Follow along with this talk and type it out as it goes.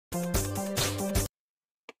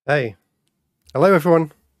Hey, hello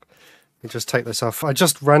everyone. Let me just take this off. I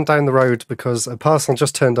just ran down the road because a parcel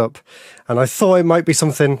just turned up and I thought it might be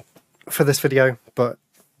something for this video, but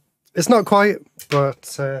it's not quite.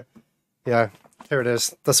 But yeah, here it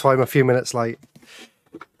is. That's why I'm a few minutes late.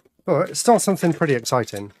 But it's still something pretty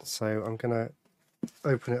exciting. So I'm going to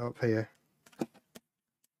open it up here.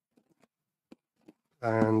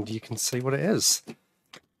 And you can see what it is.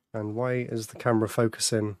 And why is the camera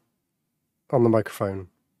focusing on the microphone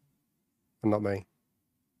and not me?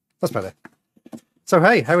 That's better. So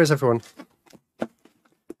hey, how is everyone?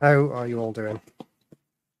 How are you all doing?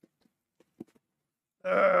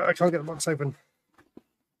 I can't get the box open.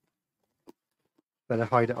 Better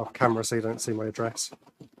hide it off camera so you don't see my address.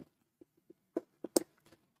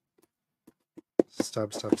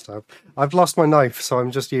 Stab, stab, stab. I've lost my knife, so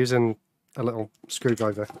I'm just using a little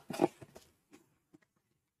screwdriver.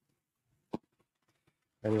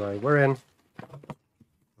 Anyway, we're in. I'll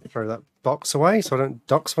throw that box away so I don't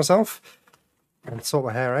dox myself and sort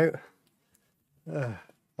my hair out.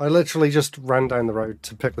 I literally just ran down the road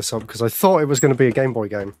to pick this up because I thought it was going to be a Game Boy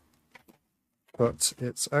game. But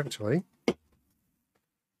it's actually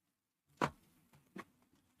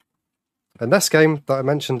a NES game that I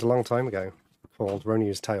mentioned a long time ago called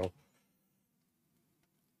Roniu's Tale.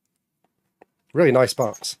 Really nice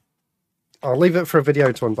box. I'll leave it for a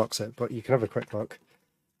video to unbox it, but you can have a quick look.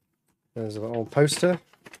 There's a little poster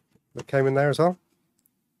that came in there as well.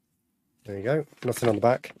 There you go. Nothing on the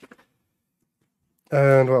back.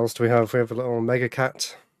 And what else do we have? We have a little Mega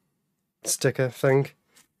Cat sticker thing.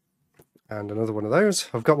 And another one of those.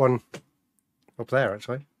 I've got one up there,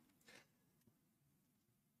 actually.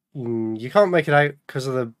 You can't make it out because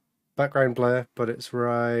of the background blur, but it's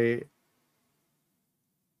right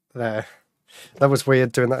there. That was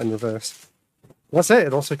weird doing that in reverse. That's it.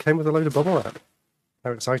 It also came with a load of bubble wrap.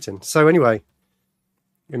 How exciting. So anyway,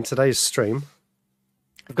 in today's stream,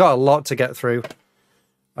 I've got a lot to get through.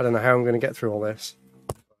 I don't know how I'm going to get through all this.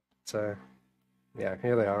 But, yeah,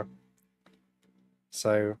 here they are.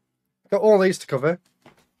 So, got all these to cover.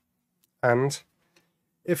 And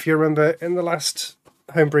if you remember in the last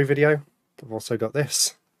homebrew video, I've also got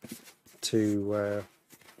this to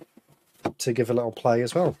give a little play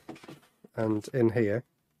as well. And in here,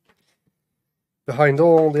 behind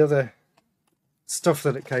all the other stuff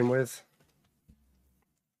that it came with,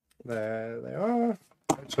 there they are.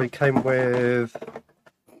 Actually came with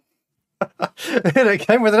it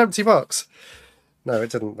came with an empty box. No,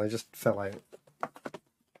 it didn't. They just fell out.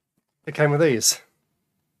 It came with these.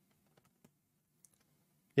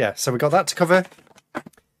 Yeah, so we got that to cover.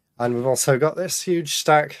 And we've also got this huge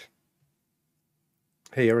stack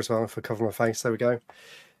here as well for covering my face. There we go.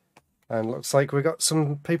 And looks like we've got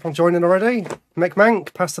some people joining already. Mick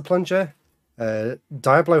Mank, Past the Plunger,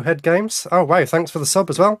 Diablo Head Games. Oh wow, thanks for the sub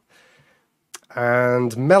as well.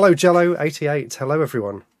 And Mellow Jello 88. Hello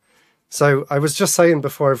everyone. So I was just saying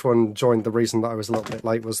before everyone joined, the reason that I was a little bit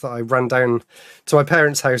late was that I ran down to my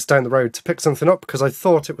parents' house down the road to pick something up because I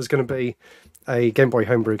thought it was going to be a Game Boy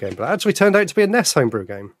Homebrew game, but it actually turned out to be a NES Homebrew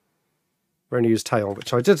game, Roniu's Tale,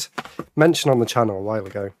 which I did mention on the channel a while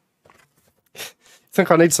ago. I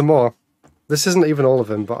think I need some more. This isn't even all of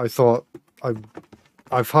them, but I thought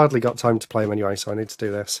I've hardly got time to play them anyway, so I need to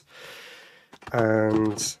do this.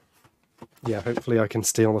 And yeah, hopefully I can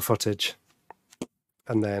steal the footage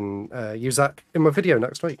and then use that in my video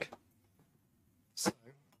next week. So,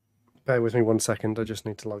 bear with me 1 second, I just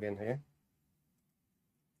need to log in here.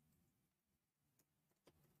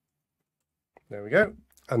 There we go.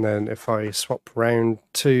 And then if I swap round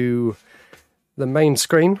to the main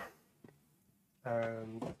screen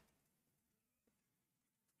and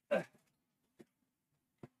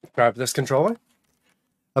grab this controller.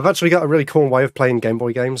 I've actually got a really cool way of playing Game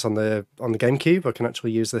Boy games on the GameCube. I can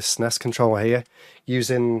actually use this NES controller here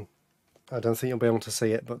using, I don't think you'll be able to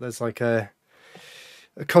see it, but there's like a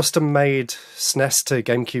custom-made SNES to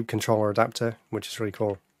GameCube controller adapter, which is really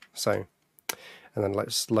cool. So, and then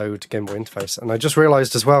let's load Game Boy interface. And I just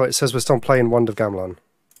realised as well, it says we're still playing Wand of Gamelon,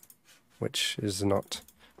 which is not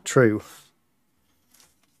true.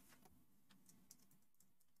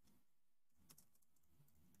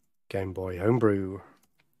 Game Boy Homebrew.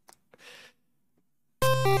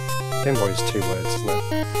 Game Boy is 2 words, isn't it?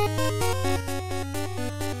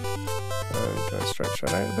 I'm going to stretch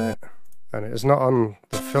that out a bit. And it is not on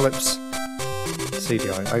the Philips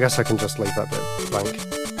CDI. I guess I can just leave that bit blank.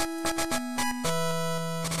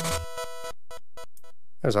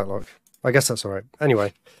 How's that look? I guess that's alright.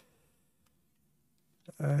 Anyway.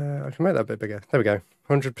 I can make that a bit bigger. There we go.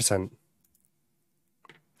 100%.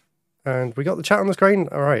 And we got the chat on the screen.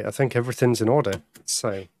 Alright, I think everything's in order.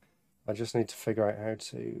 So, I just need to figure out how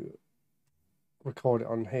to record it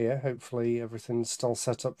on here. Hopefully everything's still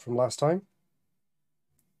set up from last time.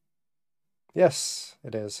 Yes,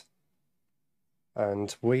 it is.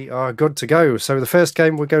 And we are good to go. So the first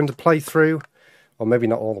game we're going to play through, or maybe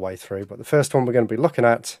not all the way through, but the first one we're going to be looking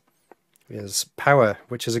at is Power,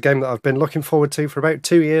 which is a game that I've been looking forward to for about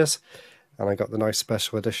 2 years. And I got the nice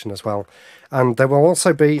special edition as well. And there will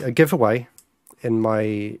also be a giveaway in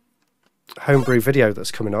my homebrew video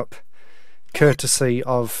that's coming up, courtesy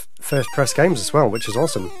of First Press Games as well, which is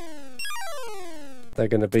awesome. They're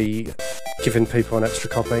going to be giving people an extra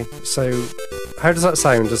copy. So, how does that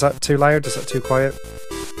sound? Is that too loud? Is that too quiet?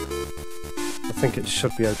 I think it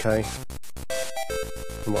should be okay,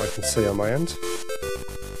 from what I can see on my end.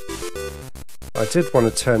 I did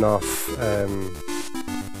want to turn off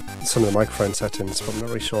some of the microphone settings, but I'm not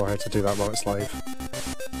really sure how to do that while it's live.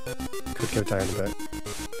 Could go down a bit.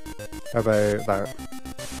 How about that?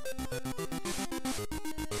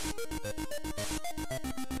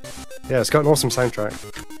 Yeah, it's got an awesome soundtrack.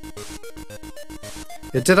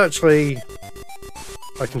 It did actually...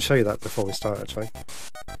 I can show you that before we start, actually.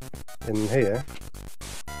 In here...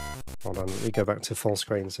 Hold on, let me go back to full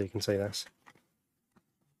screen so you can see this.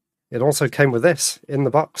 It also came with this in the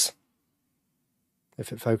box,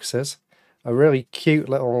 if it focuses. A really cute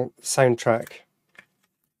little soundtrack,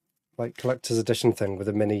 like collector's edition thing with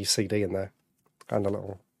a mini CD in there, and a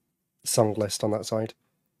little song list on that side.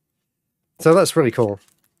 So that's really cool.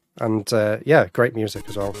 And yeah, great music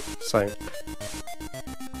as well. So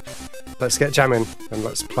let's get jamming and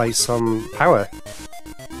let's play some Power.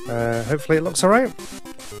 Hopefully it looks alright.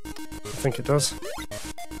 I think it does.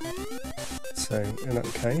 So in that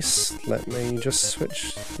case, let me just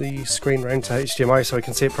switch the screen round to HDMI so I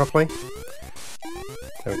can see it properly.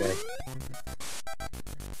 There we go.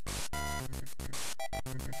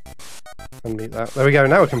 Unmute that. There we go,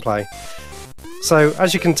 now we can play. So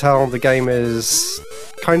as you can tell, the game is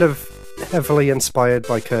kind of heavily inspired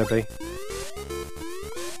by Kirby.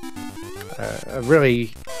 A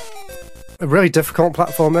really difficult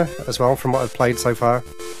platformer as well from what I've played so far.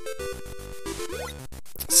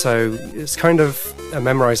 So it's kind of a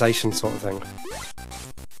memorization sort of thing.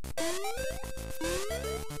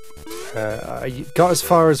 I got as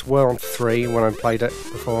far as World 3 when I played it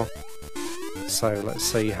before. So let's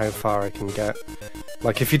see how far I can get.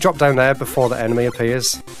 Like if you drop down there before the enemy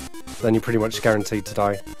appears, then you're pretty much guaranteed to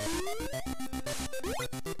die.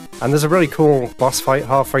 And there's a really cool boss fight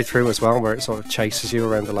halfway through as well, where it sort of chases you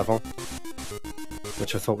around the level,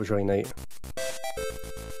 which I thought was really neat.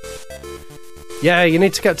 Yeah, you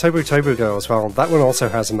need to get Tobu Tobu Girl as well. That one also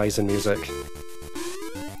has amazing music.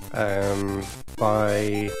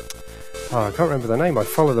 By... Oh, I can't remember their name. I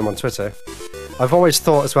follow them on Twitter. I've always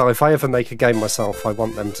thought as well, if I ever make a game myself, I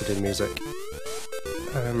want them to do music.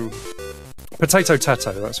 Potato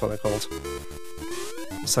Tato, that's what they're called.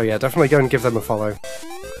 So yeah, definitely go and give them a follow.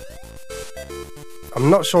 I'm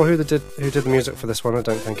not sure who did the music for this one. I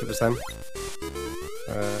don't think it was them.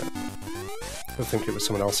 I think it was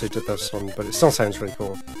someone else who did this one, but it still sounds really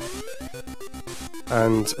cool.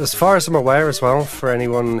 And as far as I'm aware as well, for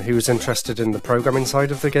anyone who's interested in the programming side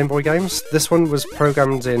of the Game Boy games, this one was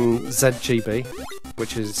programmed in ZGB,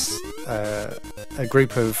 which is a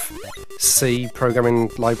group of C programming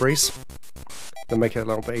libraries that make it a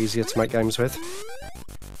little bit easier to make games with.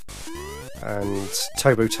 And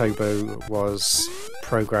Tobu Tobu was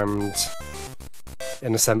programmed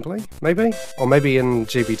in assembly, maybe? Or maybe in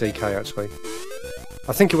GBDK, actually.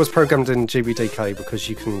 I think it was programmed in GBDK because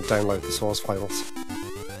you can download the source files,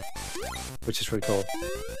 which is really cool.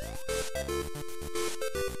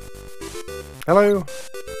 Hello!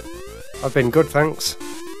 I've been good, thanks.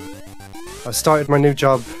 I started my new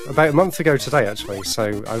job about a month ago today, actually,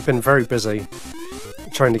 so I've been very busy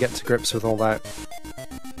trying to get to grips with all that.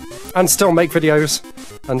 And still make videos,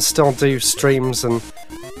 and still do streams, and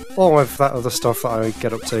all of that other stuff that I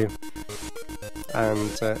get up to.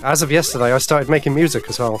 And as of yesterday, I started making music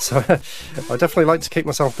as well, so I definitely like to keep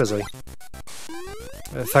myself busy.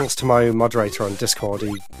 Thanks to my moderator on Discord,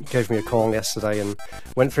 he gave me a call yesterday and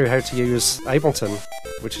went through how to use Ableton,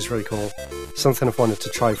 which is really cool. Something I've wanted to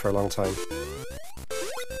try for a long time.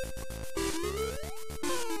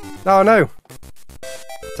 Oh no!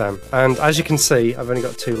 Damn. And as you can see, I've only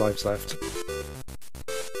got 2 lives left.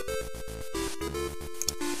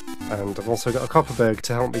 And I've also got a Copperberg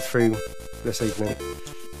to help me through this evening.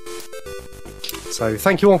 So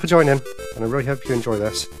thank you all for joining, and I really hope you enjoy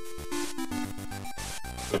this.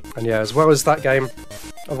 And yeah, as well as that game,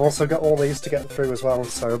 I've also got all these to get through as well,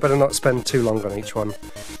 so I better not spend too long on each one.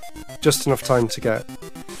 Just enough time to get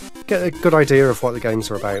a good idea of what the games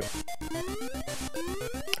are about.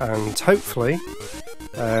 And hopefully,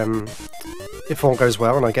 if all goes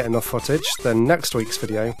well and I get enough footage, then next week's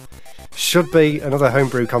video should be another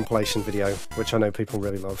homebrew compilation video, which I know people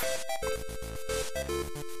really love.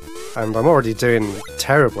 And I'm already doing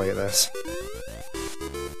terribly at this.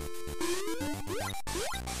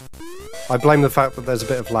 I blame the fact that there's a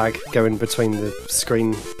bit of lag going between the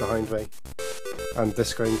screen behind me and this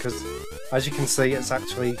screen, because as you can see it's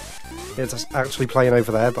actually playing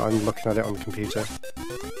over there, but I'm looking at it on the computer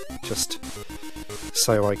just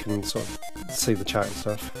so I can sort of see the chat and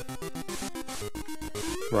stuff.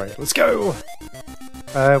 Right, let's go!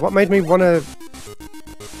 What made me want to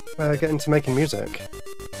get into making music?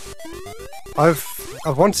 I've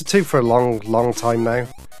wanted to for a long time now,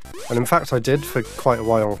 and in fact I did for quite a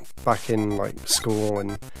while back in like school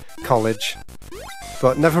and college,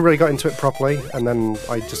 but never really got into it properly, and then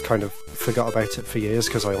I just kind of forgot about it for years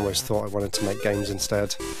because I almost thought I wanted to make games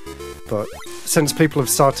instead. But since people have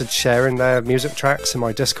started sharing their music tracks in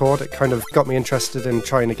my Discord, it kind of got me interested in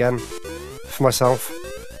trying again for myself.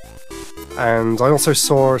 And I also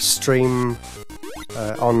saw a stream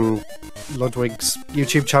on Ludwig's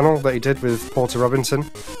YouTube channel that he did with Porter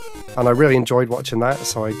Robinson, and I really enjoyed watching that,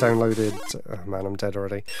 so I downloaded... oh man, I'm dead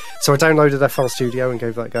already. So I downloaded FL Studio and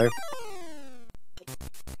gave that a go.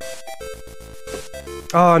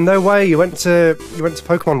 Oh, no way, you went to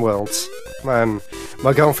Pokemon Worlds. Man,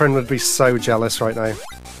 my girlfriend would be so jealous right now.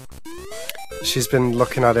 She's been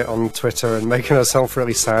looking at it on Twitter and making herself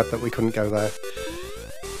really sad that we couldn't go there.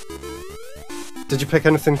 Did you pick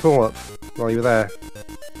anything cool up while you were there?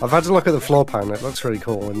 I've had a look at the floor plan, it looks really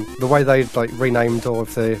cool, and the way they like renamed all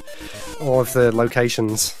of the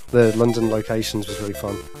locations, the London locations, was really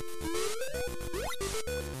fun.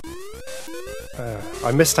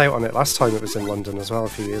 I missed out on it last time it was in London as well, a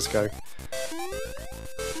few years ago.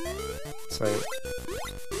 So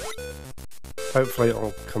hopefully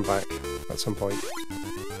it'll come back at some point.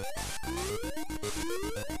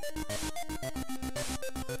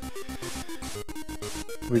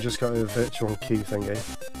 We just got a virtual queue thingy.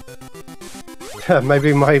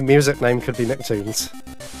 Maybe my music name could be Nicktoons.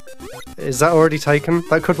 Is that already taken?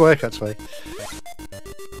 That could work, actually.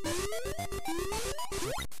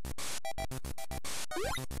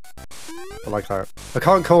 I like that. I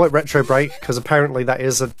can't call it retro break, because apparently that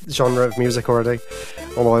is a genre of music already,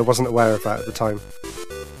 although I wasn't aware of that at the time.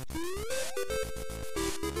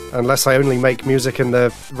 Unless I only make music in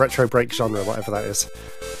the retro break genre, whatever that is.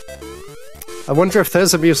 I wonder if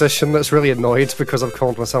there's a musician that's really annoyed because I've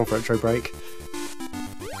called myself Retro Break.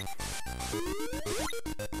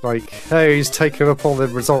 Like, hey, he's taking up all the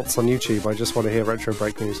results on YouTube, I just want to hear Retro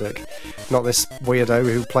Break music. Not this weirdo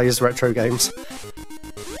who plays retro games.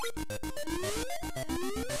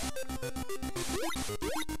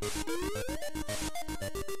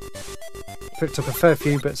 Picked up a fair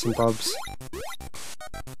few bits and bobs.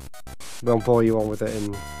 We'll bore you all with it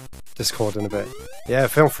in Discord in a bit. Yeah,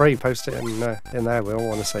 feel free, post it in there, we all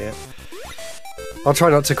want to see it. I'll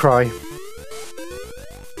try not to cry.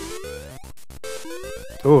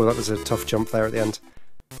 Oh, that was a tough jump there at the end.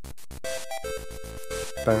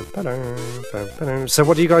 So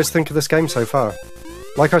what do you guys think of this game so far?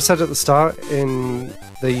 Like I said at the start, in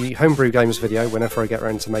the Homebrew Games video, whenever I get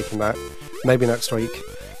around to making that, maybe next week,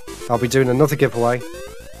 I'll be doing another giveaway.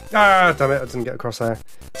 Ah, damn it, I didn't get across there.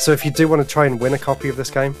 So if you do want to try and win a copy of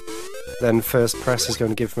this game, then First Press is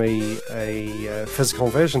going to give me a physical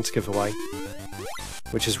version to give away,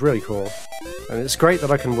 which is really cool. And it's great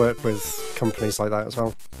that I can work with companies like that as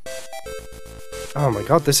well. Oh my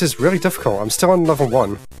god, this is really difficult. I'm still on level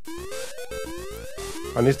 1.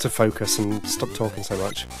 I need to focus and stop talking so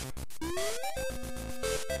much.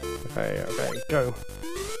 Okay, go.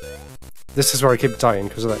 This is where I keep dying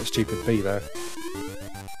because of that stupid bee there.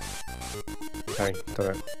 Okay,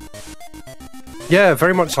 done it. Yeah,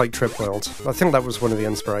 very much like Trip World. I think that was one of the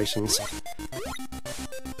inspirations.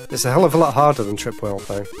 It's a hell of a lot harder than Trip World,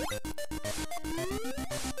 though.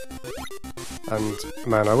 And,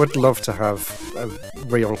 man, I would love to have a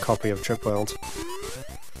real copy of Trip World.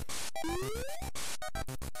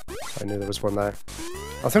 I knew there was one there.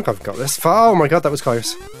 I think I've got this. Oh my god, that was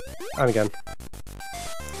close. And again.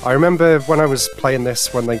 I remember when I was playing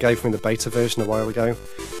this, when they gave me the beta version a while ago,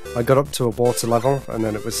 I got up to a water level, and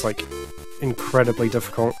then it was, like, incredibly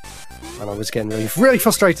difficult, and I was getting really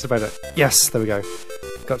frustrated about it. Yes, there we go.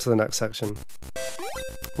 Got to the next section.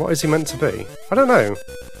 What is he meant to be? I don't know.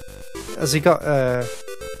 Has he got,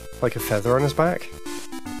 like a feather on his back?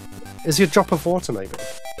 Is he a drop of water, maybe?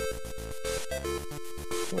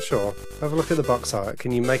 Not sure. Have a look at the box art.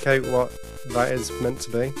 Can you make out what that is meant to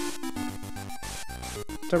be?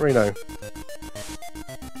 Don't really know.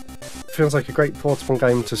 feels like a great portable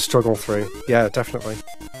game to struggle through. Yeah, definitely.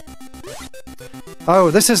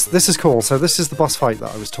 Oh, this is cool. So this is the boss fight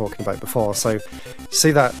that I was talking about before. So,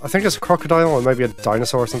 see that? I think it's a crocodile or maybe a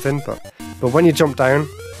dinosaur or something. But when you jump down,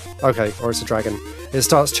 okay, or it's a dragon, it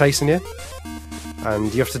starts chasing you,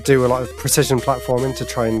 and you have to do a lot of precision platforming to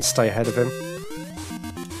try and stay ahead of him.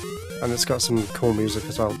 And it's got some cool music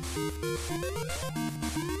as well.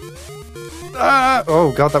 Ah!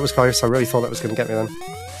 Oh god, that was close. I really thought that was going to get me then.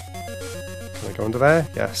 Can I go under there?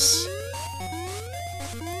 Yes.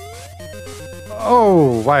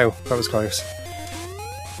 Oh, wow, that was close.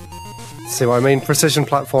 See what I mean? Precision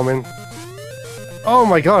platforming. Oh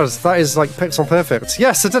my god, that is like pixel perfect.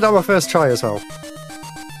 Yes, I did it on my first try as well.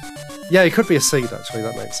 Yeah, he could be a seed actually,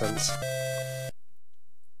 that makes sense.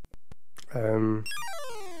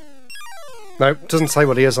 No, doesn't say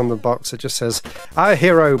what he is on the box, it just says, our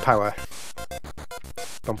hero power.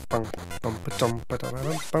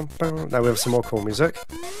 Now we have some more cool music.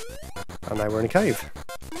 And now we're in a cave.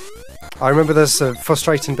 I remember there's a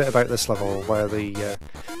frustrating bit about this level where the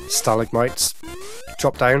stalagmites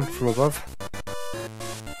drop down from above.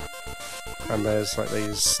 And there's like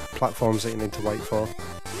these platforms that you need to wait for.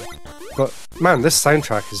 But man, this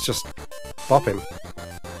soundtrack is just bopping.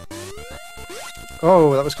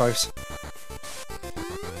 Oh, that was close.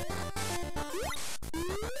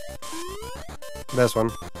 There's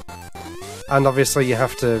one. And obviously you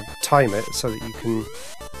have to time it so that you can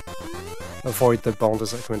avoid the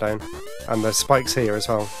boulders that are coming down. And there's spikes here as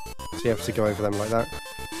well, so you have to go over them like that.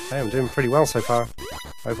 Hey, I'm doing pretty well so far.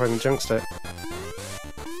 I hope I haven't jinxed it.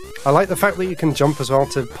 I like the fact that you can jump as well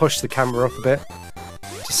to push the camera up a bit,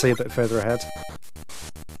 to see a bit further ahead.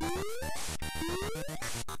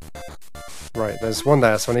 Right, there's one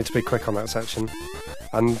there, so I need to be quick on that section.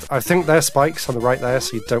 And I think there's spikes on the right there,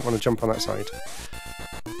 so you don't want to jump on that side.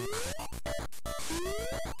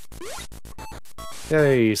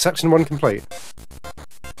 Yay, section 1 complete.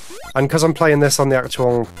 And because I'm playing this on the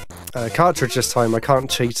actual cartridge this time, I can't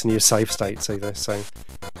cheat and use save states either, so...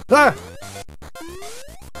 Ah!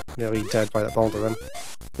 Nearly dead by that boulder then.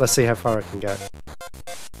 Let's see how far I can get.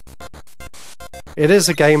 It is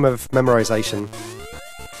a game of memorization,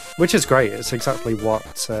 which is great. It's exactly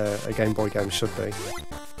what a Game Boy game should be.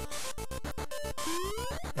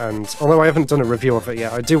 And although I haven't done a review of it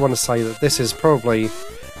yet, I do want to say that this is probably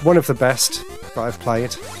one of the best that I've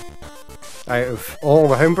played out of all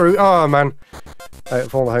the homebrew. Oh man, out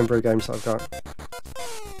of all the homebrew games that I've got.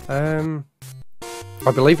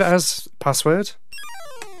 I believe it has password.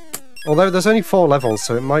 Although there's only 4 levels,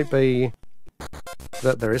 so it might be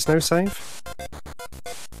that there is no save.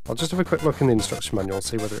 I'll just have a quick look in the instruction manual,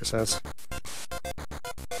 see whether it says.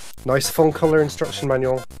 Nice full colour instruction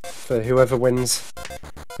manual for whoever wins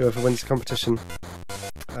the competition.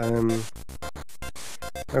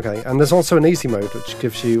 Okay, and there's also an easy mode which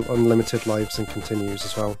gives you unlimited lives and continues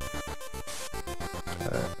as well.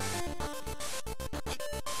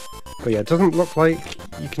 But yeah, it doesn't look like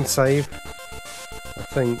you can save. I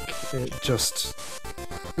think it just,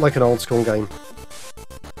 like an old school game,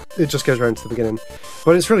 it just goes around to the beginning.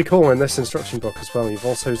 But it's really cool in this instruction book as well. You've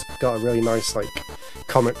also got a really nice like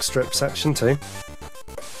comic strip section too,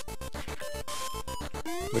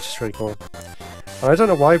 which is really cool. And I don't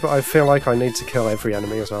know why, but I feel like I need to kill every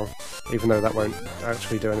enemy as well, even though that won't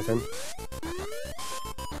actually do anything.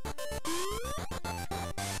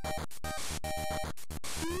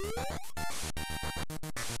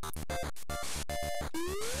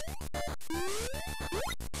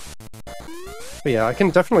 But yeah, I can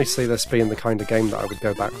definitely see this being the kind of game that I would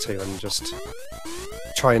go back to and just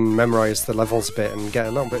try and memorise the levels a bit and get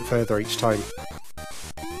a little bit further each time.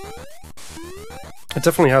 It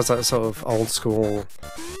definitely has that sort of old school,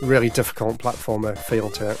 really difficult platformer feel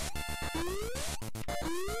to it.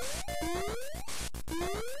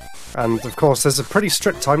 And of course there's a pretty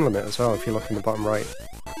strict time limit as well if you look in the bottom right.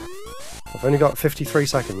 I've only got 53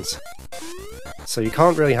 seconds, so you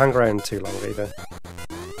can't really hang around too long either.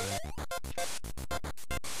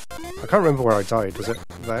 I can't remember where I died, was it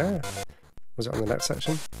there? Was it on the next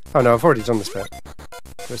section? Oh no, I've already done this bit.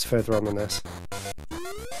 It's further on than this.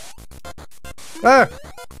 Ah!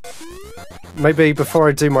 Maybe before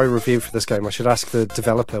I do my review for this game I should ask the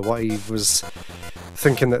developer what he was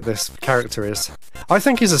thinking that this character is. I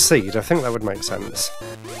think he's a seed, I think that would make sense.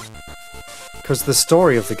 Because the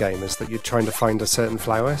story of the game is that you're trying to find a certain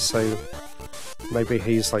flower, so maybe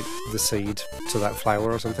he's like the seed to that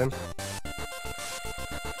flower or something.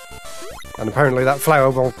 And apparently that flower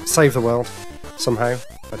will save the world somehow.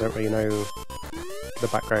 I don't really know the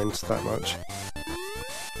background that much.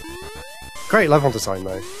 Great level design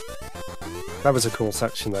though. That was a cool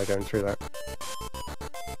section though, going through that.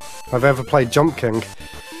 Have I ever played Jump King?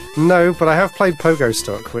 No, but I have played Pogo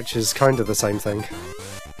Stuck, which is kind of the same thing.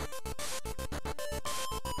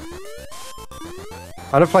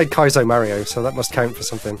 And I've played Kaizo Mario, so that must count for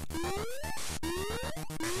something.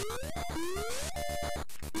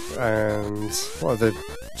 And what other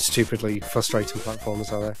stupidly frustrating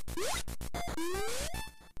platformers are there?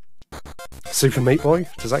 Super Meat Boy?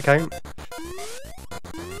 Does that count?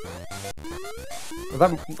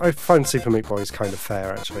 I find Super Meat Boy is kind of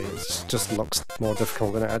fair, actually. It just looks more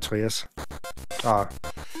difficult than it actually is. Ah.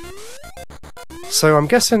 So I'm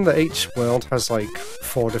guessing that each world has like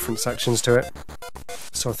 4 different sections to it.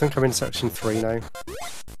 So I think I'm in section 3 now.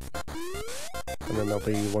 And then there'll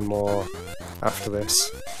be one more after this.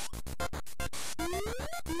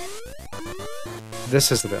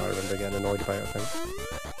 This is the bit I remember getting annoyed about, I think.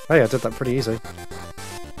 Hey, I did that pretty easy.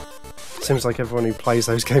 Seems like everyone who plays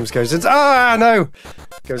those games goes insane. Ah, no!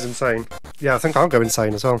 Goes insane. Yeah, I think I'll go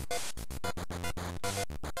insane as well.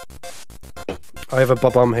 I have a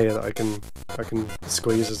bob-omb here that I can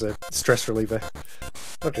squeeze as a stress reliever.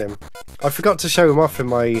 Look at him. I forgot to show him off in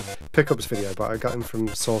my pickups video, but I got him from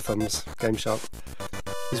Sore Thumb's game shop.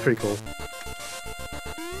 He's pretty cool.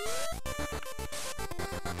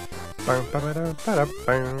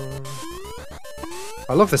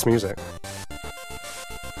 I love this music.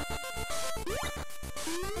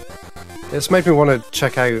 It's made me want to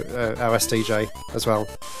check out OSDJ as well.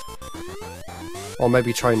 Or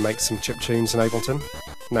maybe try and make some chiptunes in Ableton,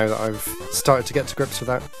 now that I've started to get to grips with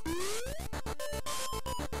that.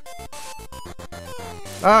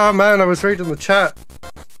 Ah man, I was reading the chat!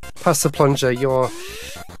 Pass the plunger, you're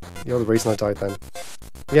the reason I died then.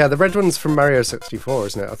 Yeah, the red one's from Mario 64,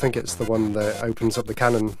 isn't it? I think it's the one that opens up the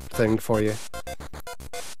cannon thing for you.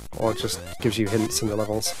 Or just gives you hints in the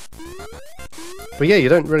levels. But yeah, you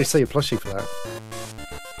don't really see a plushie for that.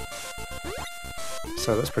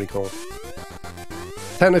 So that's pretty cool.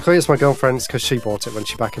 Technically it's my girlfriend's because she bought it when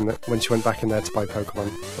she went back in there to buy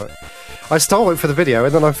Pokemon. But I stole it for the video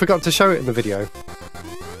and then I forgot to show it in the video.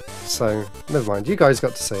 So, never mind, you guys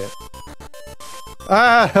got to see it.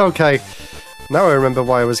 Ah, okay. Now I remember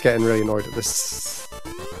why I was getting really annoyed at this.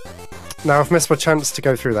 Now I've missed my chance to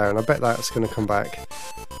go through there and I bet that's going to come back.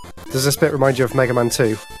 Does this bit remind you of Mega Man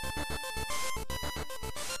 2?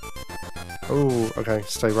 Oh, okay,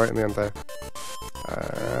 stay right in the end there.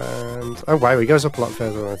 And... oh wow, he goes up a lot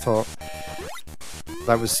further than I thought.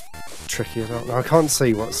 That was tricky as well. Now I can't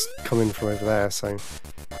see what's coming from over there, so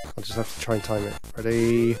I'll just have to try and time it.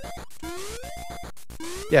 Ready?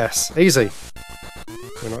 Yes, easy.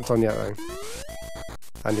 We're not done yet though.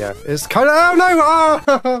 And yeah, it's kind of... oh no!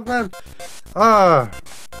 Oh man! Ah!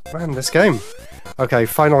 Man, this game. Okay,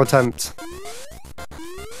 final attempt.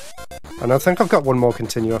 And I think I've got one more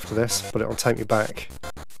continue after this, but it'll take me back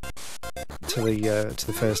to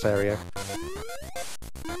the first area.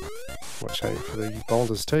 Watch out for the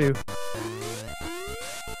boulders too.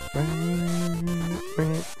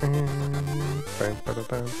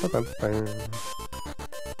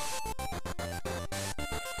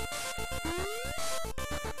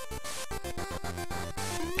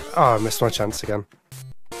 Oh, I missed my chance again.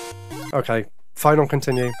 Okay, final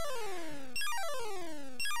continue.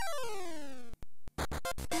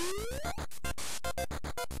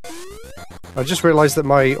 I just realised that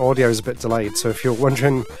my audio is a bit delayed, so if you're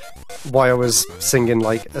wondering why I was singing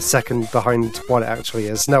like a second behind what it actually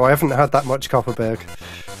is, no, I haven't had that much Copperberg.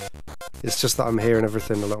 It's just that I'm hearing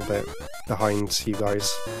everything a little bit behind you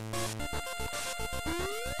guys.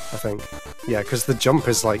 I think. Yeah, because the jump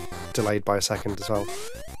is like delayed by a second as well.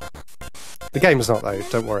 The game is not though,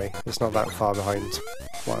 don't worry. It's not that far behind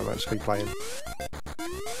what I'm actually playing.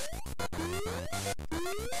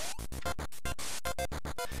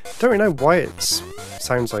 Don't really know why it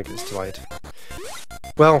sounds like it's delayed.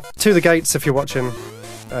 Well, to the gates if you're watching.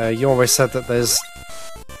 You always said that there's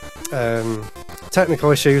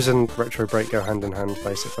technical issues and Retro Break go hand in hand,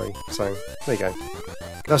 basically. So, there you go.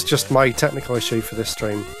 That's just my technical issue for this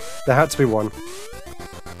stream. There had to be one.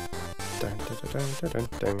 Dun, dun, dun, dun, dun,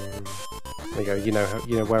 dun, dun. There you go, you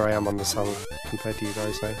know where I am on the song compared to you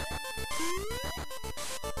guys now.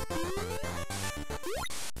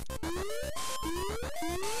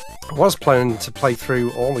 I was planning to play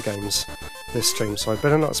through all the games this stream, so I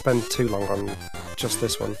better not spend too long on just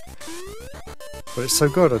this one. But it's so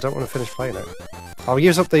good, I don't want to finish playing it. I'll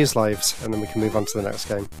use up these lives, and then we can move on to the next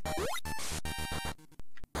game.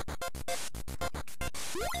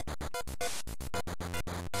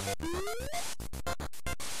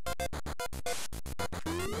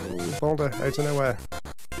 Ooh, boulder, out of nowhere.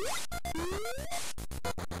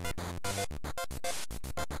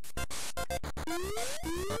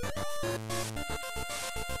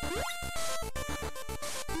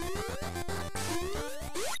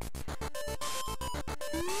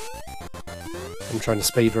 I'm trying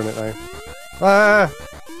to speedrun it now. Ah!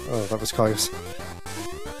 Oh, that was close.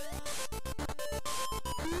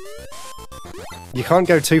 You can't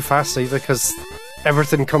go too fast either, because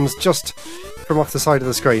everything comes just from off the side of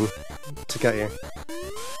the screen to get you.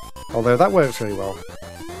 Although that works really well.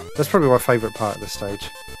 That's probably my favourite part of this stage.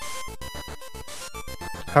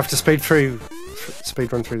 Have to speed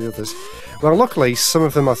run through the others. Well, luckily, some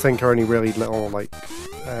of them I think are only really little, like,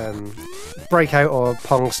 Breakout or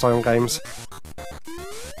Pong style games.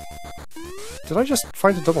 Did I just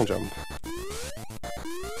find a double jump?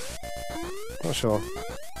 Not sure.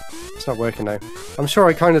 It's not working now. I'm sure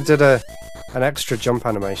I kind of did an extra jump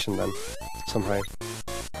animation then, somehow.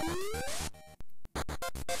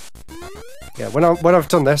 Yeah, when I've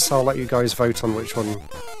done this, I'll let you guys vote on which one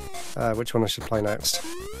I should play next.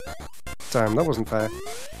 Damn, that wasn't fair.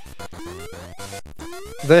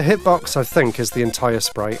 The hitbox, I think, is the entire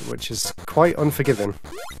sprite, which is quite unforgiving.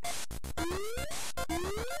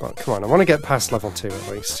 But come on, I want to get past level 2 at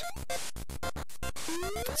least.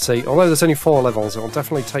 See, although there's only 4 levels, it'll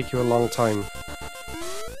definitely take you a long time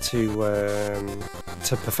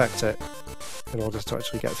to perfect it in order to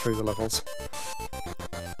actually get through the levels.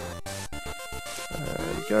 There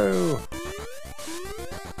we go.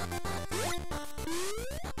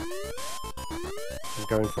 I'm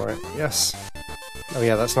going for it. Yes. Oh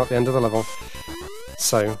yeah, that's not the end of the level.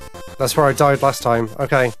 So, that's where I died last time.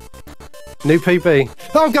 Okay. New PB.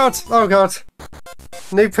 Oh god! Oh god!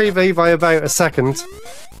 New PB by about a second.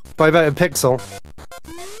 By about a pixel.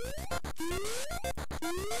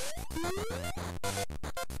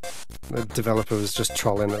 The developer was just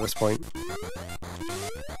trolling at this point.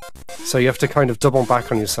 So you have to kind of double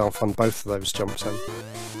back on yourself on both of those jumps then.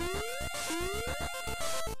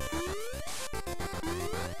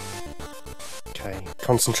 Okay,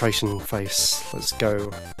 concentration face. Let's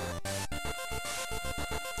go.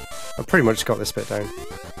 I've pretty much got this bit down.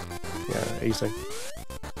 Yeah, easy.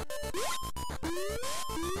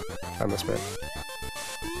 And this bit.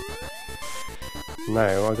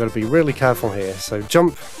 Now, I've got to be really careful here. So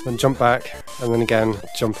jump, then jump back, and then again,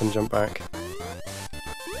 jump and jump back.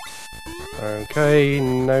 Okay,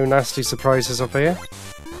 no nasty surprises up here.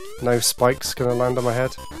 No spikes gonna land on my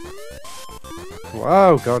head.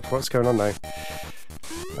 Oh god, what's going on now?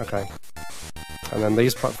 Okay. And then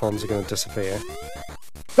these platforms are gonna disappear.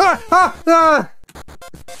 Ah! Ah! Ah!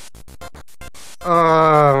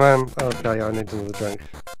 Oh man, okay, I need another drink.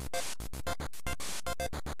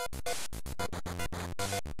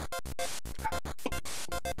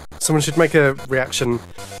 Someone should make a reaction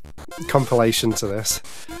compilation to this.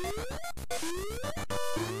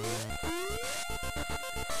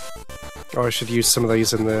 Or I should use some of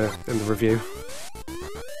these in the review.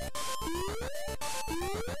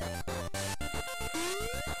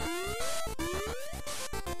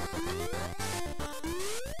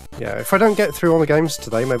 Yeah, if I don't get through all the games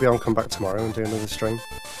today, maybe I'll come back tomorrow and do another stream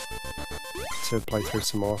to play through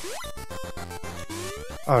some more.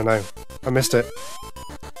 Oh no, I missed it.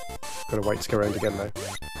 Gotta wait to go around again though.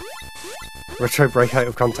 Retro break out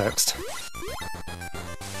of context.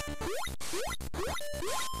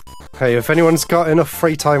 Hey, if anyone's got enough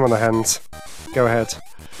free time on their hands, go ahead.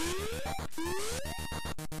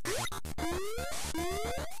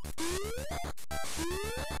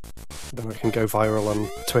 Then I can go viral on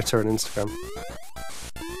Twitter and Instagram.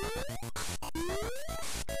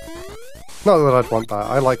 Not that I'd want that,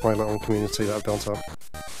 I like my little community that I've built up.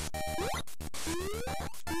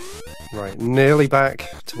 Right, nearly back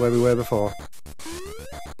to where we were before.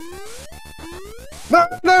 No!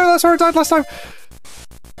 No, that's where I died last time!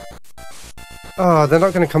 Oh, they're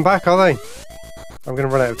not going to come back, are they? I'm going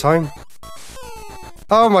to run out of time.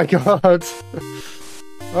 Oh my god!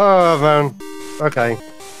 Oh man. Okay.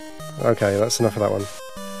 Okay, that's enough of that one.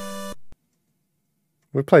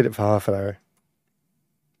 We played it for half an hour.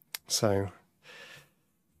 So...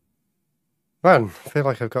 Man, I feel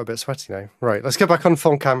like I've got a bit sweaty now. Right, let's get back on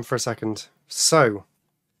full cam for a second. So,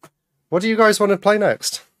 what do you guys want to play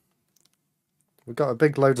next? We've got a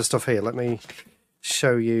big load of stuff here. Let me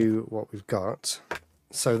show you what we've got.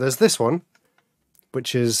 So there's this one,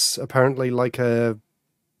 which is apparently like a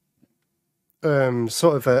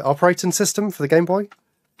sort of an operating system for the Game Boy,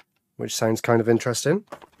 which sounds kind of interesting.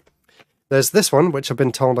 There's this one, which I've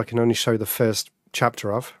been told I can only show the first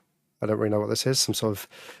chapter of. I don't really know what this is, some sort of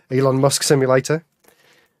Elon Musk simulator.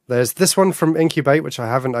 There's this one from Incubate, which I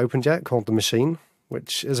haven't opened yet, called The Machine,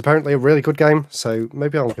 which is apparently a really good game, so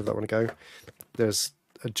maybe I'll give that one a go. There's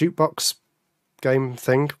a jukebox game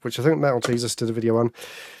thing, which I think Metal Jesus did a video on.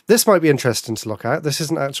 This might be interesting to look at. This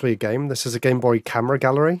isn't actually a game, this is a Game Boy camera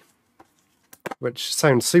gallery, which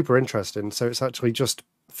sounds super interesting. So it's actually just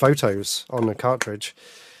photos on a cartridge.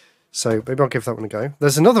 So maybe I'll give that one a go.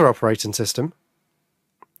 There's another operating system,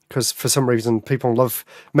 because for some reason people love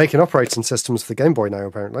making operating systems for the Game Boy now,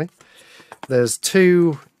 apparently. There's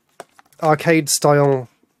 2 arcade-style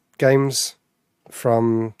games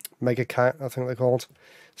from Mega Cat, I think they're called.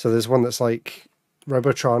 So there's one that's like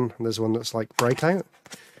Robotron, and there's one that's like Breakout.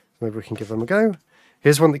 Maybe we can give them a go.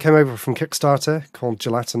 Here's one that came over from Kickstarter called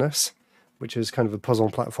Gelatinous, which is kind of a puzzle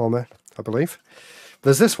platformer, I believe.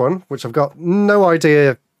 There's this one, which I've got no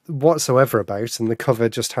idea whatsoever about, and the cover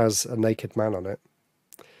just has a naked man on it.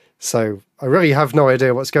 So I really have no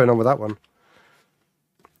idea what's going on with that one.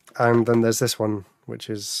 And then there's this one, which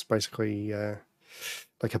is basically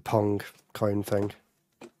like a Pong clone thing.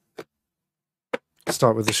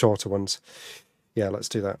 Start with the shorter ones. Yeah, let's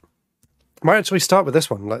do that. I might actually start with this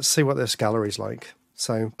one. Let's see what this gallery's like.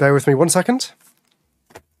 So bear with me 1 second.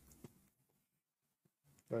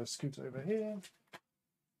 Scoot over here.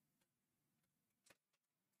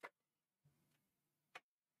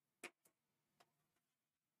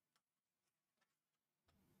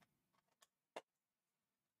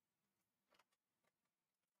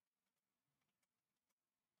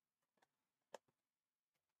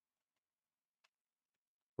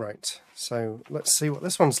 Right, so let's see what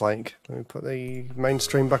this one's like. Let me put the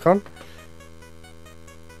mainstream back on.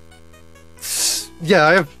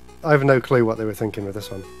 Yeah, I have no clue what they were thinking with this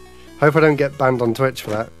one. Hope I don't get banned on Twitch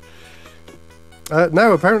for that.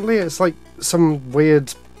 No, apparently it's like some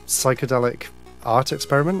weird psychedelic art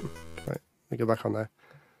experiment. Right, let me go back on there.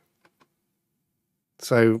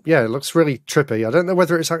 So yeah, it looks really trippy. I don't know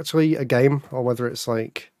whether it's actually a game or whether it's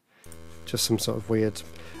like just some sort of weird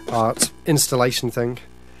art installation thing.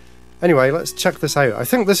 Anyway, let's check this out. I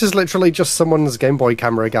think this is literally just someone's Game Boy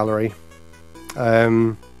camera gallery.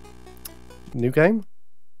 New game,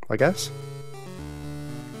 I guess.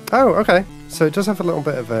 Oh, okay. So it does have a little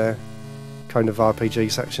bit of a kind of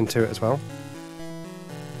RPG section to it as well.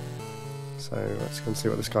 So let's go and see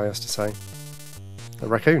what this guy has to say. A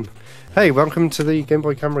raccoon. Hey, welcome to the Game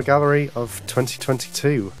Boy Camera Gallery of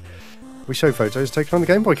 2022. We show photos taken on the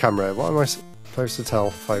Game Boy camera. What am I supposed to tell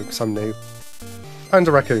folks? I'm new. And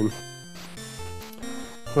a raccoon.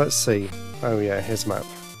 Let's see. Oh yeah, here's a map.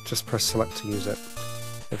 Just press select to use it.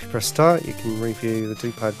 If you press start, you can review. The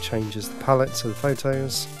D-pad changes the palette to the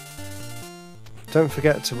photos. Don't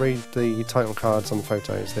forget to read the title cards on the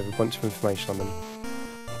photos. They have a bunch of information on them.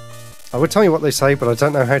 I would tell you what they say, but I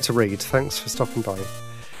don't know how to read. Thanks for stopping by.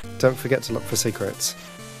 Don't forget to look for secrets.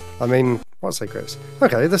 I mean, what secrets?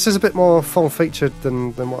 Okay, this is a bit more full-featured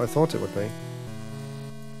than what I thought it would be.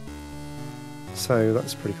 So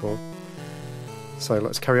that's pretty cool. So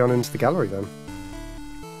let's carry on into the gallery then.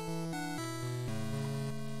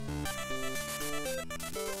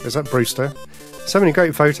 Is that Brewster? So many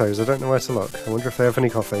great photos, I don't know where to look. I wonder if they have any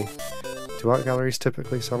coffee. Do art galleries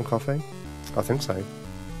typically sell coffee? I think so.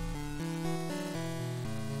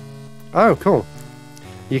 Oh, cool.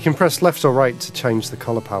 You can press left or right to change the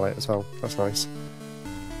colour palette as well. That's nice.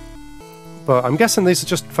 But I'm guessing these are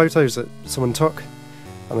just photos that someone took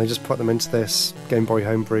and they just put them into this Game Boy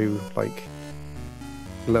Homebrew, like,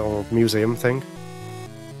 little museum thing.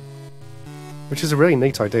 Which is a really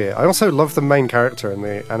neat idea. I also love the main character and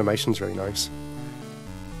the animation's really nice.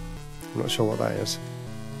 I'm not sure what that is.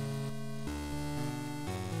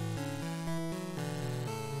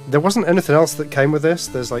 There wasn't anything else that came with this.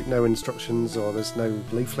 There's like no instructions or there's no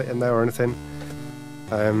leaflet in there or anything.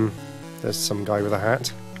 There's some guy with a hat.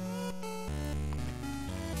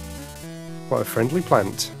 What a friendly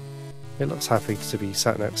plant. It looks happy to be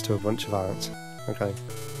sat next to a bunch of art. Okay.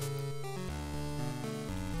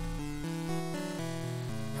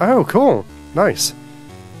 Oh, cool. Nice.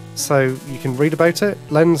 So you can read about it.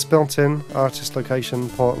 Lens built in, artist location,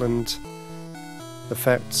 Portland,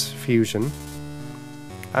 effects, fusion.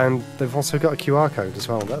 And they've also got a QR code as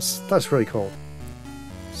well. That's really cool.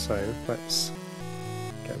 So let's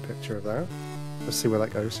get a picture of that. Let's see where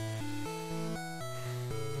that goes.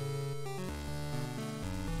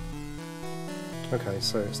 Okay,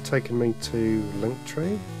 so it's taken me to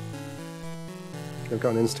Linktree. They've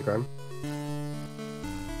got an Instagram.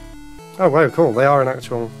 Oh wow, cool. They are an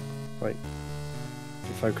actual, like,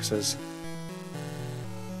 it focuses.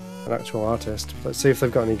 An actual artist. Let's see if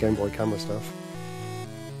they've got any Game Boy camera stuff.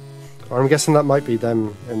 I'm guessing that might be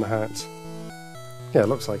them in the hat. Yeah, it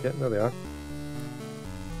looks like it. There they are.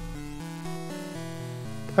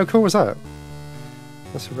 How cool was that?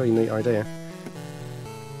 That's a really neat idea.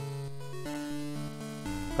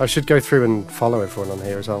 I should go through and follow everyone on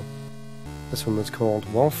here as well. This one was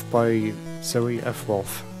called Wolf by Zoe F.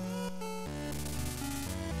 Wolf.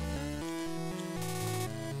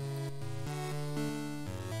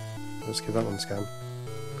 Let's give that one a scan.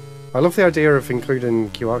 I love the idea of including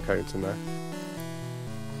QR codes in there.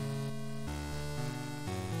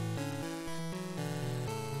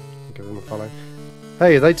 Give them a follow.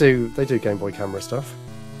 Hey, they do Game Boy camera stuff.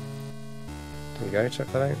 There you go,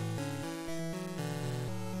 check that out.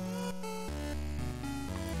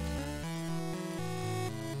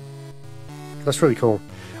 That's really cool.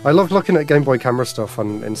 I love looking at Game Boy camera stuff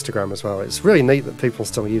on Instagram as well. It's really neat that people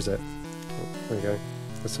still use it. There you go.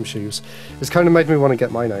 There's some shoes. It's kind of made me want to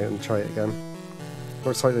get mine out and try it again.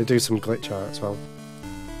 Looks like they do some glitch art as well.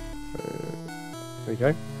 There you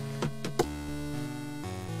go.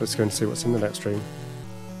 Let's go and see what's in the next stream.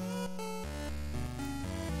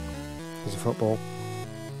 There's a football.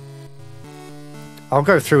 I'll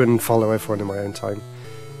go through and follow everyone in my own time.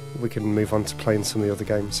 We can move on to playing some of the other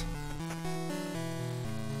games.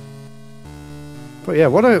 But yeah,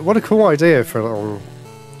 what a cool idea for a little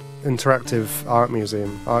interactive art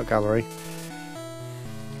museum, art gallery.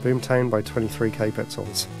 Boomtown by 23k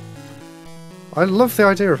pixels. I love the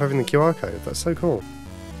idea of having the QR code, that's so cool.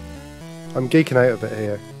 I'm geeking out a bit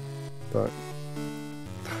here, but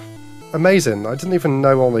amazing, I didn't even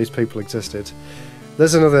know all these people existed.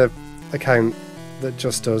 There's another account that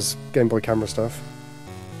just does Game Boy camera stuff.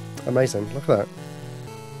 Amazing, look at that.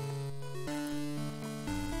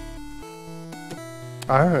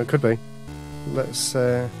 Ah, it could be. Let's,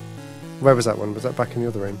 where was that one? Was that back in the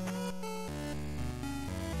other room?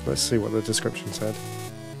 Let's see what the description said.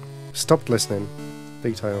 Stopped listening.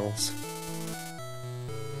 Details.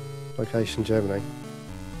 Location, Germany.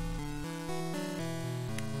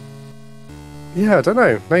 Yeah, I don't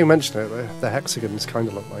know. Now you mention it, the hexagons kind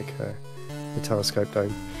of look like the telescope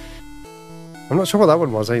dome. I'm not sure what that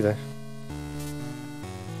one was either.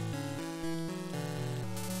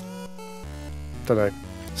 Don't know.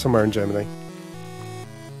 Somewhere in Germany.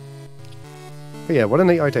 But yeah, what a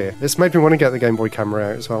neat idea. It's made me want to get the Game Boy camera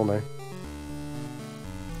out as well now.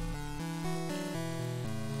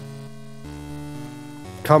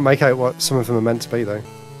 Can't make out what some of them are meant to be though.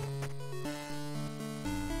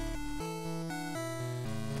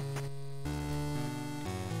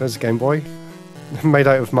 There's a Game Boy. Made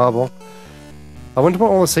out of marble. I wonder what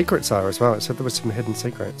all the secrets are as well. It said there were some hidden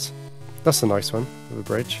secrets. That's a nice one, with a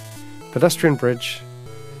bridge. Pedestrian bridge.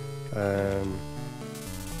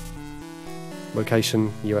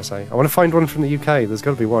 Location, USA. I want to find one from the UK. There's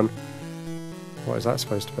got to be one. What is that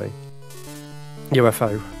supposed to be?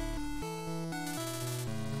 UFO.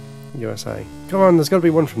 USA. Come on, there's got to be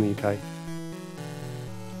one from the UK.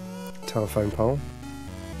 Telephone pole.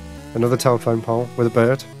 Another telephone pole with a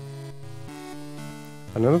bird.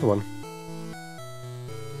 And another one.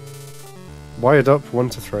 Wired up 1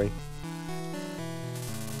 to 3.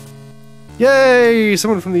 Yay!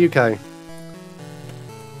 Someone from the UK.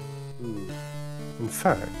 In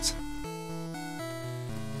fact,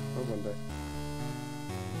 I wonder.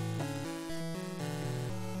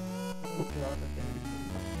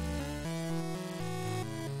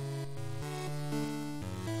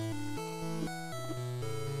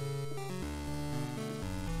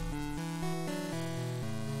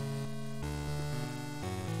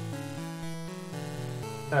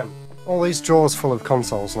 Damn. All these drawers full of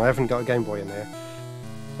consoles and I haven't got a Game Boy in here.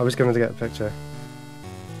 I was going to get a picture.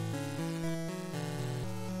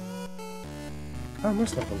 I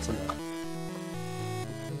must have one somewhere.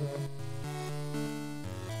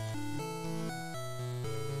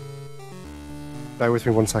 Bear with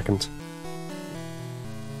me 1 second.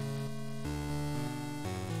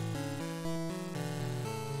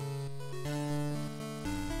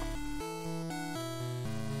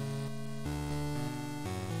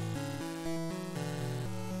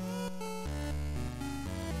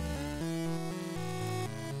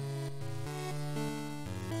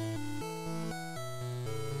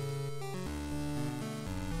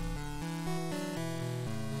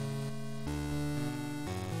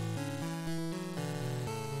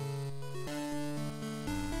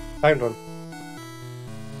 Found one.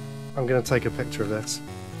 I'm going to take a picture of this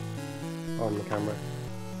on the camera.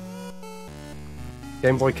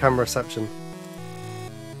 Game Boy camera reception.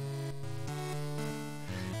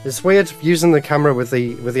 It's weird using the camera with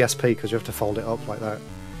the SP because you have to fold it up like that.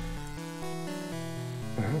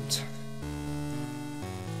 Right.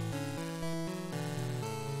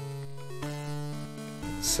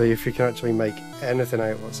 See if you can actually make anything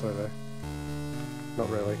out whatsoever.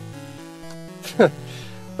 Not really.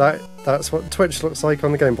 That's what Twitch looks like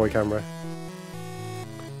on the Game Boy camera.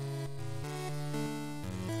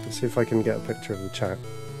 Let's see if I can get a picture of the chat.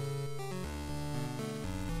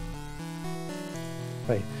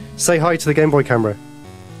 Hey, say hi to the Game Boy camera.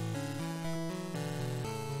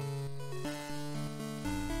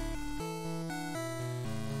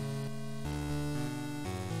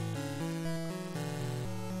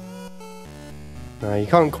 You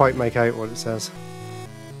can't quite make out what it says.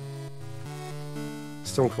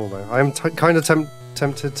 Still cool though. I am kind of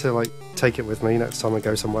tempted to like take it with me next time I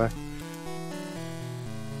go somewhere.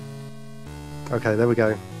 Okay, there we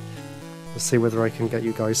go. Let's see whether I can get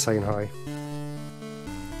you guys saying hi.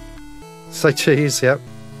 Say cheese, yep.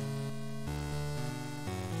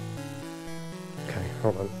 Okay,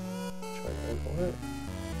 hold on. Try and import it.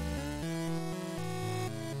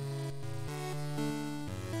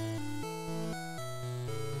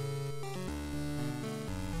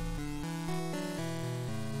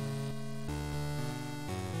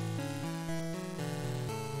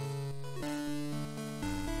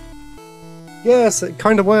 Yes, it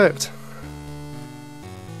kind of worked.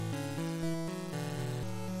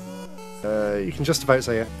 You can just about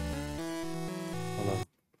say it. Hold on.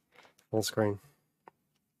 Full screen.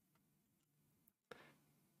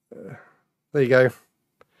 There you go.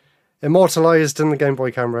 Immortalized in the Game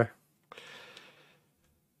Boy camera.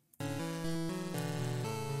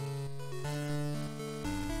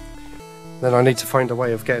 Then I need to find a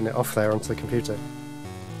way of getting it off there onto the computer.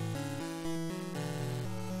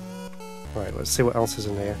 Right, let's see what else is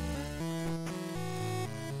in here.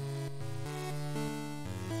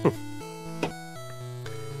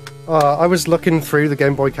 I was looking through the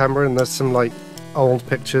Game Boy camera and there's some like old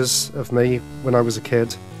pictures of me when I was a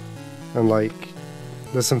kid, and like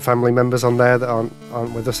there's some family members on there that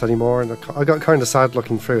aren't with us anymore, and I got kind of sad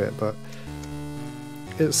looking through it, but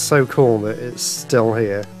it's so cool that it's still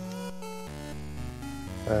here.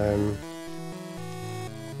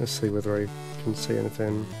 Let's see whether I can see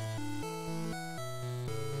anything.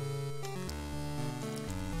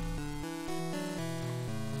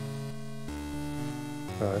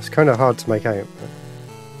 It's kind of hard to make out. But...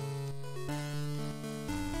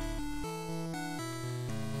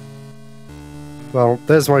 well,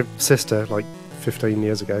 there's my sister, like 15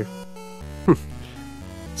 years ago.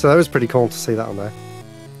 So that was pretty cool to see that on there.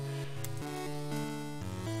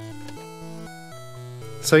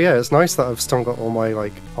 So yeah, it's nice that I've still got all my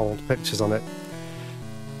like old pictures on it.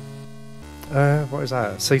 What is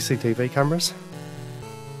that? CCTV cameras?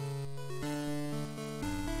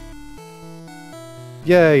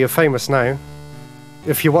 Yeah, you're famous now.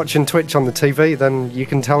 If you're watching Twitch on the TV, then you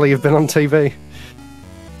can tell you've been on TV.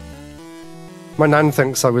 My nan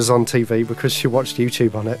thinks I was on TV because she watched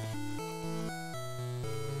YouTube on it.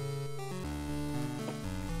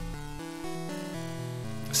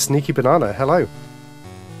 Sneaky Banana, hello.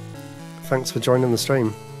 Thanks for joining the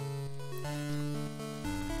stream.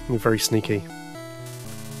 You're very sneaky.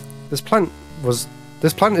 This plant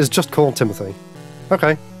is just called Timothy.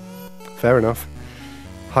 Okay, fair enough.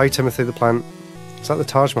 Hi Timothy the plant. Is that the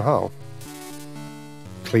Taj Mahal?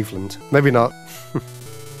 Cleveland. Maybe not.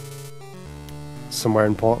 Somewhere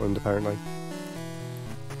in Portland, apparently.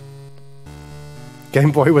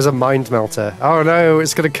 Game Boy was a mind melter. Oh no,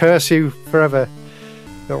 it's going to curse you forever.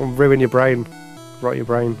 It'll ruin your brain. Rot your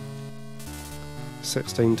brain.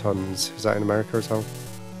 16 tons. Is that in America as well?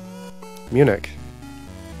 Munich.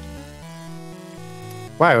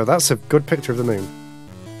 Wow, that's a good picture of the moon.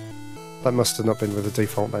 That must have not been with the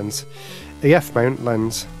default lens. EF mount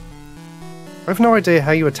lens. I have no idea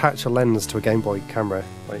how you attach a lens to a Game Boy camera.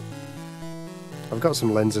 Like, I've got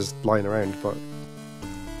some lenses lying around, but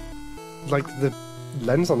like the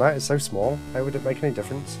lens on that is so small. How would it make any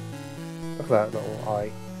difference? Look at that little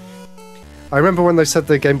eye. I remember when they said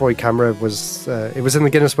the Game Boy camera was it was in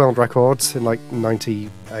the Guinness World Records in like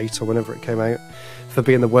 '98 or whenever it came out for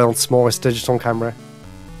being the world's smallest digital camera,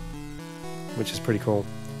 which is pretty cool.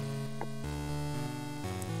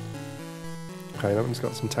 Okay, that one's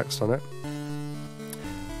got some text on it.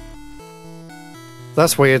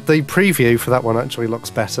 That's weird. The preview for that one actually looks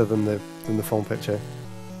better than the full picture.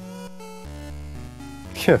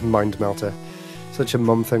 Yeah, mind melter. Such a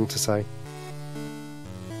mum thing to say.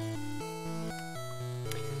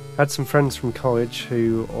 Had some friends from college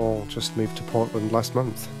who all just moved to Portland last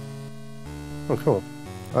month. Oh, cool.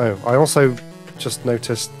 Oh, I also just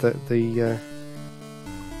noticed that the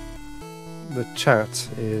chat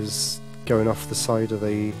is going off the side of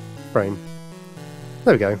the frame.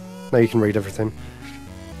 There we go. Now you can read everything.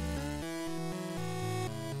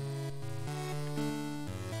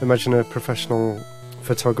 Imagine a professional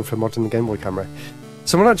photographer modding the Game Boy camera.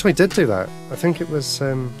 Someone actually did do that. I think it was...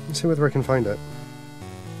 let's see whether I can find it.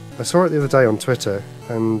 I saw it the other day on Twitter,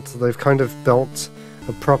 and they've kind of built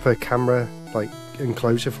a proper camera, like,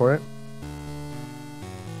 enclosure for it.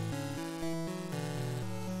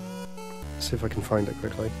 Let's see if I can find it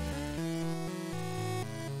quickly.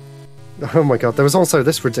 Oh my god, there was also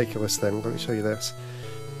this ridiculous thing. Let me show you this.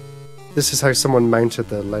 This is how someone mounted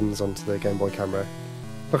the lens onto the Game Boy camera.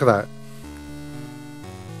 Look at that.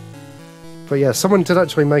 But yeah, someone did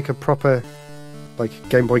actually make a proper, like,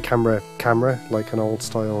 Game Boy camera, like an old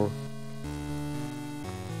style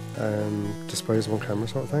disposable camera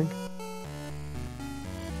sort of thing.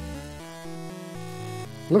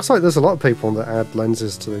 Looks like there's a lot of people that add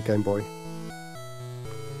lenses to the Game Boy.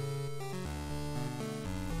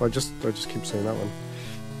 I just keep seeing that one.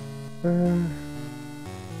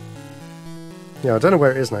 Yeah, I don't know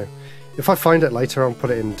where it is now. If I find it later, I'll put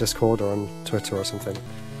it in Discord or on Twitter or something.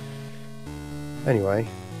 Anyway,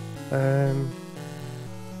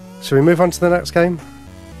 should we move on to the next game?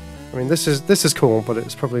 I mean, this is cool, but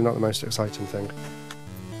it's probably not the most exciting thing.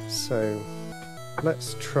 So,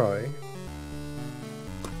 let's try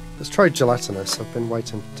Gelatinous. I've been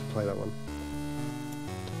waiting to play that one.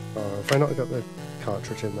 Oh, have I not got the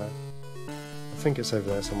cartridge in there? I think it's over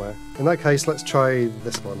there somewhere. In that case, let's try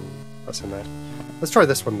this one. That's in there. Let's try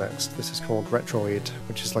this one next. This is called Retroid,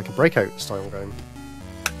 which is like a Breakout style game.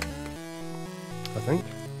 I think.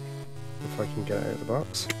 If I can get it out of the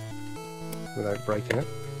box without breaking it.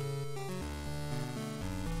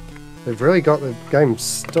 They've really got the game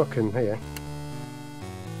stuck in here.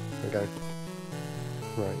 There we go.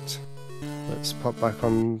 Right. Let's pop back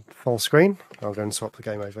on full screen. I'll go and swap the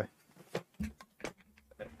game over.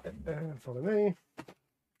 Follow me.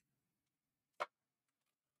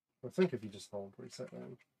 I think if you just hold reset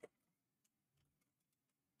then.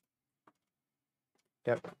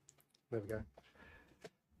 Yep. There we go.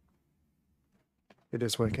 It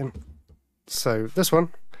is working. So this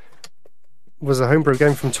one was a homebrew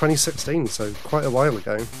game from 2016, so quite a while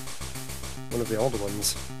ago. One of the older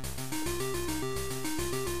ones.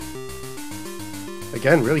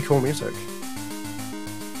 Again, really cool music.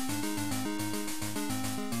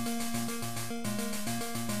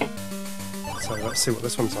 So let's see what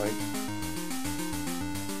this one's like.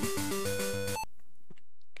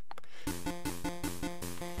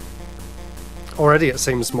 Already it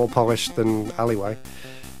seems more polished than Alleyway.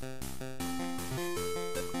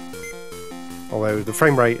 Although the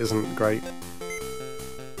frame rate isn't great.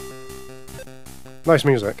 Nice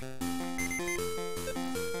music.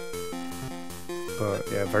 But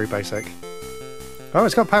yeah, very basic. Oh,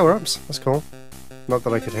 it's got power-ups. That's cool. Not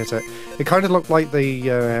that I could hit it. It kind of looked like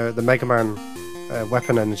the Mega Man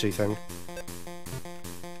weapon energy thing.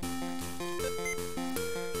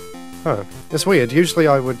 Huh. It's weird. Usually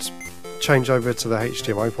I would change over to the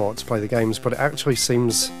HDMI port to play the games, but it actually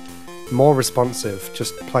seems more responsive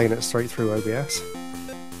just playing it straight through OBS,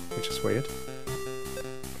 which is weird.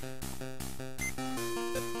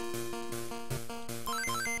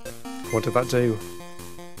 What did that do?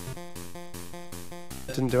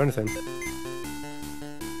 It didn't do anything.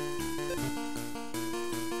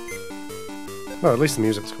 Well, at least the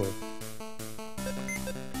music's cool.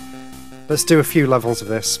 Let's do a few levels of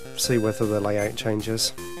this, see whether the layout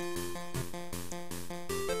changes.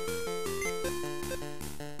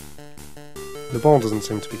 The ball doesn't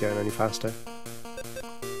seem to be going any faster.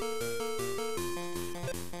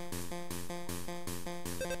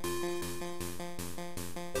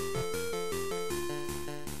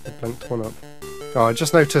 It blinked one up. Oh, I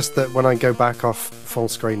just noticed that when I go back off full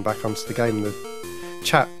screen back onto the game, the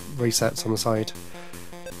chat resets on the side.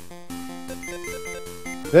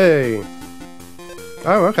 Hey!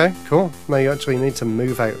 Oh, okay, cool. Now you actually need to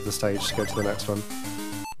move out of the stage to go to the next one.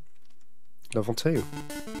 Level 2.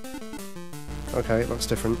 Okay, it looks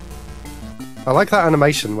different. I like that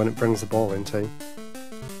animation when it brings the ball in too.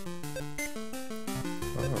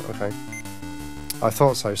 Oh, okay. I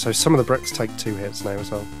thought so. So some of the bricks take 2 hits now as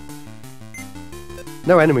well.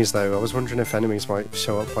 No enemies though. I was wondering if enemies might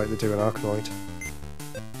show up like they do in Arkanoid.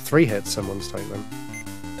 3 hits someone's take them.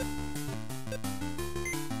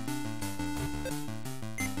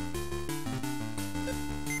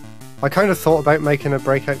 I kind of thought about making a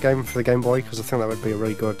Breakout game for the Game Boy because I think that would be a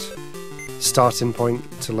really good starting point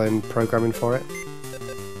to learn programming for it.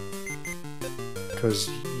 Because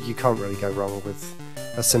you can't really go wrong with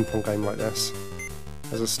a simple game like this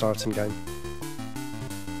as a starting game.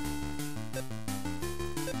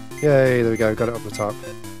 Yay, there we go, got it up the top.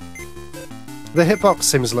 The hitbox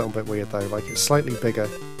seems a little bit weird though, like it's slightly bigger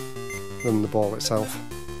than the ball itself.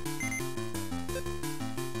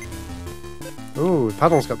 Ooh, the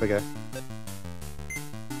paddle's got bigger.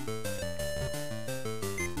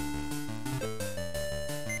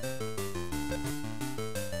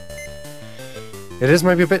 It is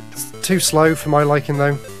maybe a bit too slow for my liking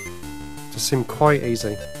though. Just seemed quite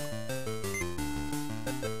easy.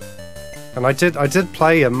 And I did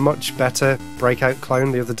play a much better Breakout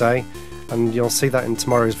clone the other day, and you'll see that in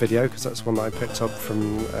tomorrow's video because that's one that I picked up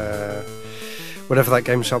from whatever that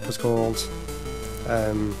game shop was called.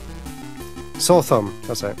 Sore Thumb,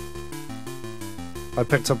 that's it. I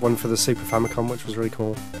picked up one for the Super Famicom, which was really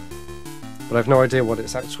cool. But I have no idea what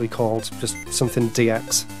it's actually called, just something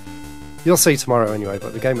DX. You'll see tomorrow anyway,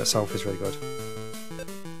 but the game itself is really good.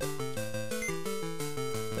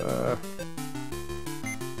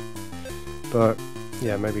 But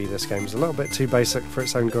yeah, maybe this game's a little bit too basic for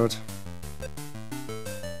its own good.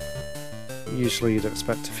 Usually you'd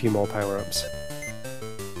expect a few more power-ups.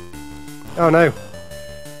 Oh no!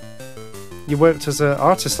 You worked as an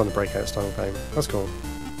artist on a Breakout style game. That's cool.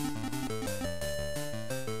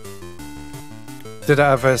 Did it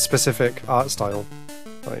have a specific art style?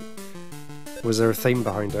 Like, was there a theme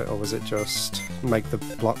behind it, or was it just make the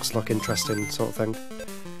blocks look interesting sort of thing?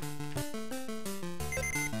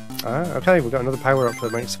 Ah, okay, we've got another power-up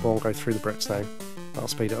that makes the ball go through the bricks now. That'll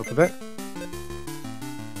speed it up a bit.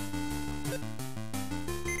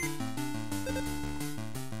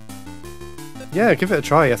 Yeah, give it a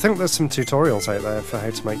try. I think there's some tutorials out there for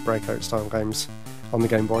how to make Breakout style games on the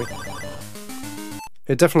Game Boy.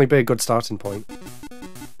 It'd definitely be a good starting point.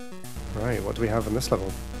 Right, what do we have in this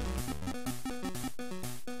level?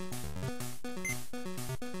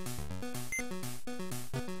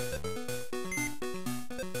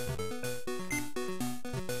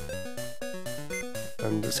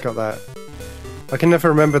 And it's got that... I can never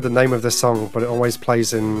remember the name of this song, but it always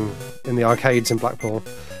plays in the arcades in Blackpool.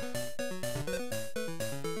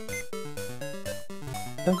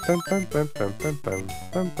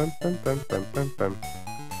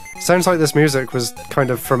 Sounds like this music was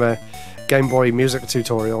kind of from a Game Boy music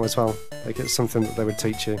tutorial as well. Like it's something that they would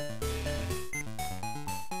teach you.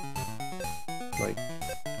 Like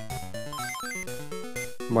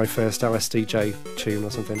my first LSDJ tune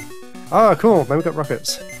or something. Ah, cool! Now we've got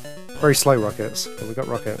rockets. Very slow rockets, but we've got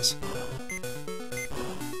rockets.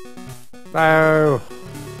 Oh!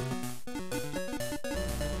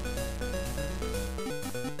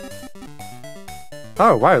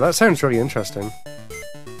 Oh wow, that sounds really interesting.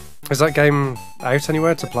 Is that game out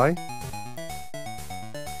anywhere to play?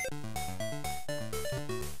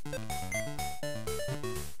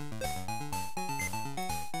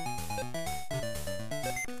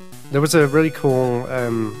 There was a really cool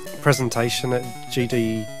presentation at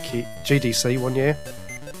GDC one year,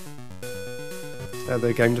 at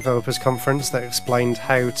the Game Developers Conference, that explained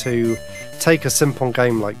how to take a simple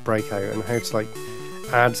game like Breakout and how to like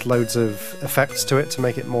add loads of effects to it to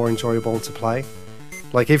make it more enjoyable to play.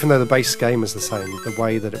 Like, even though the base game is the same, the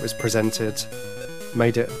way that it was presented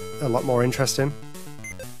made it a lot more interesting.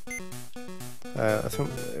 I think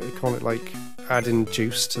we call it like adding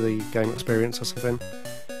juice to the game experience or something.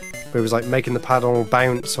 But it was like making the paddle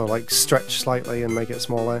bounce or like stretch slightly and make it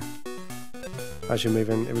smaller as you're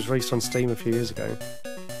moving. It was released on Steam a few years ago.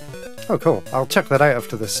 Oh cool, I'll check that out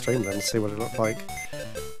after this stream then and see what it looked like.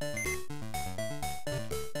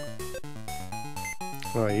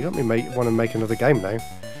 Oh, you got me want to make another game now.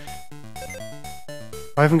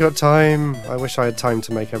 I haven't got time. I wish I had time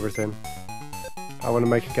to make everything. I want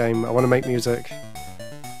to make a game. I want to make music.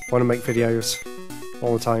 I want to make videos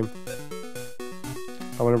all the time.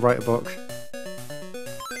 I want to write a book.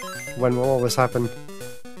 When will all this happen?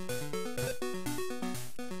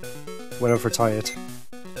 When I've retired.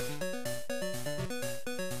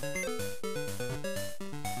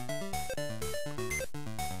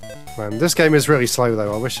 Man, this game is really slow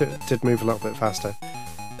though. I wish it did move a little bit faster.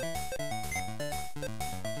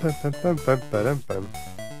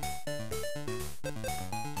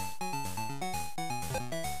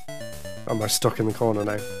 Am I stuck in the corner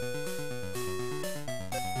now?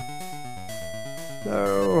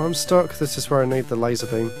 No, I'm stuck. This is where I need the laser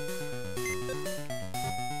beam.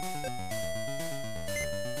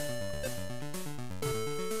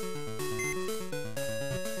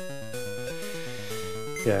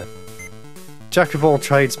 Yeah. Jack of all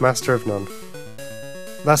trades, master of none.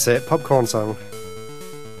 That's it, popcorn song.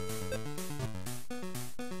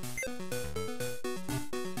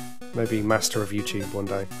 Maybe master of YouTube one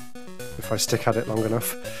day, if I stick at it long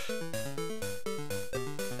enough.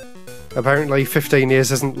 Apparently 15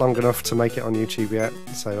 years isn't long enough to make it on YouTube yet,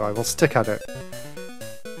 so I will stick at it.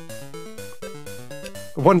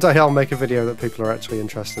 One day I'll make a video that people are actually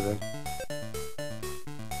interested in.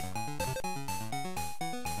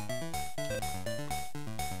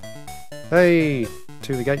 Hey,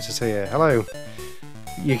 To the Gates is here. Hello.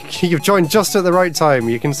 You've joined just at the right time.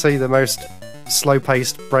 You can see the most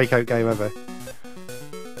slow-paced Breakout game ever.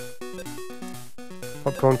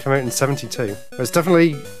 Popcorn came out in '72. It's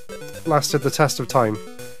definitely lasted the test of time.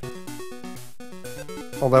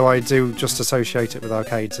 Although I do just associate it with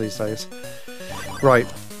arcades these days. Right,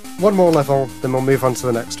 one more level, then we'll move on to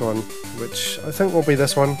the next one, which I think will be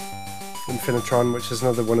this one. Infinitron, which is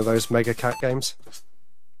another one of those Mega Cat games.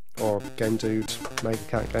 Or Game Dude Mega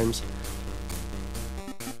Cat games.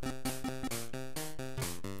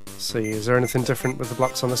 Let's see, is there anything different with the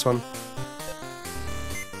blocks on this one?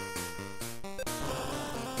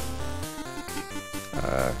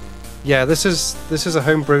 Yeah, this is a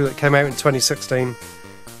homebrew that came out in 2016,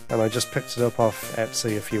 and I just picked it up off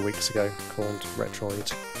Etsy a few weeks ago, called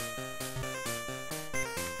Retroid.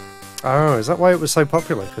 Oh, is that why it was so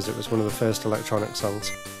popular? Because it was one of the first electronic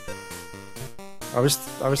songs. I was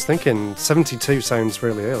thinking 72 sounds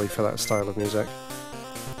really early for that style of music.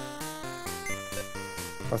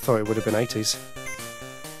 I thought it would have been 80s.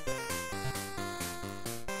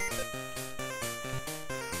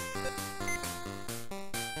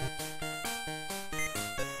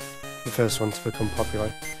 The first one to become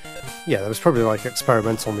popular. Yeah, there was probably like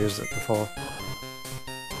experimental music before.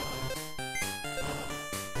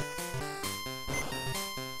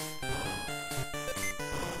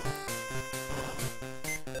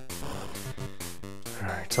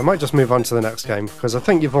 Right, I might just move on to the next game, because I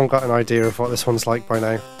think you've all got an idea of what this one's like by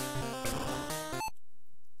now.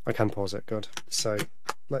 I can pause it, good. So,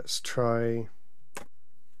 let's try...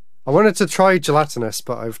 I wanted to try Gelatinous,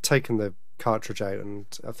 but I've taken the cartridge out, and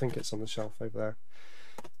I think it's on the shelf over there.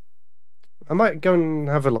 I might go and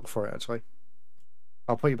have a look for it, actually.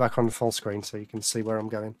 I'll put you back on full screen so you can see where I'm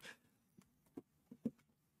going.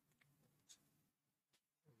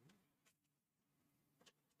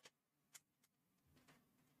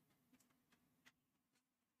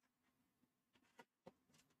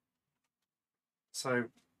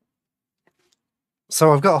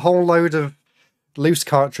 So I've got a whole load of loose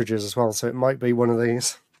cartridges as well, so it might be one of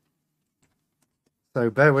these. So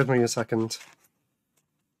bear with me a second.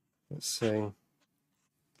 Let's see.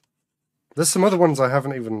 There's some other ones I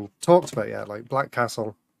haven't even talked about yet, like Black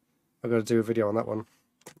Castle. I've got to do a video on that one.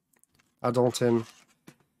 Adultin.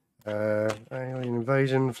 Alien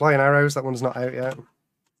Invasion. Flying Arrows, that one's not out yet.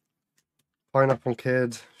 Pineapple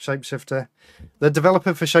Kid. Shapeshifter. The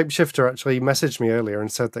developer for Shapeshifter actually messaged me earlier and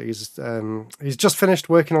said that he's just finished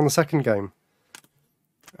working on the second game.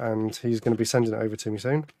 And he's going to be sending it over to me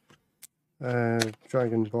soon.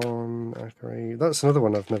 Dragonborn, Akari. That's another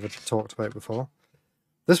one I've never talked about before.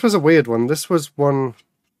 This was a weird one. This was one...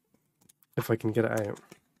 if I can get it out.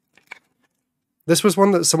 This was one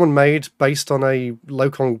that someone made based on a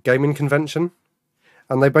local gaming convention.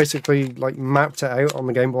 And they basically like mapped it out on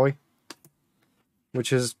the Game Boy.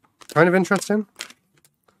 Which is kind of interesting.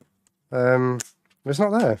 It's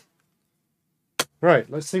not there. Right,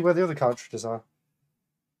 let's see where the other cartridges are.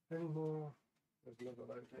 Any more? There's another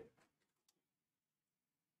load here.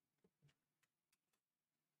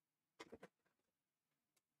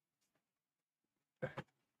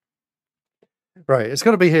 Right, it's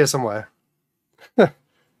got to be here somewhere.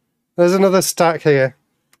 There's another stack here.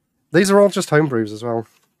 These are all just homebrews as well.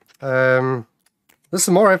 There's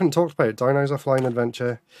some more I haven't talked about. Dino's Offline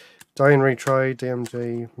Adventure, Die and Retry,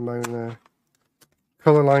 DMG, Mona,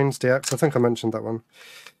 Color Lines, DX. I think I mentioned that one.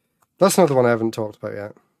 That's another one I haven't talked about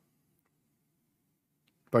yet.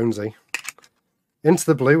 Bonesy. Into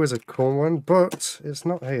the Blue is a cool one, but it's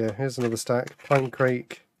not here. Here's another stack. Pine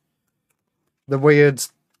Creek. The weird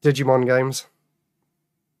Digimon games.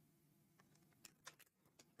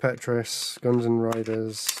 Tetris, Guns N'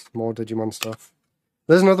 Riders, more Digimon stuff.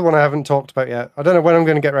 There's another one I haven't talked about yet. I don't know when I'm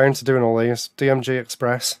going to get around to doing all these. DMG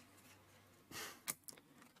Express.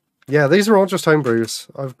 Yeah, these are all just homebrews.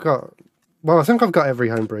 I've got... well, I think I've got every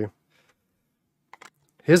homebrew.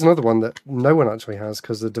 Here's another one that no one actually has,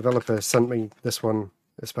 because the developer sent me this one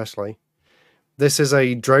especially. This is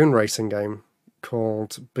a drone racing game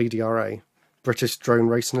called BDRA. British Drone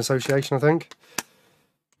Racing Association, I think.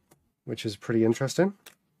 Which is pretty interesting.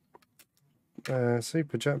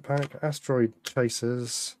 Super Jetpack, Asteroid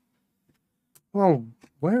Chasers. Well,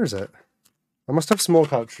 where is it? I must have some more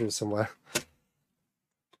cartridges somewhere.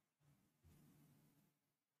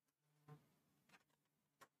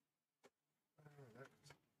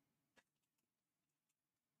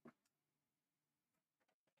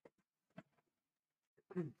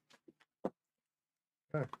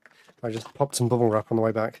 I just popped some bubble wrap on the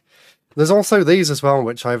way back. There's also these as well,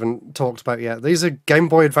 which I haven't talked about yet. These are Game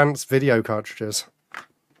Boy Advance video cartridges.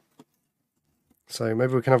 So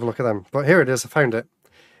maybe we can have a look at them. But here it is, I found it.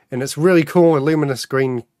 And it's really cool, luminous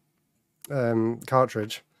green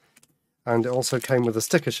cartridge. And it also came with a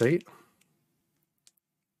sticker sheet.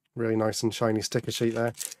 Really nice and shiny sticker sheet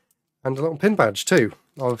there. And a little pin badge too,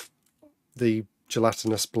 of the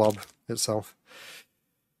gelatinous blob itself.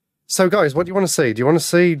 So guys, what do you want to see? Do you want to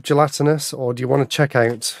see Gelatinous, or do you want to check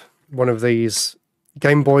out one of these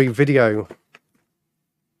Game Boy video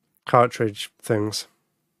cartridge things.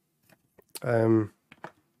 I'm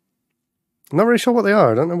not really sure what they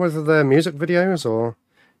are. I don't know whether they're music videos or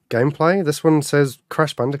gameplay. This one says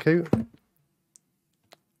Crash Bandicoot.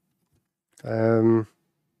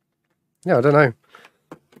 Yeah, I don't know.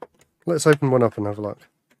 Let's open one up and have a look.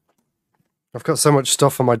 I've got so much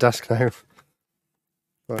stuff on my desk now.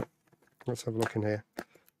 But let's have a look in here.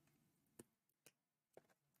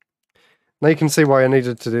 Now you can see why I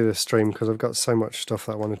needed to do this stream, because I've got so much stuff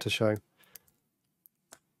that I wanted to show.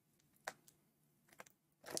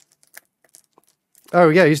 Oh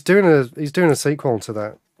yeah, he's doing a sequel to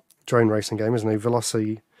that drone racing game, isn't he?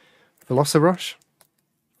 Velocity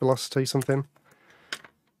something.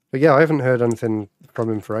 But yeah, I haven't heard anything from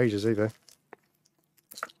him for ages either.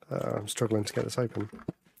 I'm struggling to get this open.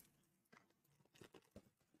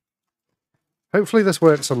 Hopefully this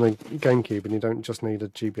works on the GameCube and you don't just need a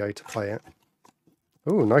GBA to play it.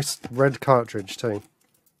 Ooh, nice red cartridge too.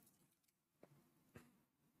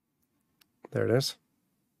 There it is.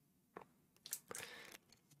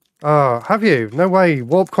 Ah, have you? No way.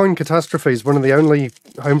 Warp Coin Catastrophe is one of the only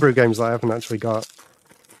homebrew games that I haven't actually got.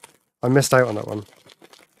 I missed out on that one.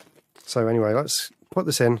 So anyway, let's put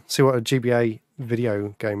this in, see what a GBA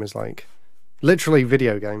video game is like. Literally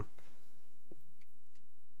video game.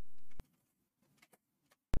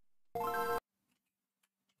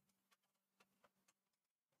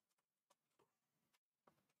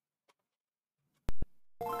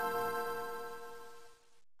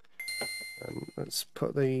 And let's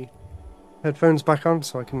put the headphones back on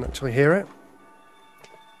so I can actually hear it.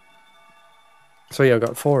 So yeah, I've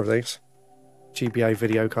got 4 of these GBA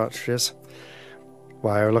video cartridges.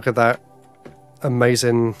 Wow, look at that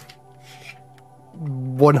amazing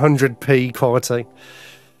 100p quality.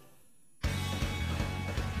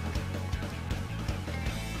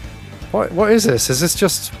 What is this? Is this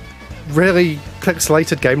just really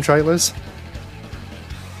pixelated game trailers?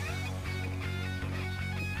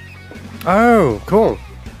 Oh, cool.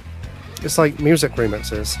 It's like music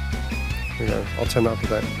remixes. Here we go. I'll turn that up a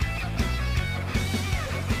bit.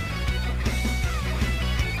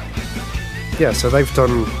 Yeah, so they've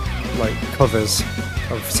done like covers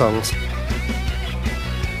of songs.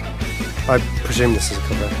 I presume this is a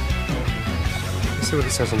cover. Let's see what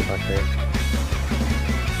it says on the back here.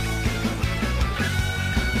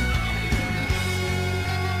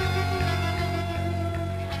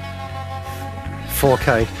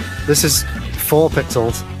 "4K. This is 4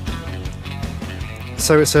 pixels.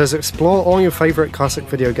 So it says, explore all your favourite classic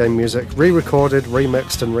video game music, re-recorded,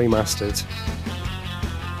 remixed and remastered.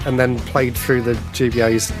 And then played through the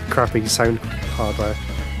GBA's crappy sound hardware.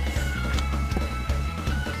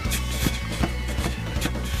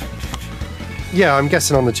 Yeah, I'm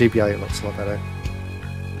guessing on the GBA it looks a lot better.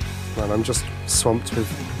 Man, I'm just swamped with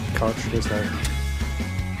cartridges now.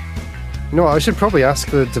 You know what, I should probably ask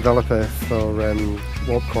the developer for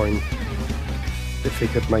Warp Coin if he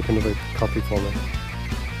could make another copy for me.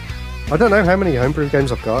 I don't know how many homebrew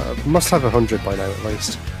games I've got. I must have 100 by now at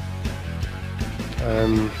least.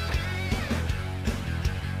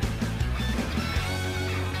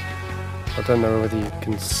 I don't know whether you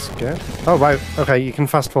can skip. Oh right, okay, you can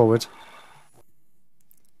fast forward.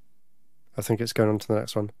 I think it's going on to the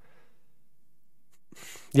next one.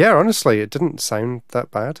 Yeah, honestly, it didn't sound that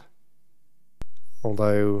bad.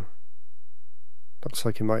 Although, looks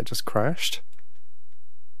like it might have just crashed.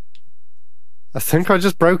 I think I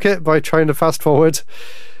just broke it by trying to fast forward.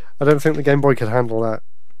 I don't think the Game Boy could handle that.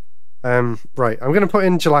 Right, I'm going to put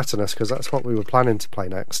in Gelatinous because that's what we were planning to play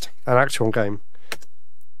next. An actual game.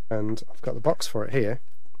 And I've got the box for it here.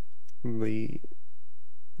 The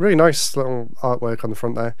really nice little artwork on the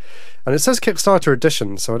front there. And it says Kickstarter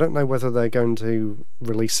edition, so I don't know whether they're going to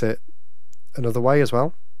release it another way as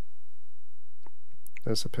well.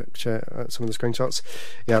 There's a picture, some of the screenshots.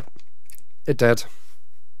 Yep, it did.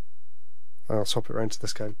 I'll swap it around to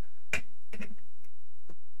this game.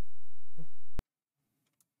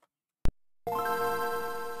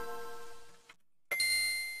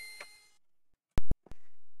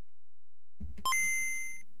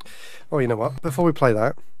 Oh, you know what? Before we play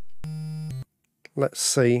that, let's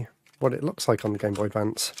see what it looks like on the Game Boy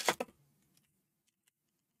Advance.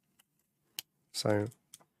 So,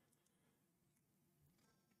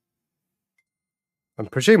 I'm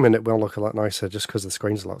presuming it will look a lot nicer just because the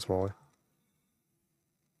screen's a lot smaller.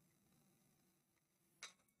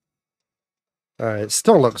 It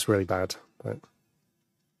still looks really bad, but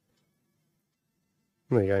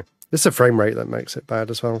there you go. It's the frame rate that makes it bad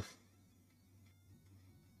as well.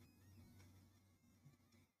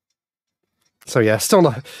 So yeah, still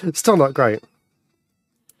not great.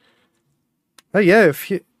 Oh yeah, if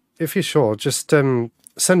you're sure, just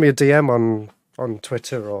send me a DM on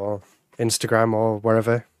Twitter or Instagram or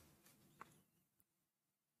wherever.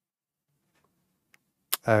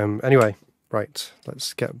 Anyway, right,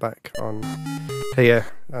 let's get back on here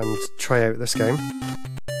and try out this game.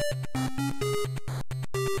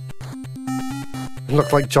 It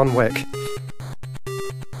looked like John Wick.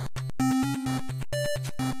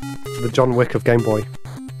 The John Wick of Game Boy.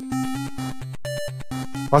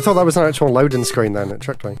 I thought that was an actual loading screen then, it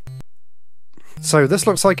tricked me. So this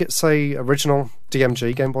looks like it's a original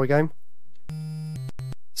DMG Game Boy game.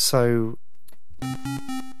 So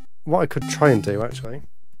what I could try and do actually,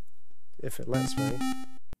 if it lets me,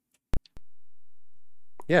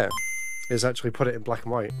 yeah, is actually put it in black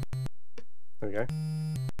and white. There we go.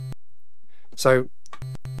 So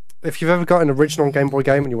if you've ever got an original Game Boy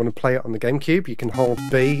game and you want to play it on the GameCube, you can hold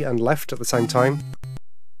B and left at the same time,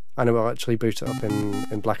 and it will actually boot it up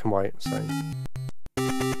in black and white. So,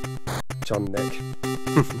 John Nick.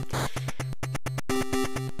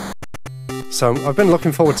 So I've been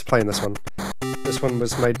looking forward to playing this one. This one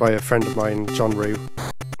was made by a friend of mine, John Rue,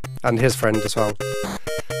 and his friend as well.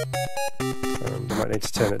 I might need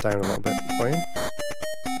to turn it down a little bit for you.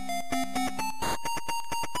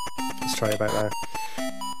 Let's try about there.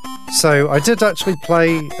 So I did actually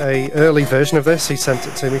play a early version of this. He sent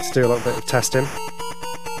it to me to do a little bit of testing.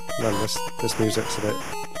 Man, this music's a bit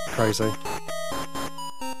crazy.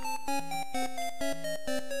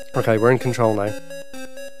 Okay, we're in control now.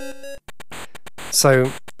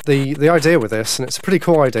 So the idea with this, and it's a pretty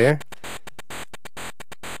cool idea.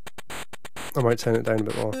 I might turn it down a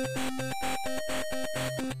bit more.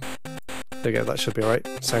 There you go, that should be alright,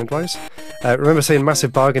 sound-wise. Remember seeing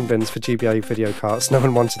massive bargain bins for GBA video carts? No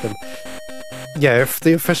one wanted them. Yeah, if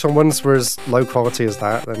the official ones were as low quality as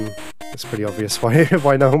that, then it's pretty obvious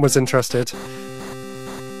why no one was interested.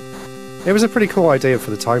 It was a pretty cool idea for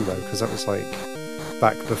the time though, because that was like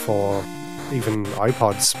back before even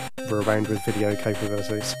iPods were around with video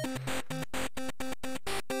capabilities.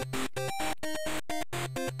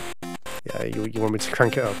 Yeah, you want me to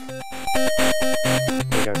crank it up? There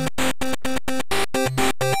we go.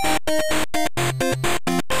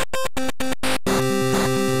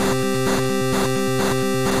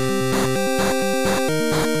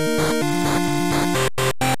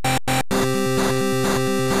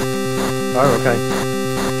 Oh, okay.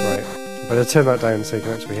 Right. Better turn that down so you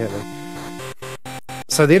can actually hear me.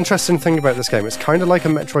 So the interesting thing about this game, it's kind of like a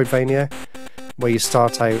Metroidvania, where you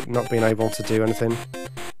start out not being able to do anything,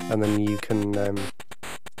 and then you can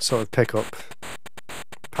sort of pick up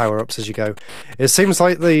power-ups as you go. It seems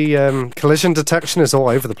like the collision detection is all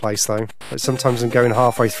over the place though. Like sometimes I'm going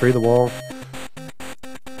halfway through the wall.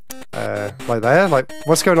 Like there, like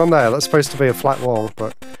what's going on there? That's supposed to be a flat wall,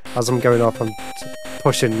 but as I'm going up I'm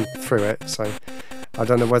pushing through it, so I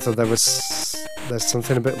don't know whether there's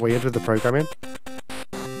something a bit weird with the programming.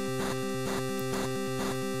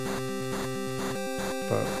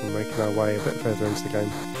 But we're making our way a bit further into the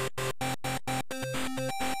game.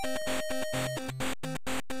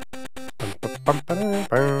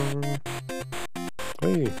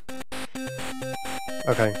 Whee.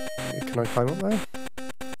 Okay, can I climb up there?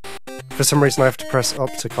 For some reason I have to press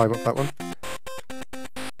up to climb up that one.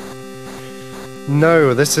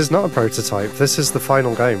 No, this is not a prototype, this is the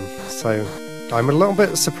final game, so I'm a little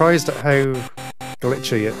bit surprised at how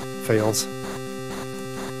glitchy it feels.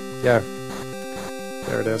 Yeah,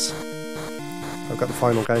 there it is. I've got the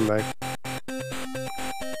final game now.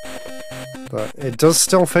 But it does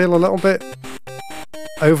still feel a little bit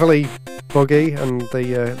overly buggy, and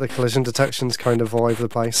the collision detection's kind of all over the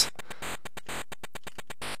place.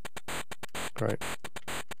 Right.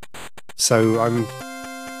 So I'm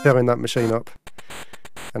filling that machine up.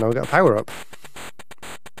 And I'll get a power up.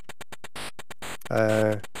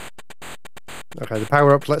 Okay, the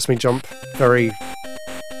power up lets me jump very,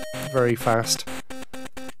 very fast.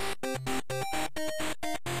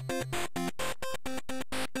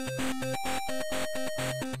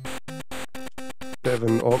 Bit of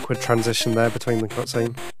an awkward transition there between the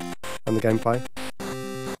cutscene and the gameplay.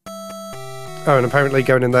 Oh, and apparently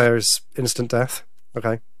going in there is instant death.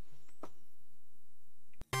 Okay.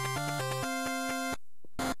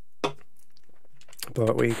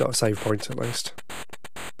 But we got a save point at least.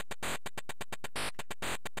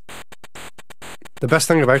 The best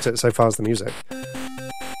thing about it so far is the music.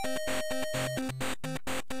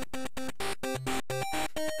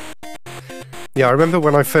 Yeah, I remember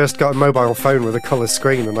when I first got a mobile phone with a colour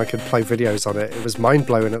screen and I could play videos on it. It was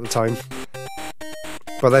mind-blowing at the time.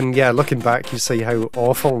 But then, yeah, looking back, you see how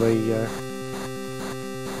awful the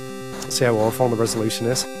resolution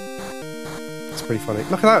is. It's pretty funny.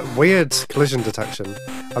 Look at that weird collision detection.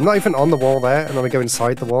 I'm not even on the wall there, and then I go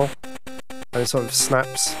inside the wall, and it sort of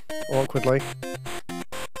snaps awkwardly.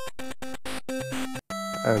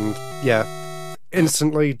 And yeah,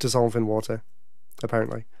 instantly dissolve in water,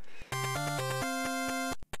 apparently.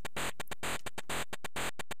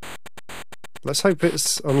 Let's hope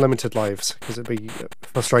it's unlimited lives, because it'd be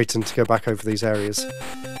frustrating to go back over these areas.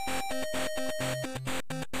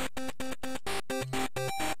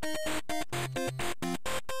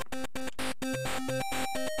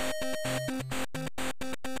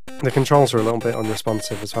 The controls are a little bit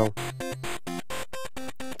unresponsive as well.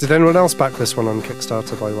 Did anyone else back this one on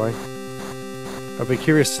Kickstarter, by the way? I'd be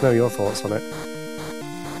curious to know your thoughts on it.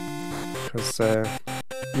 Because,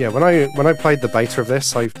 yeah, when I played the beta of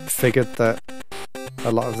this, I figured that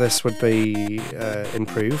a lot of this would be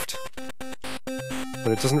improved.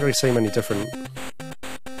 But it doesn't really seem any different.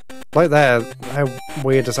 Like there, how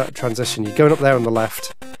weird is that transition? You're going up there on the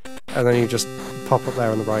left, and then you just pop up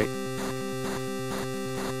there on the right.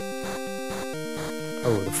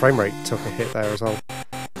 Oh, the frame rate took a hit there as well.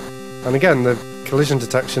 And again, the collision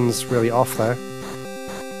detection's really off there.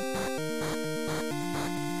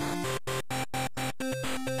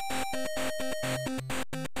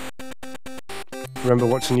 Remember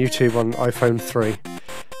watching YouTube on iPhone 3.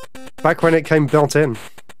 Back when it came built in.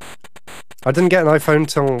 I didn't get an iPhone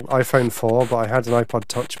till iPhone 4, but I had an iPod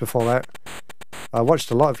Touch before that. I watched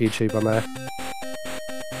a lot of YouTube on there.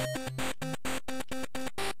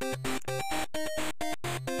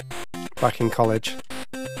 Back in college.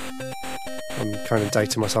 I'm kind of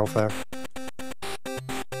dating myself there.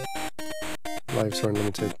 Lives are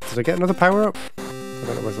unlimited. Did I get another power up? I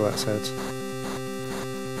don't know whether that's it.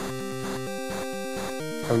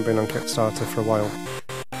 Haven't been on Kickstarter for a while.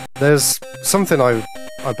 There's something I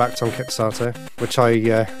backed on Kickstarter, which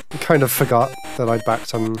I kind of forgot that I'd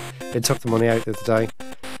backed on. It took the money out the other day.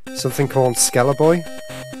 Something called Boy,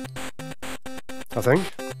 I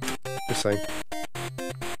think. Just saying.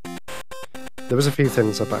 There was a few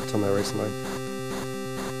things I backed on there recently.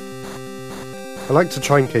 I like to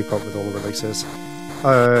try and keep up with all the releases.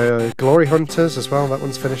 Glory Hunters as well, that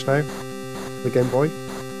one's finished now. The Game Boy.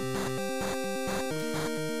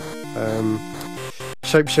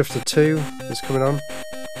 Shapeshifter 2 is coming on.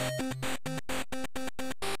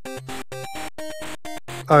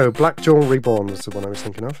 Oh, Black Jewel Reborn was the one I was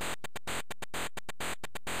thinking of.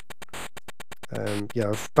 Yeah,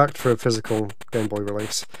 I've backed for a physical Game Boy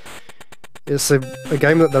release. It's a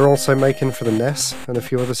game that they're also making for the NES and a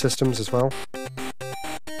few other systems as well.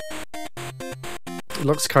 It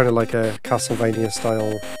looks kind of like a Castlevania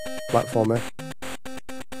style platformer.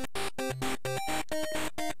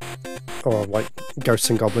 Or like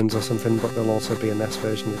Ghosts and Goblins or something, but there'll also be a NES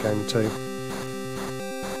version of the game too.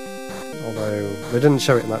 Although they didn't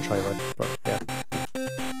show it in that trailer, but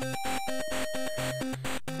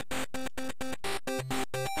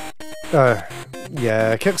yeah.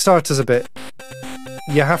 Yeah, Kickstarter's a bit...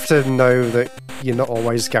 You have to know that you're not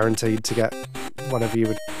always guaranteed to get whatever you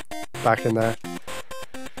would back in there.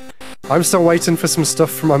 I'm still waiting for some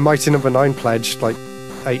stuff from my Mighty No. 9 pledge, like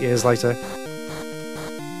 8 years later.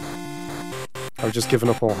 I've just given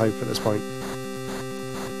up all hope at this point.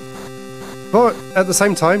 But at the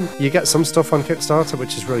same time, you get some stuff on Kickstarter,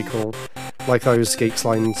 which is really cool. Like those Geeks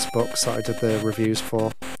Lines books that I did the reviews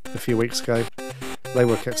for a few weeks ago. They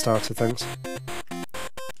were Kickstarter things.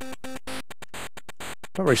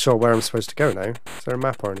 Not really sure where I'm supposed to go now. Is there a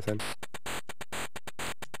map or anything?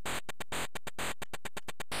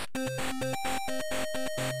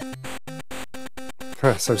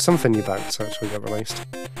 So something you backed actually got released.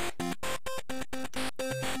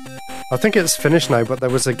 I think it's finished now, but there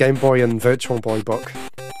was a Game Boy and Virtual Boy book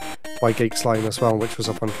by Geeks Line as well, which was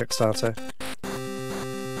up on Kickstarter.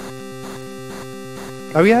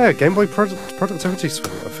 Oh yeah, Game Boy Productivity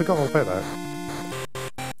Suite. I forgot all about that.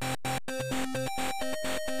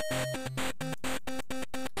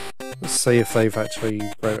 Let's see if they've actually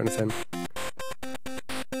wrote anything.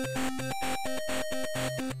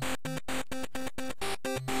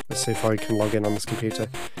 Let's see if I can log in on this computer.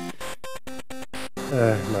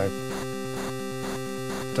 No.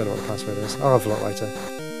 Don't know what the password is. I'll have a look later.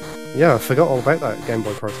 Yeah, I forgot all about that Game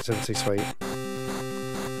Boy Productivity Suite.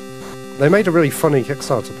 They made a really funny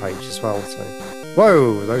Kickstarter page as well, so...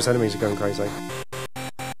 Whoa! Those enemies are going crazy.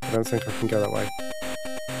 I don't think I can go that way.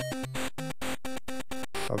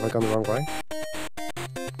 Have I gone the wrong way?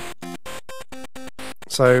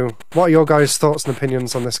 So, what are your guys' thoughts and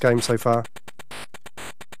opinions on this game so far?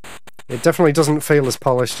 It definitely doesn't feel as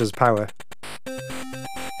polished as Power.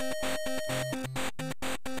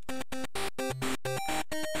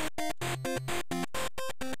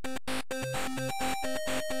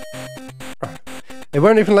 It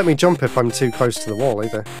won't even let me jump if I'm too close to the wall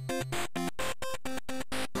either.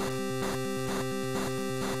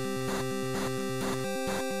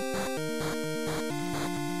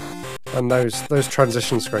 And those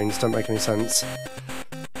transition screens don't make any sense.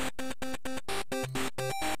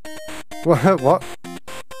 What?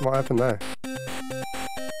 What happened there?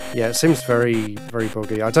 Yeah, it seems very, very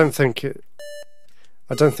buggy. I don't think it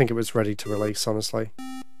was ready to release, honestly.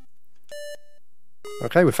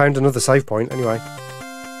 Okay, we found another save point anyway.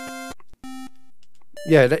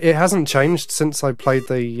 Yeah, it hasn't changed since I played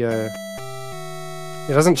the.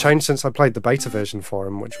 It hasn't changed since I played the beta version for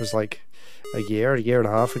him, which was like a year and a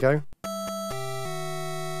half ago.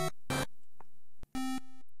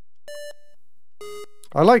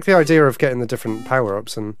 I like the idea of getting the different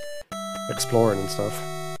power-ups and exploring and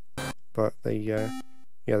stuff, but the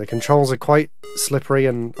controls are quite slippery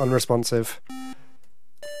and unresponsive,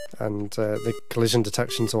 and the collision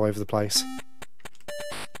detection's all over the place.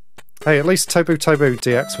 Hey, at least Tobu Tobu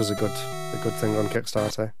DX was a good thing on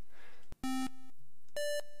Kickstarter.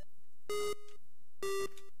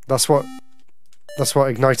 That's what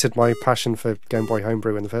ignited my passion for Game Boy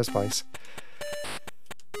Homebrew in the first place.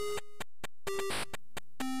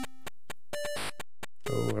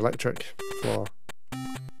 Oh, electric floor.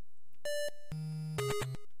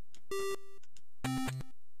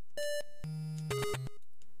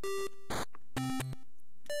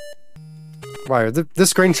 Wow, the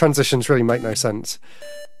screen transitions really make no sense.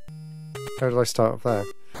 How did I start up there?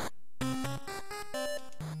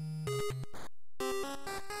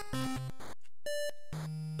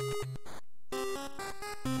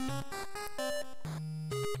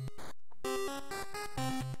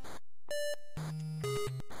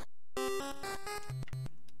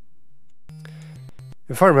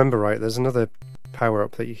 If I remember right, there's another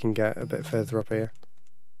power-up that you can get a bit further up here.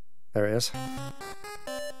 There it is.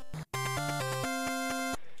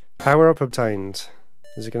 Power-up obtained.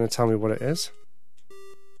 Is it going to tell me what it is?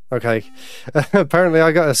 Okay. Apparently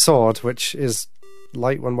I got a sword, which is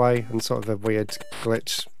light one way and sort of a weird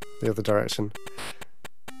glitch the other direction.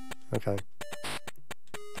 Okay.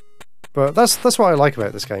 But that's what I like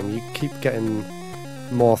about this game. You keep getting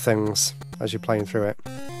more things as you're playing through it.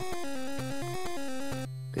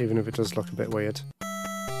 Even if it does look a bit weird.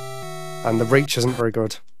 And the reach isn't very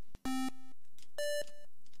good.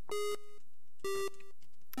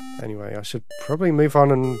 Anyway, I should probably move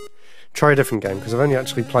on and try a different game, because I've only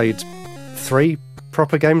actually played 3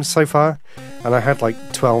 proper games so far, and I had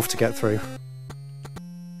like 12 to get through.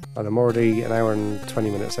 And I'm already an hour and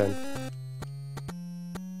 20 minutes in.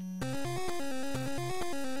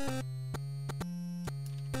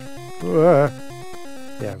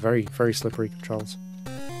 Yeah, very, very slippery controls.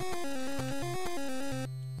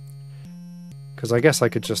 Because I guess I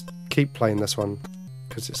could just keep playing this one,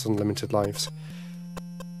 because it's unlimited lives.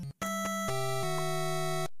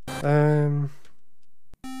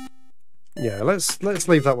 Yeah, let's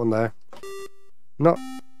leave that one there. Not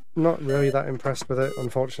really that impressed with it,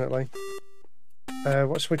 unfortunately.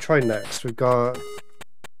 What should we try next? We've got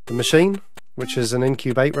The Machine, which is an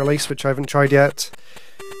Incubate release, which I haven't tried yet.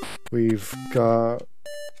 We've got...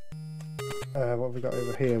 what have we got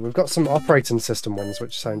over here? We've got some operating system ones,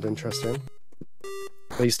 which sound interesting.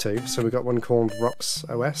 These two. So we've got one called Rox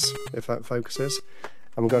OS, if that focuses.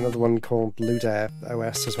 And we've got another one called Ludair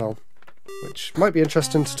OS as well, which might be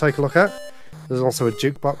interesting to take a look at. There's also a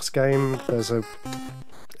jukebox game. There's a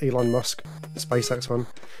Elon Musk SpaceX one.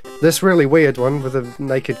 This really weird one with a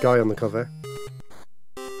naked guy on the cover.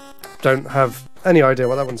 Don't have any idea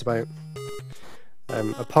what that one's about.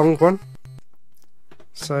 A Pong one.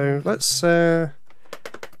 So let's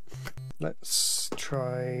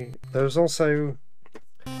try. There's also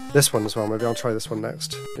this one as well. Maybe I'll try this one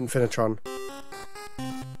next. Infinitron,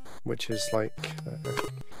 which is like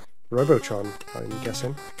Robotron, I'm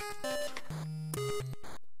guessing.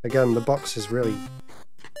 Again, the box is really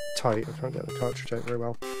tight. I can't get the cartridge out very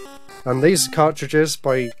well. And these cartridges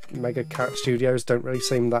by Mega Cat Studios don't really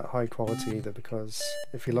seem that high quality either, because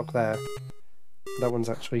if you look there, that one's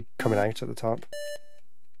actually coming out at the top.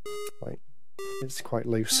 Like, it's quite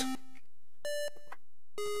loose.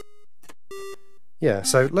 Yeah,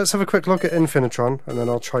 so let's have a quick look at Infinitron, and then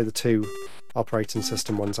I'll try the 2 operating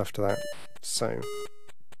system ones after that. So,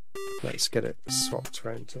 let's get it swapped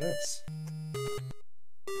around to this.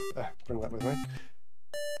 Bring that with me.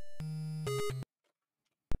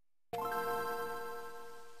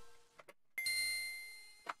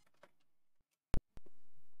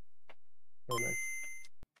 Oh no.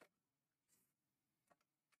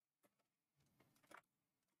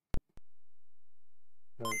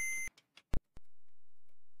 No.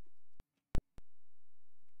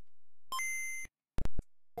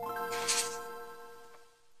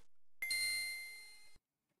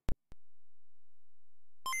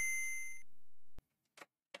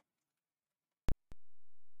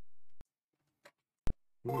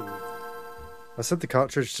 I said the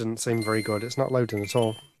cartridge didn't seem very good. It's not loading at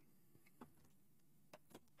all.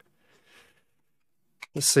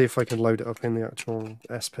 Let's see if I can load it up in the actual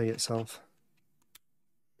SP itself.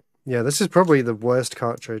 Yeah, this is probably the worst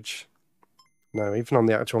cartridge. No, even on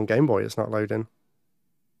the actual Game Boy it's not loading.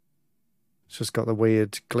 It's just got the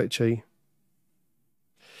weird glitchy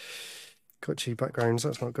backgrounds.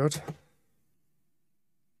 That's not good.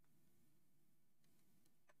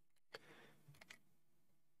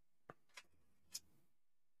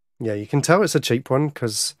 Yeah, you can tell it's a cheap one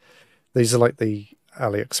because these are like the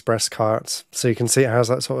AliExpress carts. So you can see it has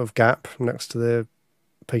that sort of gap next to the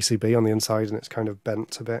PCB on the inside and it's kind of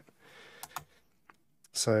bent a bit.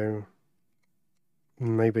 So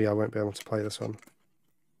maybe I won't be able to play this one,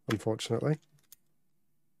 unfortunately.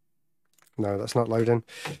 No, that's not loading.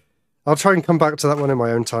 I'll try and come back to that one in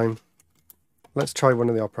my own time. Let's try one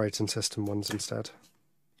of the operating system ones instead.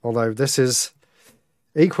 Although this is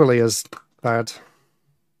equally as bad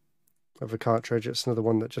of a cartridge. It's another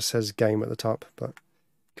one that just says game at the top, but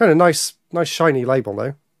kind of nice shiny label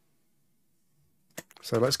though.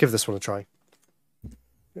 So let's give this one a try.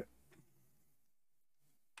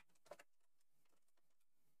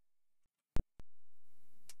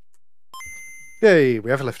 Yay,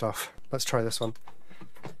 we have a liftoff. Let's try this one.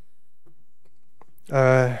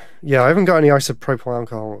 Yeah, I haven't got any isopropyl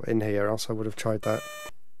alcohol in here, else I would have tried that.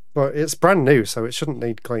 But it's brand new, so it shouldn't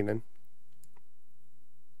need cleaning.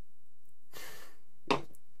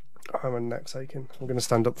 Oh, my neck's aching. I'm going to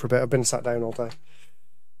stand up for a bit. I've been sat down all day.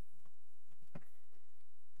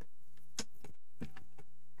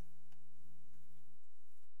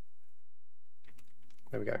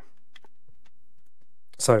 There we go.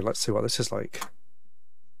 So let's see what this is like.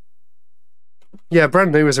 Yeah,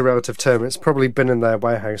 brand new is a relative term. It's probably been in their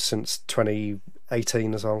warehouse since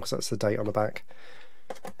 2018 as well, because that's the date on the back.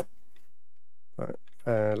 Right,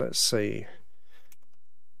 let's see.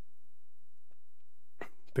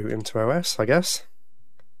 Boot into OS, I guess.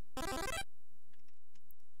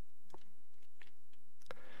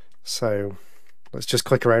 So let's just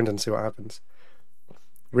click around and see what happens.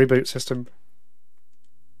 Reboot system.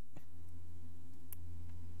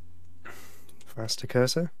 Faster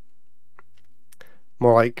cursor.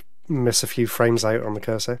 More like miss a few frames out on the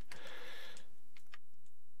cursor.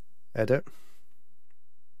 Edit.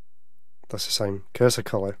 That's the same. Cursor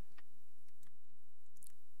color.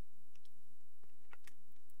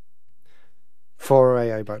 Four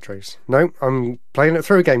AA batteries. No, I'm playing it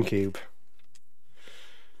through a GameCube.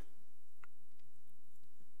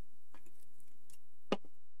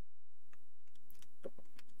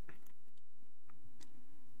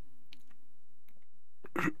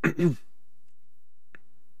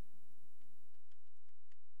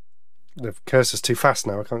 The cursor's too fast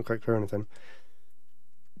now, I can't click through anything.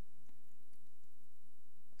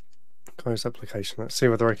 Close application. Let's see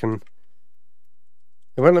whether I can...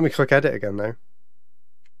 It won't let me click edit again now.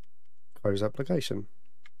 Close application.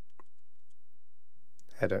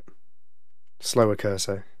 Edit. Slower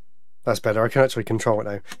cursor. That's better, I can actually control it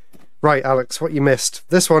now. Right, Alex, what you missed.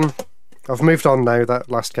 This one, I've moved on now.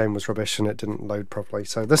 That last game was rubbish and it didn't load properly.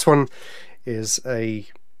 So this one is a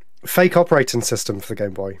fake operating system for the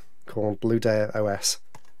Game Boy called Blue Dare OS.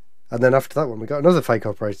 And then after that one we got another fake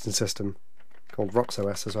operating system called Rox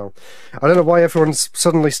OS as well. I don't know why everyone's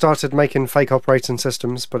suddenly started making fake operating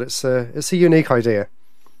systems, but it's a unique idea.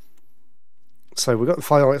 So we've got the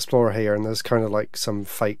File Explorer here, and there's kind of like some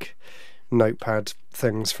fake notepad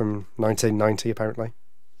things from 1990 apparently.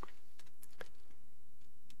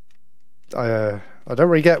 I don't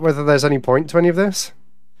really get whether there's any point to any of this.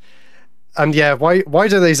 And yeah, why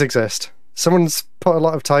do these exist? Someone's put a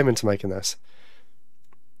lot of time into making this.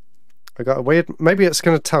 I got a weird... Maybe it's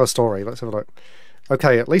going to tell a story. Let's have a look.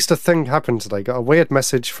 Okay, at least a thing happened today. Got a weird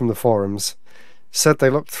message from the forums. Said they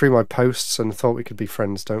looked through my posts and thought we could be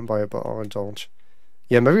friends. Don't buy it, but I'll indulge.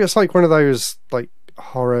 Yeah, maybe it's like one of those like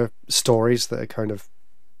horror stories that are kind of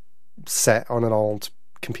set on an old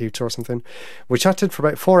computer or something. We chatted for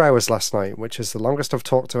about 4 hours last night, which is the longest I've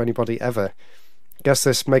talked to anybody ever. Guess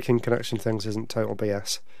this making connection things isn't total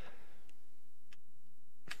BS.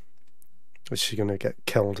 Is she going to get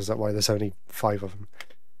killed? Is that why there's only 5 of them?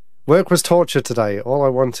 Work was torture today. All I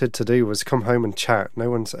wanted to do was come home and chat. No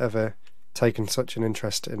one's ever taken such an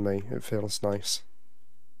interest in me. It feels nice.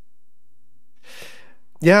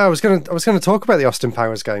 Yeah, I was gonna talk about the Austin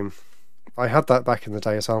Powers game. I had that back in the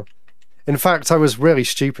day as well. In fact, I was really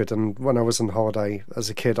stupid, and when I was on holiday as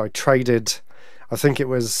a kid, I traded, I think it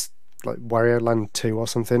was like Wario Land 2 or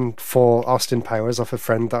something, for Austin Powers off a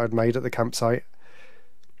friend that I'd made at the campsite.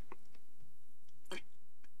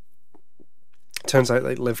 Turns out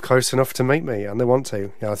they live close enough to meet me, and they want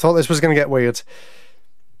to. Yeah, I thought this was going to get weird.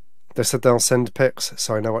 They said they'll send pics,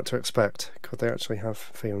 so I know what to expect. Could they actually have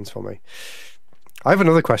feelings for me? I have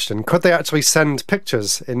another question. Could they actually send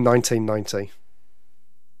pictures in 1990?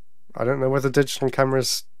 I don't know whether digital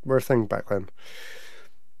cameras were a thing back then.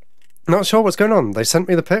 Not sure what's going on. They sent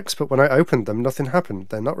me the pics, but when I opened them, nothing happened.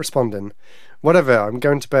 They're not responding. Whatever, I'm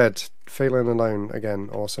going to bed. Feeling alone again.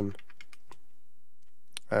 Awesome.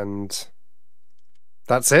 And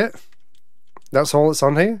that's it? That's all that's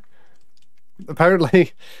on here?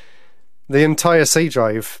 Apparently, the entire C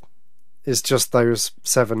drive is just those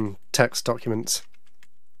 7 text documents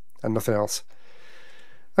and nothing else.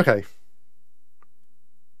 Okay.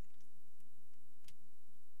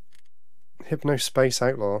 Hypnospace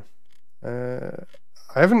Outlaw.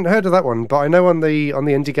 I haven't heard of that one, but I know on the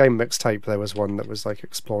indie game mixtape there was one that was like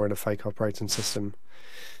exploring a fake operating system.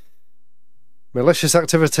 Malicious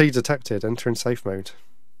activity detected. Enter in safe mode.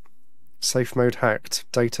 Safe mode hacked.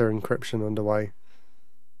 Data encryption underway.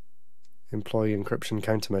 Employ encryption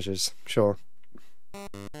countermeasures. Sure.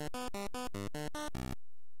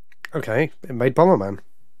 Okay, it made Bomberman.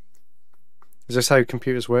 Is this how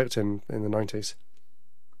computers worked in the 90s?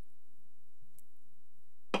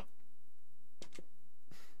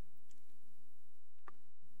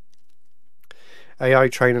 AI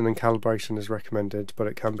training and calibration is recommended, but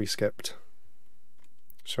it can be skipped.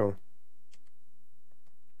 Sure.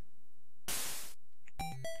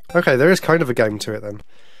 Okay, there is kind of a game to it then.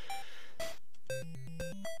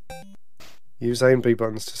 Use A and B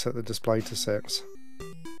buttons to set the display to 6.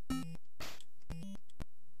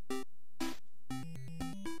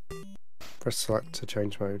 Press select to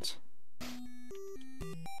change modes.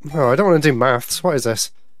 No, I don't want to do maths. What is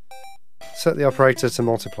this? Set the operator to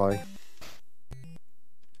multiply.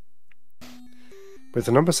 With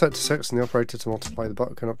the number set to 6 and the operator to multiply, the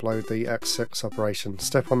bot can upload the X6 operation.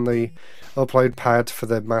 Step on the upload pad for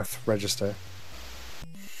the math register.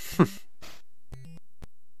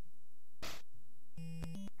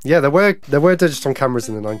 Yeah, there were digital cameras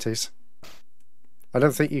in the 90s. I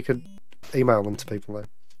don't think you could email them to people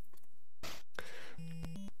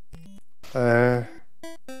though.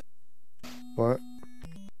 What?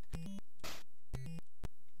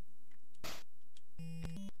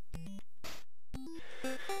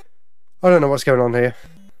 I don't know what's going on here.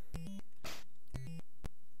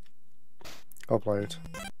 Upload.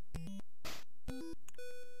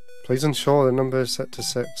 Please ensure the number is set to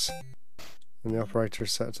 6 and the operator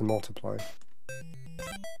is set to multiply.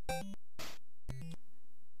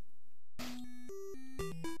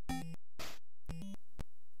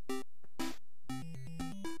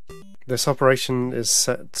 This operation is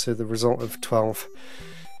set to the result of 12.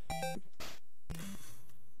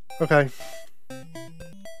 Okay.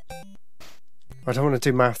 I don't want to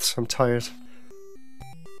do maths, I'm tired.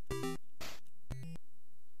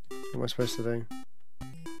 What am I supposed to do?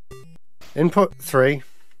 Input 3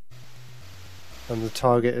 and the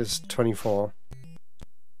target is 24.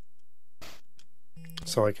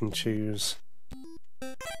 So I can choose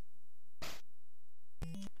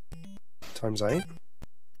times 8.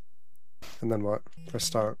 And then what? Press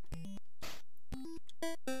start.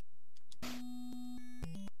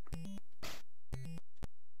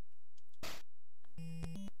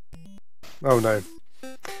 Oh no.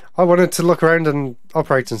 I wanted to look around an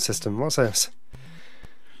operating system. What's this?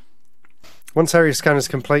 Once area scan is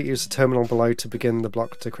complete, use the terminal below to begin the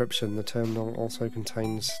block decryption. The terminal also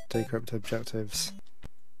contains decrypt objectives.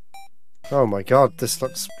 Oh my god, this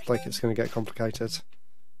looks like it's going to get complicated.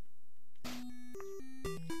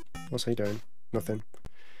 What's he doing? Nothing.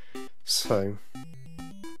 So...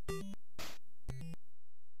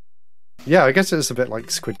 yeah, I guess it's a bit like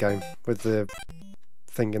Squid Game, with the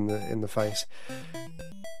thing in the face.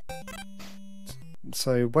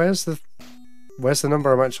 So where's the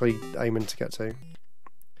number I'm actually aiming to get to?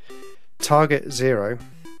 Target 0.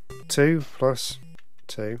 2 plus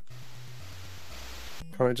 2.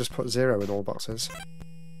 Can't I just put 0 in all boxes?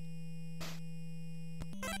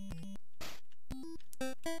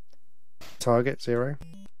 Target 0.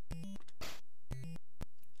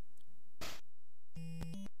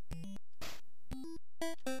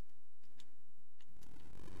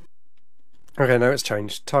 Okay, now it's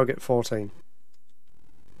changed. Target 14.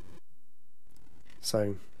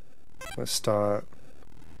 So, let's start.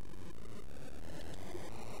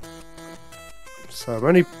 So I'm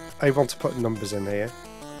only able to put numbers in here.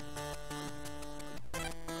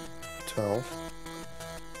 12.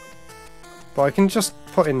 But I can just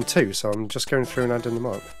put in 2, so I'm just going through and adding them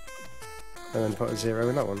up. And then put a 0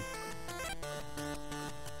 in that one.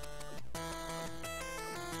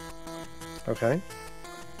 Okay.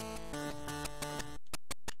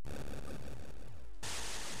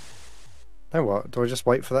 Now what? Do I just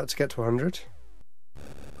wait for that to get to 100?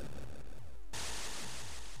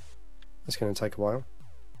 It's going to take a while.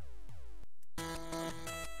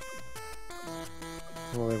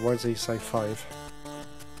 Well, then why does he say 5?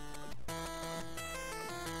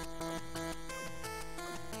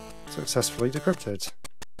 Successfully decrypted.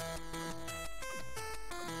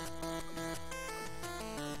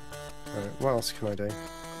 Right, what else can I do?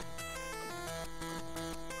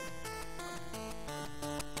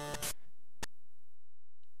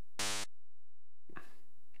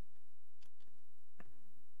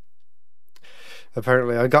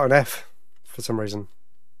 Apparently I got an F for some reason.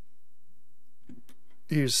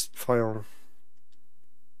 Use file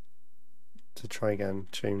to try again.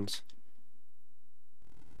 Tunes.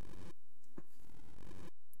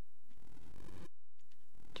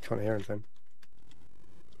 Can't hear anything.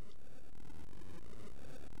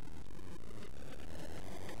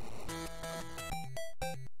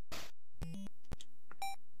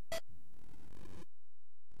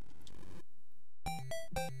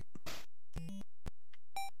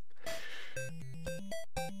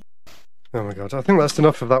 Oh my god, I think that's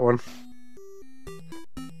enough of that one.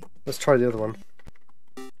 Let's try the other one.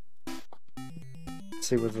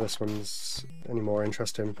 See whether this one's any more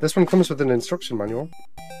interesting. This one comes with an instruction manual,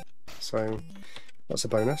 so that's a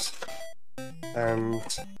bonus. And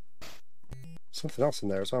something else in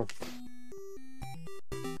there as well.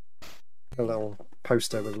 A little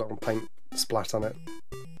poster with a little paint splat on it.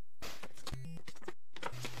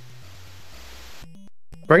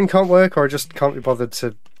 Brain can't work, or I just can't be bothered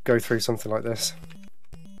to go through something like this.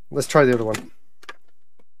 Let's try the other one.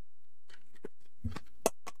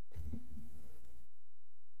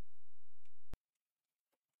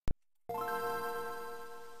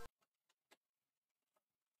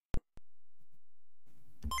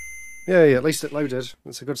 Yay, at least it loaded.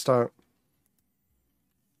 That's a good start.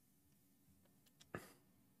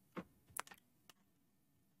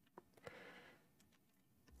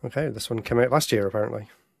 Okay, this one came out last year apparently.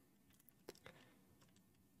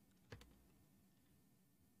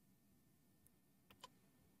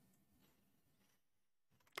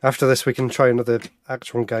 After this we can try another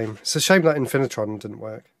actual game. It's a shame that Infinitron didn't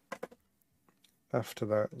work. After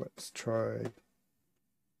that, let's try...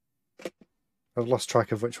 I've lost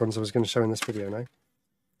track of which ones I was going to show in this video now.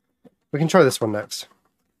 We can try this one next.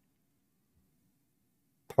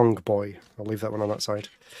 Pong Boy. I'll leave that one on that side.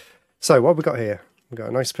 So, what have we got here? We've got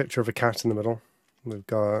a nice picture of a cat in the middle. We've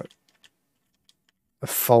got a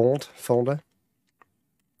folder.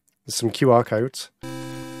 There's some QR codes.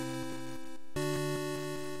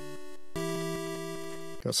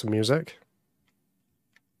 Got some music.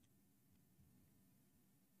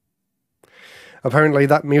 Apparently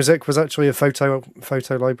that music was actually a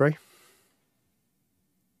photo library.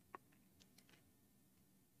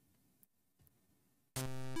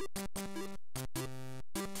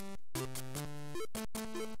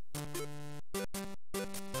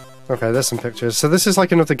 Okay, there's some pictures. So this is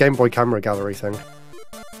like another Game Boy camera gallery thing.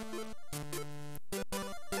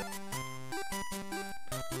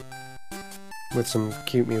 With some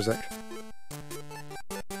cute music.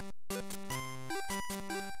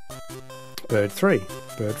 Bird 3,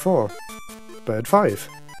 Bird 4, Bird 5,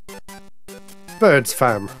 Birds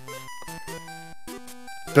Fam,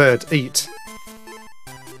 Bird Eat,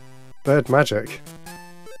 Bird Magic,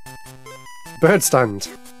 Bird Stand,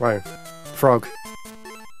 wow, Frog,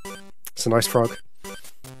 it's a nice frog,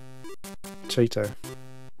 Cheetah.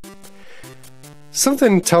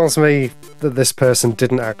 Something tells me that this person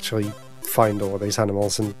didn't actually find all of these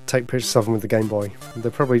animals and take pictures of them with the Game Boy.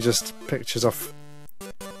 They're probably just pictures off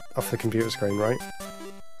the computer screen, right?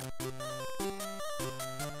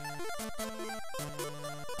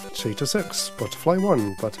 Cheetah 6, Butterfly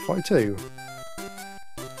 1, Butterfly 2.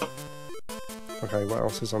 Okay, what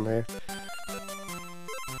else is on here?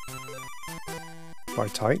 By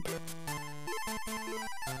type.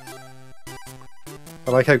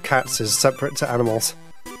 I like how cats is separate to animals.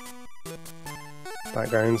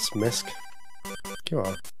 Backgrounds, misc.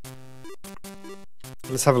 QR.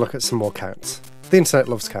 Let's have a look at some more cats. The internet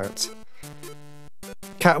loves cats.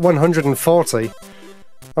 Cat 140.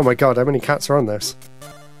 Oh my god, how many cats are on this?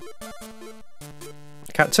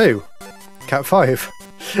 Cat 2. Cat 5.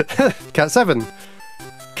 Cat 7.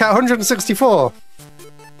 Cat 164.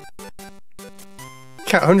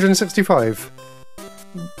 Cat 165.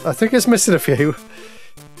 I think it's missing a few.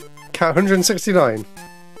 Cat 169.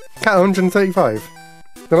 Cat 135.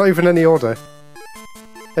 They're not even in any order.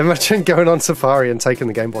 Imagine going on Safari and taking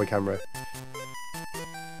the Game Boy camera.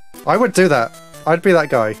 I would do that. I'd be that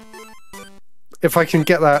guy. If I can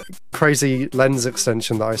get that crazy lens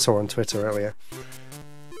extension that I saw on Twitter earlier.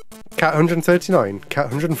 Cat 139, Cat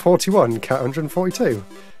 141, Cat 142.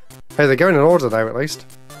 Hey, they're going in order now at least.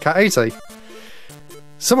 Cat 80.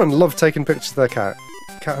 Someone loved taking pictures of their cat.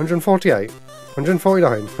 Cat 148,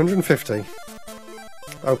 149, 150.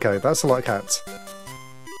 Okay, that's a lot of cats.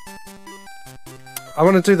 I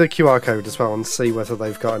want to do the QR code as well and see whether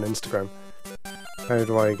they've got an Instagram. How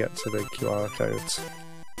do I get to the QR codes?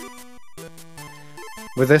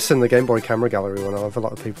 With this in the Game Boy camera gallery one, I'll have a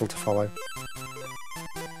lot of people to follow.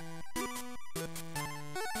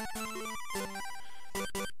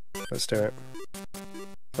 Let's do it.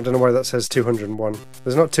 I don't know why that says 201.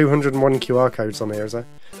 There's not 201 QR codes on here, is there?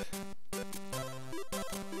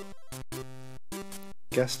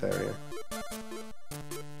 Guest area.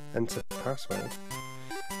 Enter password.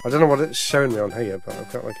 I don't know what it's showing me on here, but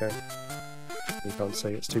I've got like a... You can't see,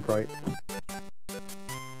 it's too bright.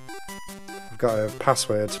 I've got a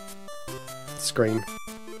password screen.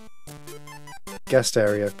 Guest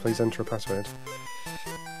area, please enter a password.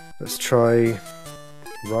 Let's try...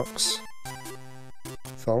 Rocks.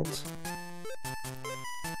 Fault.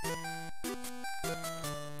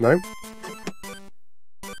 No.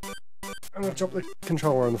 I'm gonna drop the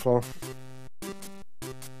controller on the floor.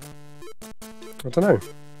 I don't know.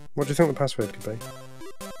 What do you think the password could be?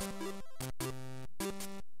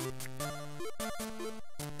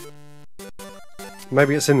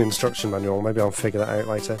 Maybe it's in the instruction manual, maybe I'll figure that out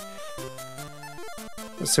later.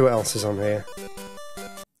 Let's see what else is on here.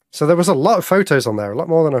 So there was a lot of photos on there, a lot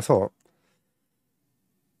more than I thought.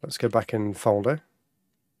 Let's go back in folder.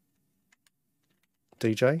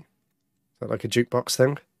 DJ. Is that like a jukebox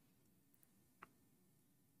thing?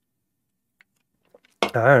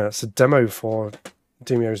 Ah, it's a demo for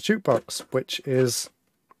Demio's Jukebox, which is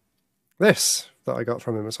this that I got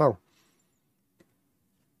from him as well.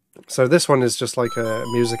 So this one is just like a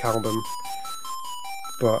music album,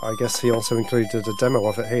 but I guess he also included a demo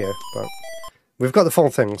of it here. But we've got the full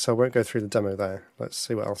thing, so I won't go through the demo there. Let's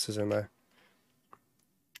see what else is in there.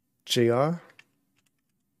 GR.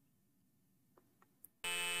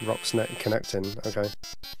 Roxnet connecting, okay.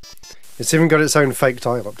 It's even got its own fake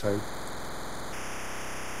dial-up tone.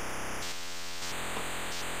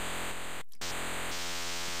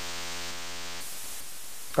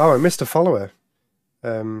 Oh, I missed a follower.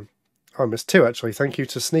 I missed two actually. Thank you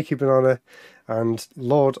to Sneaky Banana and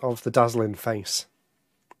Lord of the Dazzling Face.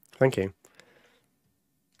 Thank you.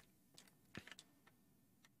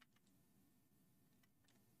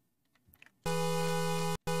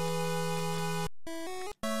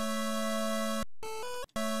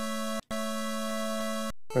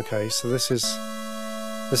 Okay, so this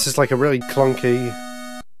is like a really clunky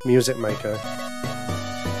music maker.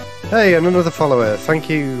 Hey, and another follower. Thank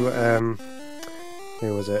you.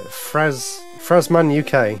 Who was it? Frasman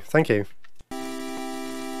UK. Thank you.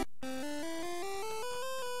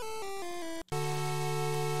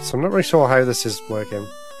 So I'm not really sure how this is working.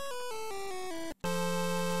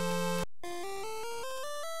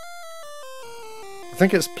 I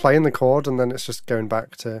think it's playing the chord and then it's just going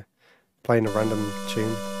back to playing a random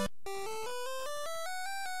tune.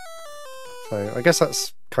 So I guess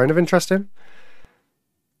that's kind of interesting.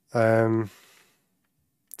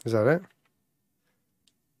 Is that it?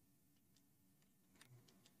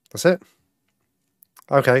 That's it.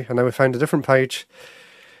 Okay, and now we found a different page.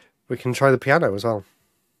 We can try the piano as well.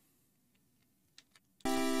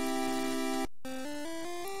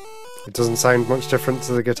 It doesn't sound much different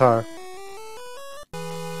to the guitar.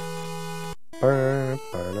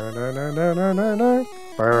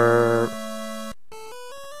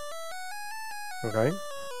 Okay,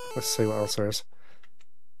 let's see what else there is.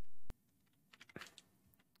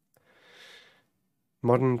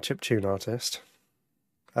 Modern chiptune artist.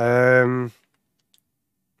 What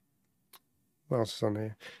else is on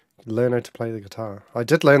here? Learn how to play the guitar. I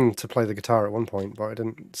did learn to play the guitar at one point, but I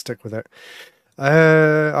didn't stick with it.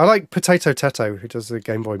 I like Potato Teto, who does the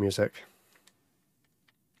Game Boy music.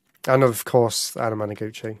 And of course, Anna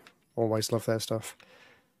Managuchi. Always love their stuff.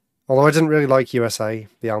 Although I didn't really like USA,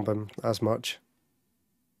 the album, as much.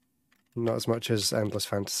 Not as much as Endless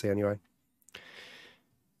Fantasy, anyway.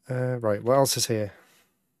 Right, what else is here?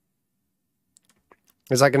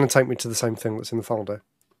 Is that going to take me to the same thing that's in the folder?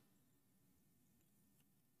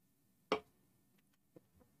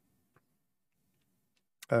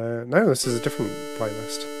 No, this is a different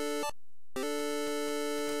playlist.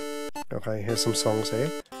 Okay, here's some songs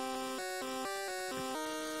here.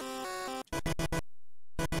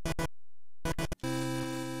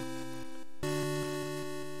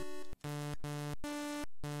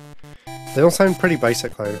 They all sound pretty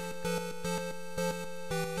basic though.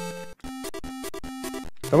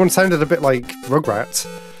 That one sounded a bit like Rugrats.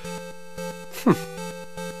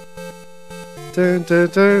 Dun, dun,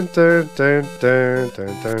 dun, dun, dun, dun,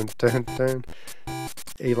 dun, dun, dun, dun.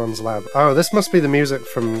 Elon's Lab. Oh, this must be the music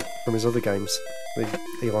from his other games. The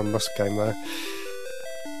Elon Musk game there.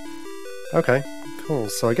 Okay, cool.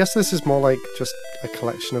 So I guess this is more like just a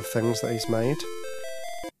collection of things that he's made,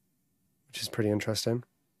 which is pretty interesting.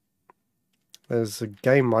 There's a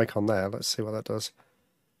game icon there. Let's see what that does.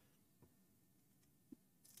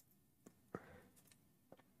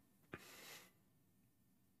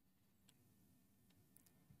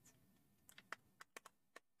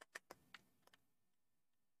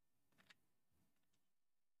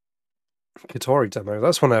 Kitori demo.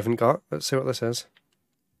 That's one I haven't got. Let's see what this is.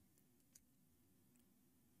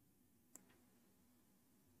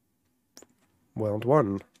 World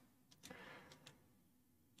 1.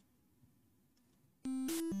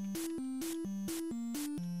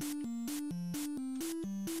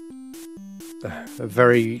 A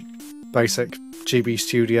very basic GB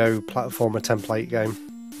Studio platformer template game.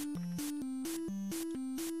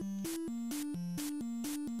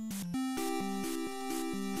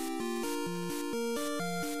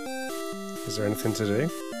 Is there anything to do?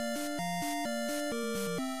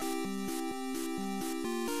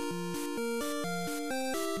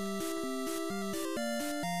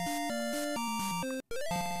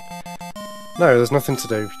 No, there's nothing to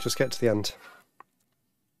do. Just get to the end.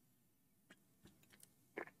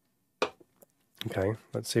 Okay,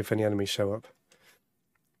 let's see if any enemies show up.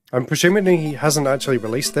 I'm presuming he hasn't actually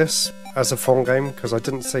released this as a full game, because I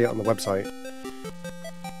didn't see it on the website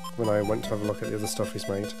when I went to have a look at the other stuff he's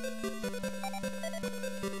made.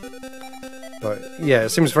 But yeah, it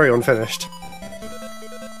seems very unfinished.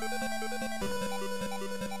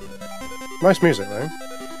 Nice music though.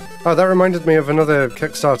 Oh, that reminded me of another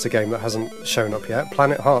Kickstarter game that hasn't shown up yet,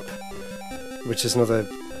 Planet Hop, which is another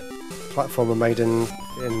platformer made in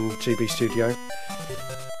GB Studio.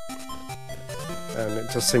 And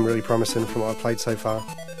it does seem really promising from what I've played so far.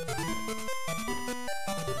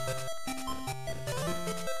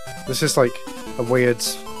 This is like a weird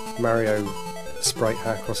Mario sprite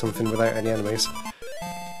hack or something without any enemies.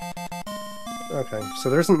 Okay, so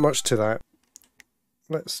there isn't much to that.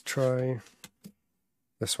 Let's try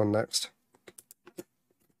this one next.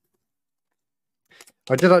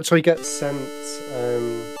 I did actually get sent...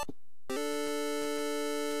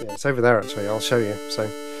 yeah, it's over there actually, I'll show you. So,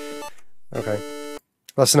 okay,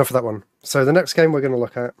 that's enough of that one. So the next game we're going to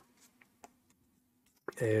look at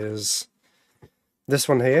is this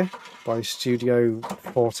one here by Studio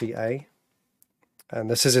 40A. And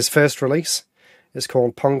this is his first release. It's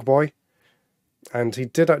called Pong Boy. And he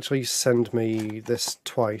did actually send me this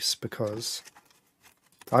twice because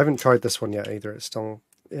I haven't tried this one yet either. It's still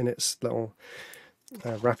in its little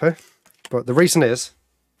wrapper. But the reason is,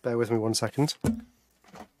 bear with me 1 second.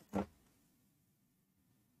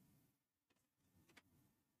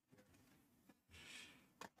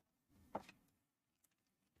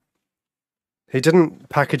 He didn't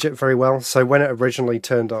package it very well, so when it originally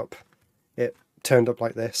turned up, it turned up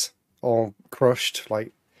like this, all crushed,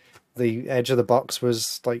 like the edge of the box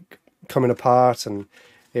was like coming apart and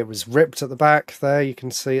it was ripped at the back there. You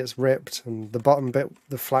can see it's ripped, and the bottom bit,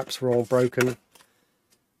 the flaps were all broken,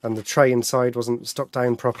 and the tray inside wasn't stuck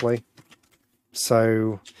down properly.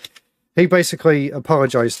 So he basically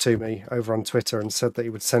apologized to me over on Twitter and said that he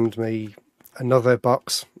would send me another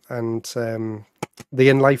box and the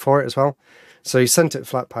inlay for it as well. So he sent it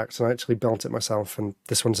flat packed, and I actually built it myself, and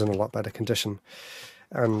this one's in a lot better condition.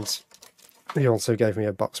 And he also gave me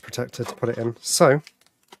a box protector to put it in. So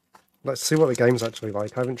let's see what the game's actually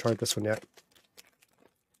like. I haven't tried this one yet.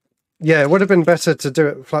 Yeah, it would have been better to do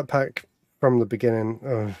it flat pack from the beginning.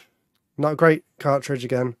 Ugh. Not a great cartridge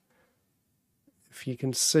again. If you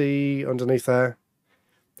can see underneath there,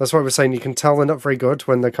 that's what we're saying. You can tell they're not very good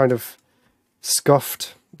when they're kind of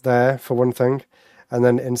scuffed there, for one thing. And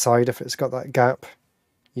then inside, if it's got that gap,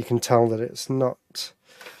 you can tell that it's not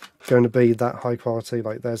going to be that high quality.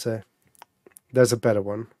 Like there's a better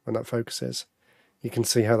one when that focuses. You can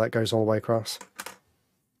see how that goes all the way across.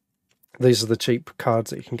 These are the cheap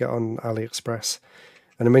cards that you can get on AliExpress.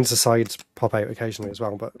 And it means the sides pop out occasionally as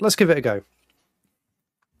well, but let's give it a go.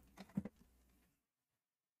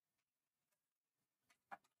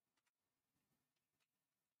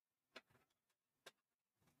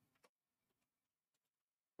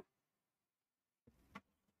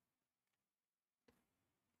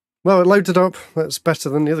 Well, it loaded up. That's better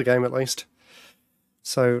than the other game, at least.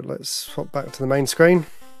 So let's swap back to the main screen.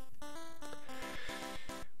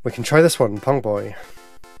 We can try this one, Pong Boy.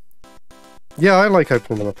 Yeah, I like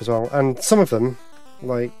opening them up as well. And some of them,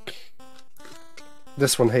 like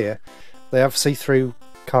this one here, they have see-through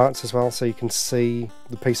carts as well, so you can see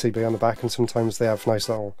the PCB on the back, and sometimes they have nice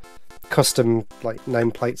little custom like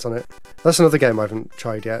nameplates on it. That's another game I haven't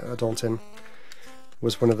tried yet. Adultin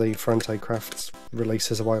was one of the Ferrante Crafts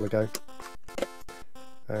releases a while ago.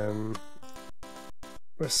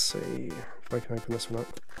 Let's see if I can open this one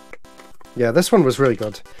up. Yeah, this one was really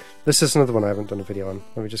good. This is another one I haven't done a video on.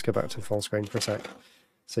 Let me just go back to full screen for a sec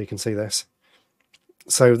so you can see this.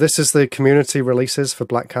 So this is the community releases for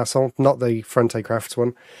Black Castle, not the Ferrante Crafts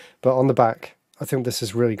one, but on the back, I think this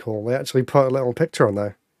is really cool. They actually put a little picture on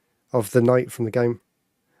there of the knight from the game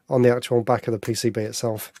on the actual back of the PCB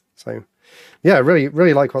itself. So yeah,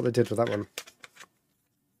 really like what they did with that one.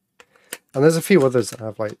 And there's a few others that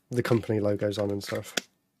have like the company logos on and stuff,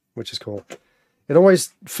 which is cool. It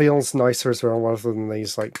always feels nicer as well, rather than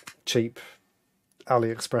these like cheap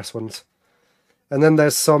AliExpress ones. And then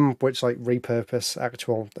there's some which like repurpose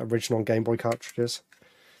actual original Game Boy cartridges,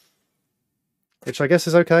 which I guess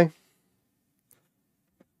is okay.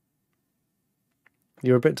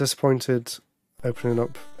 You're a bit disappointed opening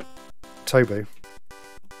up Tobu.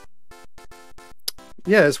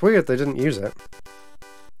 Yeah, it's weird they didn't use it.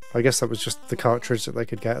 I guess that was just the cartridge that they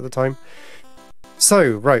could get at the time.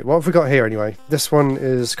 So, right, what have we got here anyway? This one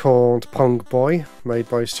is called Pong Boy, made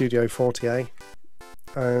by Studio 40A,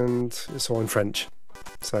 and it's all in French.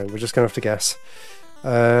 So we're just going to have to guess.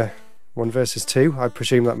 1 versus 2, I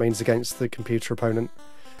presume that means against the computer opponent.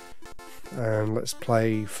 Let's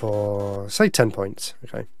play for, say, 10 points.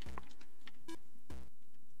 Okay.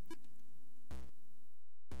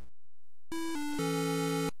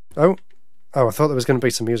 Oh, I thought there was going to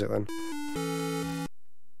be some music then.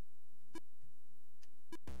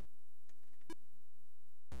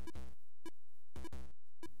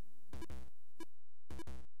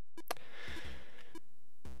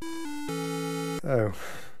 Oh,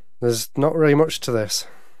 there's not really much to this.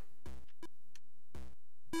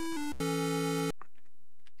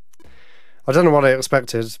 I don't know what I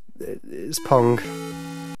expected. It's Pong,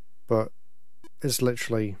 but it's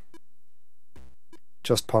literally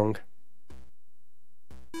just Pong.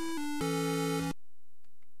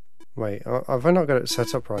 Wait, have I not got it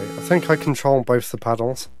set up right? I think I control both the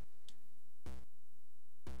paddles.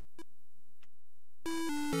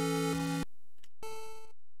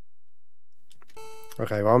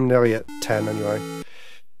 Okay, well I'm nearly at 10 anyway.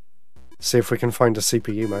 See if we can find a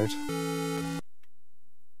CPU mode.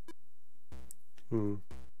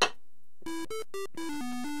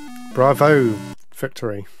 Bravo!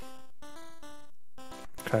 Victory.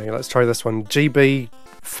 Okay, let's try this one. GB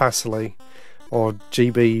Facile, or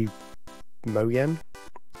GB Moyen?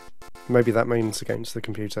 Maybe that means against the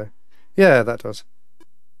computer. Yeah, that does.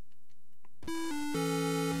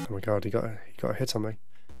 Oh my god, he got a hit on me.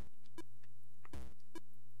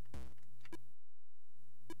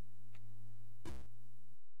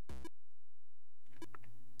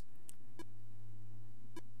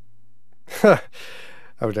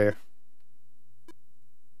 Oh dear.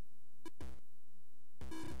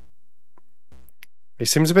 He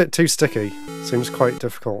seems a bit too sticky. Seems quite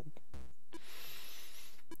difficult.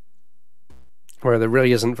 Where there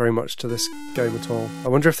really isn't very much to this game at all. I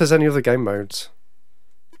wonder if there's any other game modes.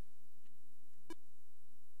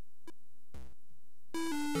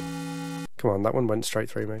 Come on, that one went straight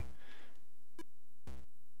through me.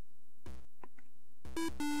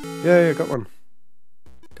 Yeah, got one.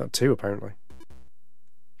 Got 2 apparently.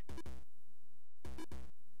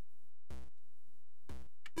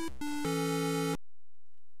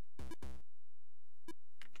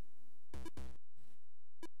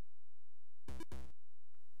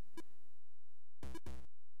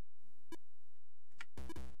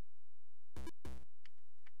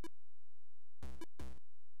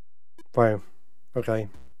 Wow. Okay.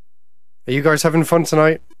 Are you guys having fun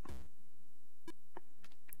tonight?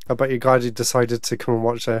 I bet you glad you decided to come and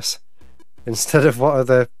watch this instead of what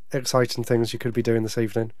other exciting things you could be doing this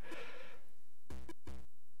evening.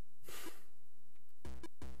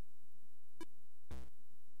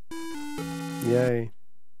 Yay.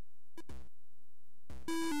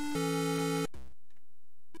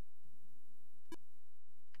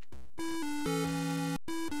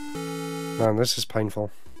 Man, this is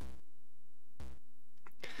painful.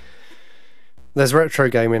 There's retro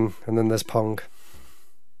gaming, and then there's Pong.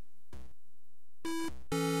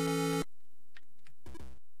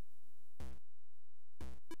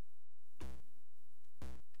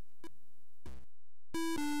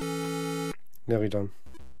 Nearly done.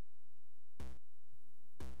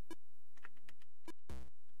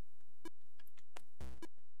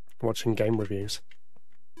 Watching game reviews.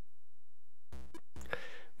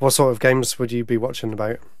 What sort of games would you be watching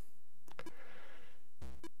about?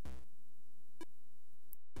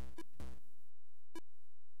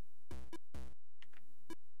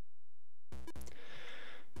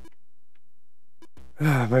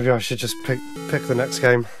 Maybe I should just pick the next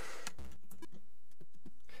game.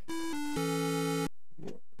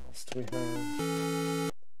 What else do we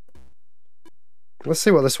have? Let's see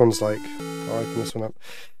what this one's like. I'll open this one up.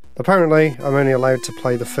 Apparently, I'm only allowed to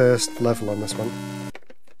play the first level on this one.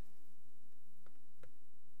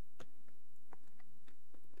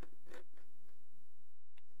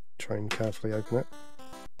 Try and carefully open it.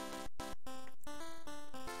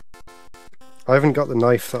 I haven't got the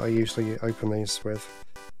knife that I usually open these with,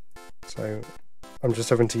 so I'm just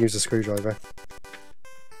having to use a screwdriver.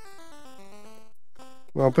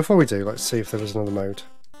 Well, before we do, let's see if there was another mode.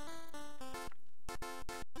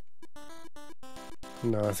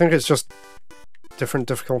 No, I think it's just different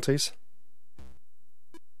difficulties.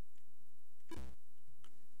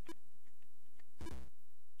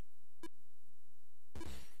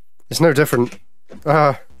 It's no different.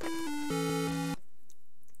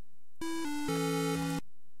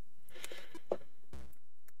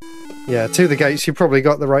 Yeah, to the gates, you probably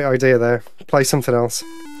got the right idea there. Play something else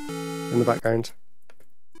in the background.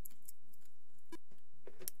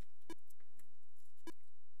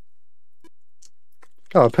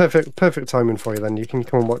 Oh, perfect timing for you then. You can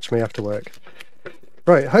come and watch me after work.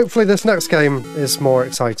 Right, hopefully this next game is more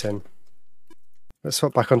exciting. Let's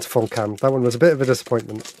swap back onto full cam. That one was a bit of a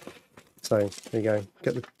disappointment. So, there you go.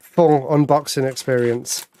 Get the full unboxing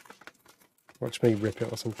experience. Watch me rip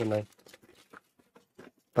it or something now.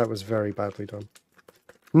 That was very badly done.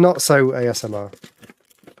 Not so ASMR.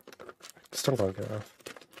 Still can't get it off.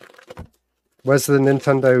 Where's the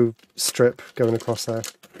Nintendo strip going across there?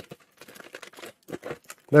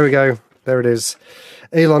 There we go. There it is.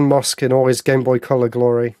 Elon Musk in all his Game Boy Color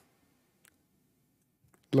glory.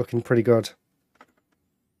 Looking pretty good.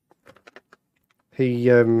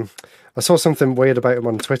 I saw something weird about him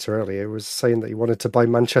on Twitter earlier. He was saying that he wanted to buy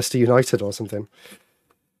Manchester United or something.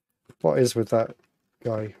 What is with that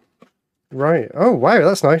guy? Right. Oh, wow,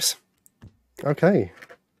 that's nice. Okay.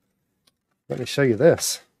 Let me show you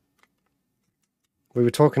this. We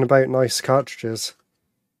were talking about nice cartridges.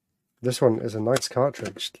 This one is a nice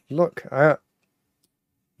cartridge. Look at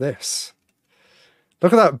this.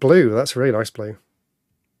 Look at that blue. That's a really nice blue.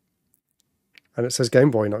 And it says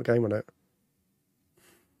Game Boy, not Game on it.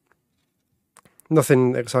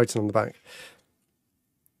 Nothing exciting on the back.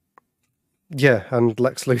 Yeah, and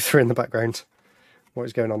Lex Luthor in the background. What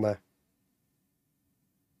is going on there?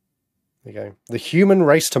 There you go. The Human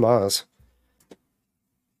Race to Mars.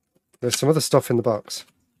 There's some other stuff in the box.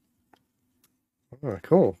 Oh,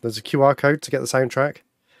 cool. There's a QR code to get the soundtrack.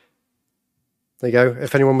 There you go.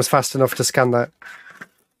 If anyone was fast enough to scan that.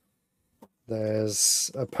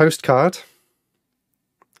 There's a postcard.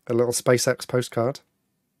 A little SpaceX postcard.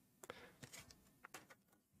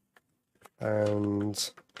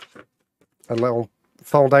 And a little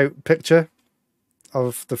fold-out picture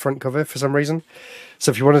of the front cover for some reason. So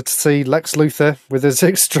if you wanted to see Lex Luthor with his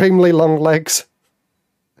extremely long legs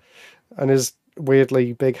and his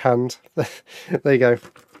weirdly big hand, there you go.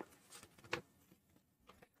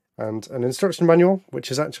 And an instruction manual, which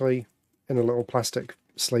is actually in a little plastic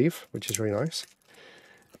sleeve, which is really nice.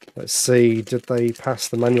 Let's see, did they pass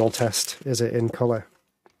the manual test? Is it in colour?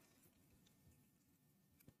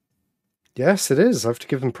 Yes, it is. I have to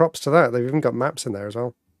give them props to that. They've even got maps in there as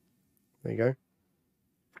well. There you go.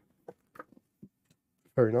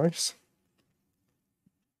 Very nice.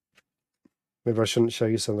 Maybe I shouldn't show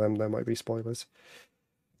you some of them. There might be spoilers.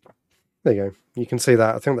 There you go. You can see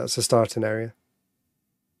that. I think that's the starting area.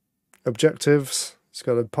 Objectives. It's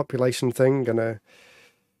got a population thing and a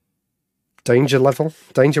danger level,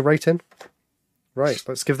 danger rating. Right,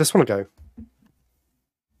 let's give this one a go.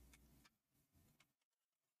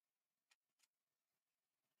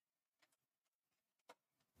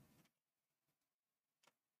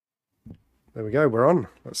 There we go, we're on.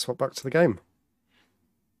 Let's swap back to the game.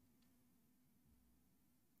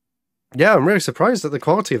 Yeah, I'm really surprised at the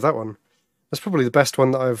quality of that one. That's probably the best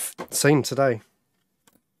one that I've seen today.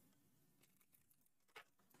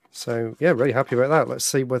 So, yeah, really happy about that. Let's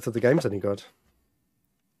see whether the game's any good.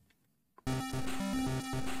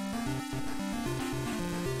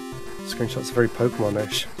 Screenshots are very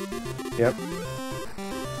Pokemon-ish. Yep.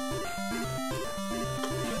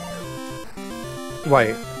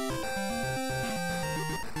 Wait.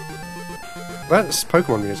 That's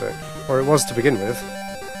Pokemon music. Or it was to begin with.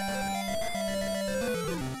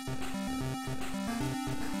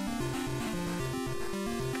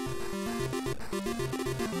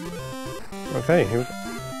 Okay, here we go.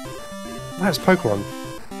 That's Pokemon.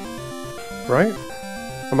 Right?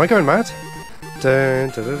 Am I going mad? Dun,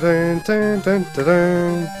 dun, dun, dun, dun, dun, dun,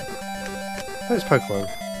 dun. That's Pokemon.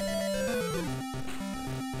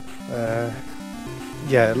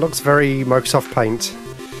 Yeah, it looks very Microsoft Paint.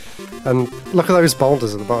 And look at those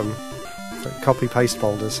boulders at the bottom. Like copy-paste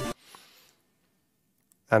boulders.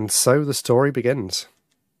 And so the story begins.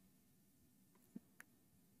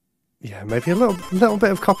 Yeah, maybe a little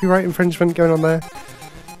bit of copyright infringement going on there.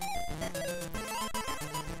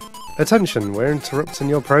 Attention, we're interrupting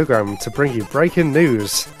your program to bring you breaking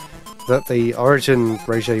news that the Origin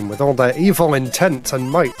regime, with all their evil intent and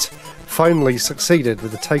might, finally succeeded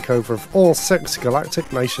with the takeover of all 6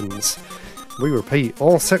 galactic nations. We repeat,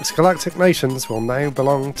 all 6 galactic nations will now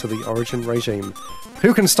belong to the Origin regime.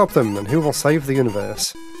 Who can stop them, and who will save the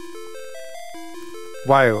universe?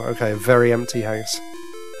 Wow, okay, a very empty house.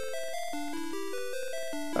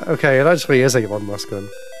 Okay, it actually is Elon Musk then.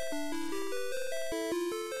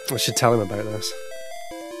 I should tell him about this.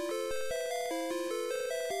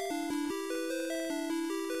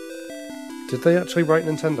 Did they actually write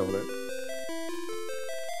Nintendo on it?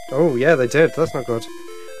 Oh yeah, they did. That's not good.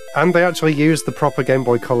 And they actually used the proper Game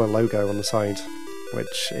Boy Color logo on the side,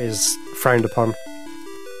 which is frowned upon.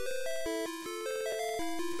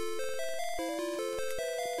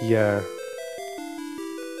 Yeah.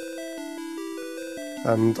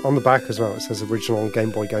 And on the back as well, it says original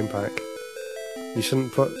Game Boy Game Pack. You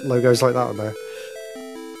shouldn't put logos like that on there.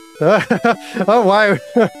 Oh wow!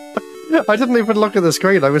 I didn't even look at the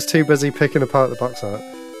screen, I was too busy picking apart the box art.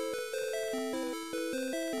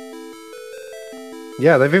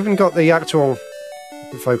 Yeah, they've even got the actual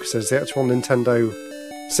focuses, the actual Nintendo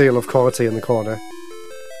seal of quality in the corner.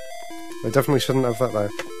 They definitely shouldn't have that there.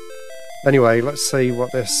 Anyway, let's see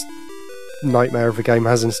what this nightmare of a game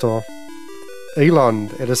has in store. Elon,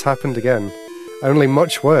 it has happened again. Only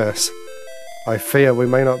much worse. I fear we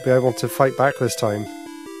may not be able to fight back this time.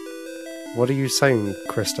 What are you saying,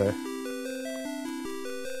 Krista?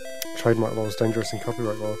 Trademark law is dangerous and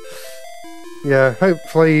copyright law. Yeah,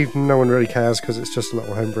 hopefully no one really cares because it's just a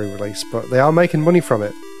little homebrew release, but they are making money from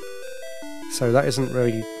it. So that isn't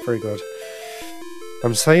really very good.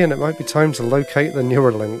 I'm saying it might be time to locate the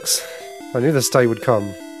Neuralinks. I knew this day would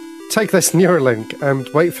come. Take this Neuralink and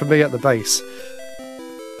wait for me at the base.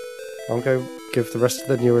 I'll go give the rest of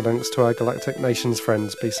the Neuralinks to our Galactic Nations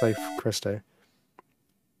friends. Be safe, Christo.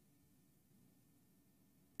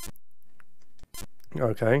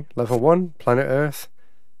 Okay, level 1, planet Earth.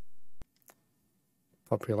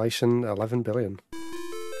 Population 11 billion.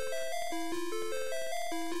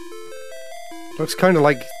 Looks kind of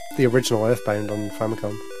like the original Earthbound on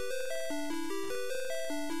Famicom.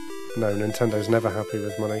 No, Nintendo's never happy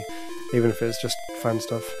with money, even if it's just fan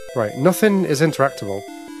stuff. Right, nothing is interactable.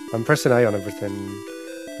 I'm pressing A on everything.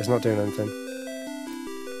 It's not doing anything.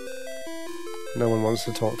 No one wants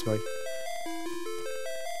to talk to me.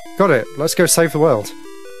 Got it! Let's go save the world!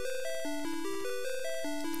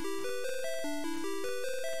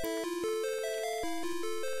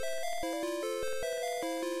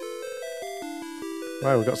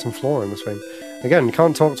 Wow, we've got some flora in this thing. Again,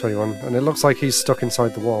 can't talk to anyone, and it looks like he's stuck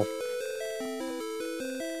inside the wall.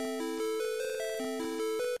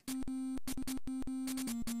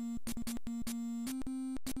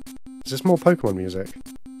 Is this more Pokemon music?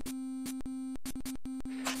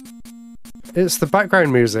 It's the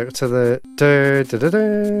background music to the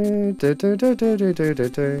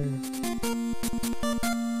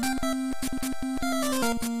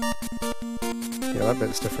Yeah, that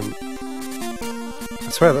bit's different. I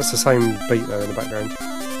swear that's the same beat there in the background.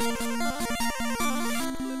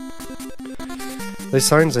 These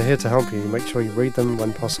signs are here to help you. Make sure you read them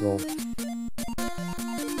when possible.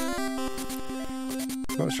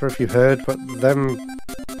 Not sure if you heard, but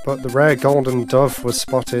the rare golden dove was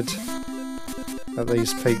spotted at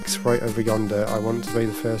these peaks right over yonder. I want to be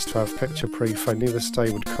the first to have picture proof. I knew this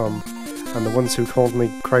day would come, and the ones who called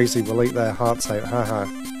me crazy will eat their hearts out. Haha.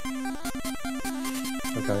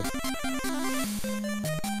 Okay.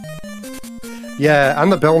 Yeah,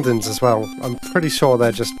 and the buildings as well. I'm pretty sure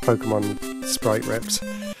they're just Pokemon sprite rips.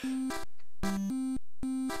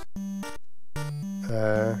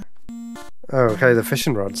 Oh, okay, the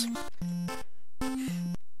fishing rods.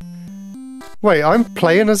 Wait, I'm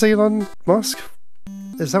playing as Elon Musk?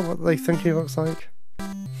 Is that what they think he looks like?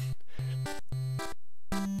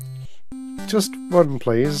 Just one,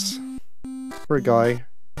 please. For a guy.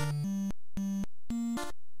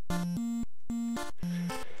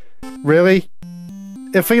 Really?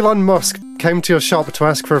 If Elon Musk came to your shop to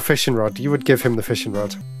ask for a fishing rod, you would give him the fishing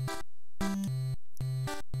rod.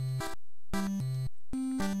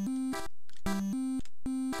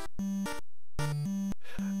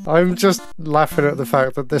 I'm just laughing at the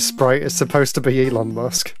fact that this sprite is supposed to be Elon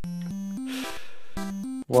Musk.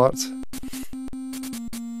 What?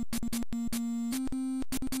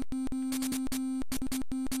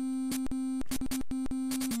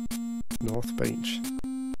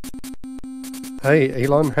 Hey,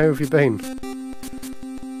 Elon, how have you been?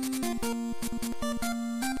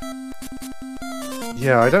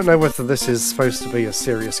 Yeah, I don't know whether this is supposed to be a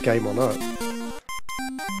serious game or not.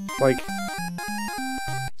 Like,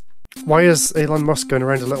 why is Elon Musk going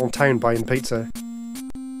around a little town buying pizza?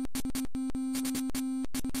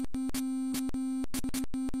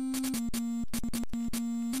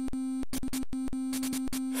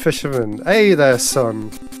 Fisherman, hey there, son.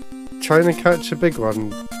 Trying to catch a big one,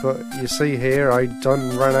 but you see here, I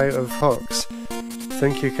done ran out of hooks.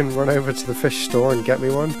 Think you can run over to the fish store and get me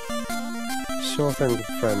one? Sure thing,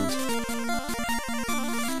 friend.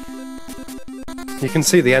 You can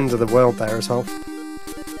see the end of the world there as well.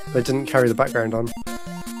 They didn't carry the background on.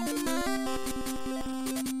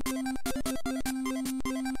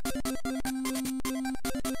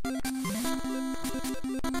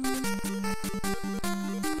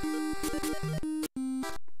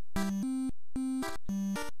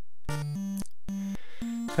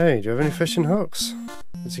 Hey, do you have any fishing hooks?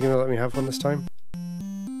 Is he gonna let me have one this time?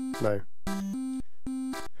 No.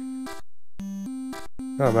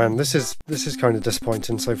 Oh man, this is kind of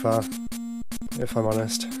disappointing so far, if I'm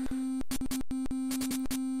honest.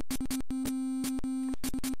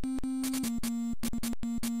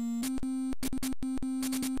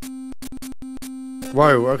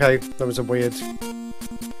 Whoa, okay, that was a weird...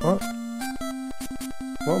 What?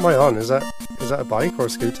 What am I on? Is that a bike or a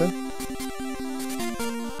scooter?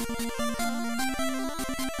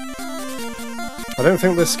 I don't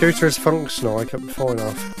think this scooter is functional, I kept falling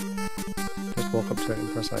off. Just walk up to it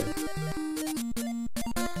and press A.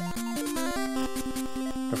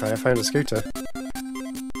 Okay, I found a scooter.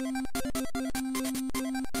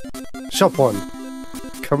 Shop one!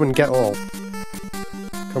 Come and get all.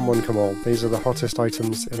 Come one, come all. These are the hottest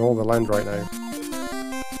items in all the land right now.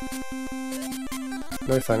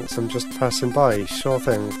 No thanks, I'm just passing by. Sure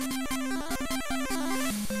thing.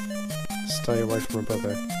 Stay away from my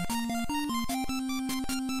brother.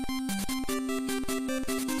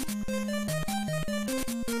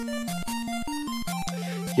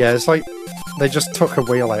 Yeah, it's like they just took a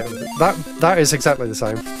wheel out of it. That is exactly the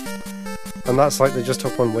same. And that's like they just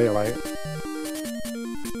took one wheel out.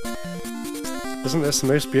 Isn't this the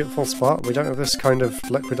most beautiful spot? We don't have this kind of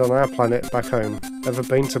liquid on our planet back home. Ever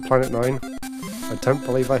been to Planet 9? I don't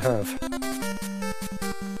believe I have.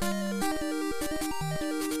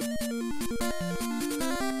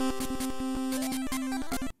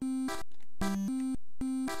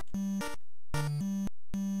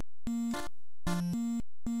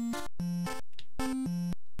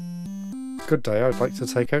 Good day, I'd like to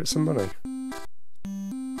take out some money.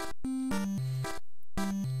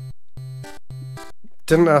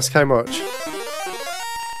 Didn't ask how much.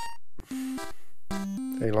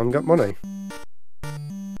 Elon got money.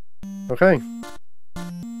 Okay.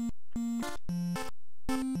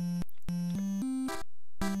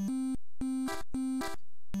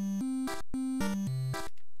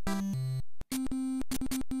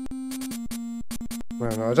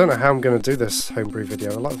 Well, I don't know how I'm going to do this homebrew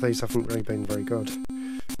video. A lot of these haven't really been very good.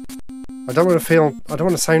 I don't want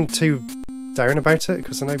to sound too down about it,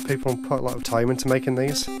 because I know people put a lot of time into making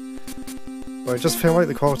these. But I just feel like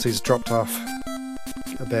the quality's dropped off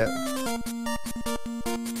a bit.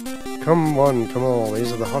 Come one, come all,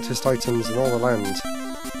 these are the hottest items in all the land.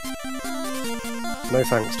 No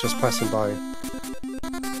thanks, just passing by.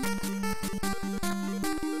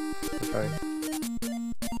 Okay.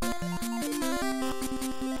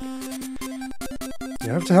 You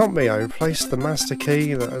have to help me, I replaced the master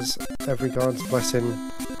key that has every god's blessing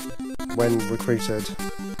when recruited.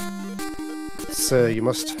 Sir, you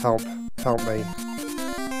must help me.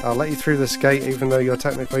 I'll let you through this gate even though you're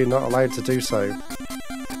technically not allowed to do so.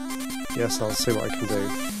 Yes, I'll see what I can do.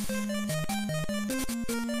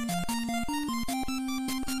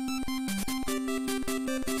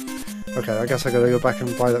 Okay, I guess I gotta go back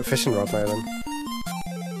and buy that fishing rod now then.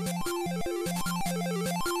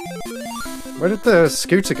 Where did the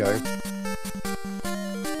scooter go?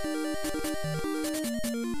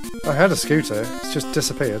 I had a scooter, it's just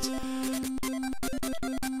disappeared.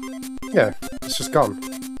 Yeah, it's just gone.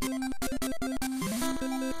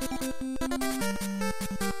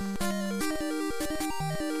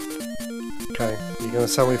 Okay, you gonna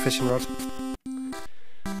sell me a fishing rod?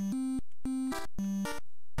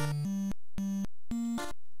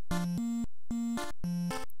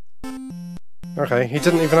 Okay, he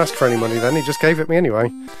didn't even ask for any money then, he just gave it me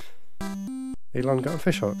anyway. Elon got a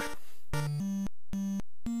fish hook.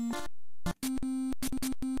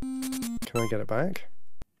 Can I get it back?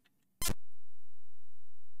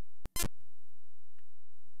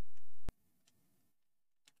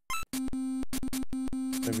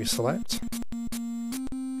 Maybe select?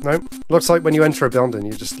 Nope. Looks like when you enter a building,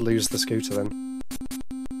 you just lose the scooter then.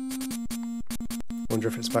 Wonder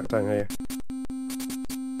if it's back down here.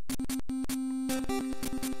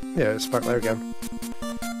 Yeah, it's back there again.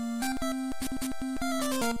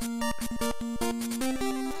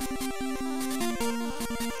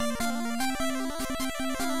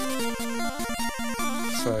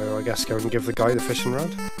 So I guess go and give the guy the fishing rod.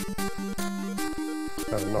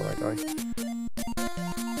 No, not that guy.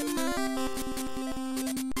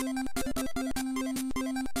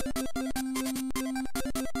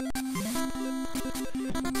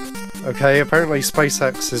 Okay, apparently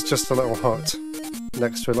SpaceX is just a little hut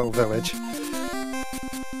next to a little village.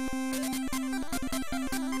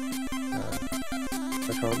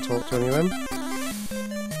 I can't talk to any of them.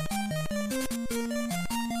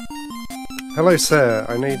 Hello sir,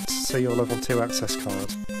 I need to see your level 2 access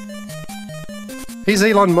card. He's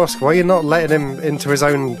Elon Musk, why are you not letting him into his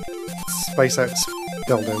own SpaceX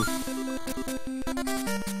building?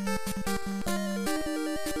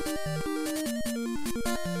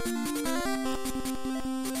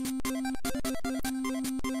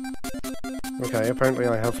 Okay, apparently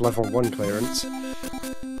I have level 1 clearance.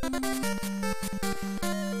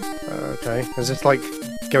 Okay, is this like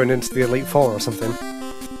going into the Elite Four or something?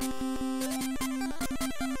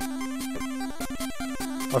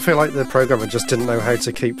 I feel like the programmer just didn't know how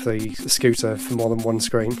to keep the scooter for more than one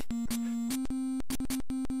screen.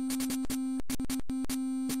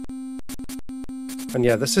 And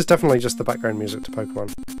yeah, this is definitely just the background music to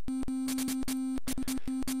Pokemon.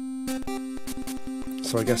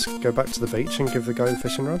 So I guess go back to the beach and give the guy the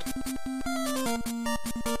fishing rod.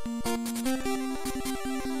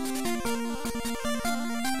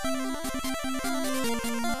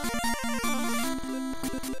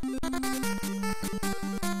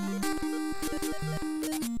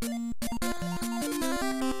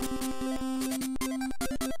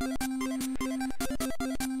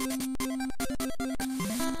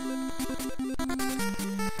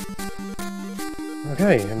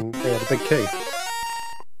 Okay, and he had a big key.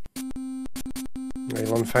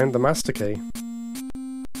 Elon found the master key.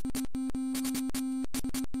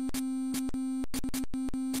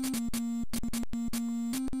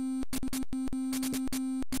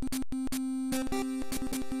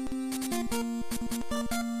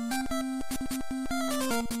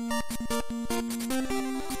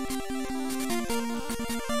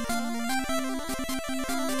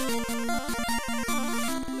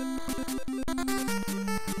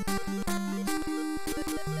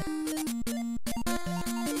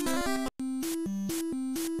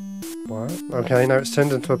 What? Okay, now it's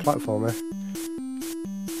turned into a platformer.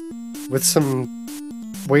 With some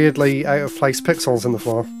weirdly out of place pixels in the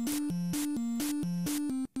floor.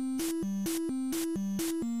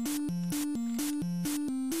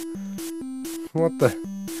 What the?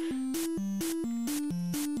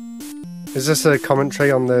 Is this a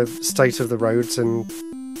commentary on the state of the roads in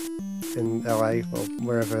LA or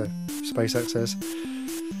wherever SpaceX is?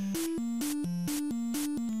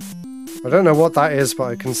 I don't know what that is, but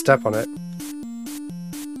I can step on it.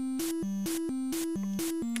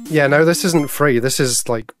 Yeah, no, this isn't free. This is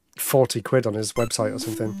like 40 quid on his website or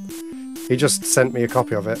something. He just sent me a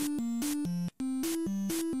copy of it.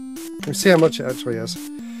 Let's see how much it actually is.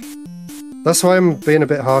 That's why I'm being a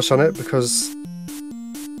bit harsh on it, because...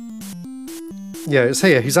 yeah, it's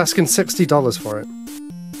here. He's asking $60 for it.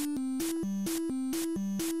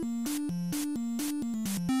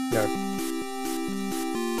 Yeah.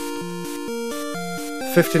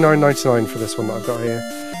 $59.99 for this one that I've got here.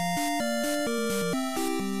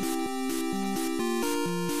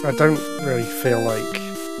 I don't really feel like...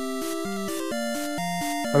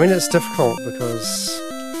 I mean, it's difficult because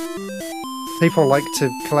people like to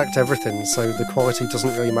collect everything, so the quality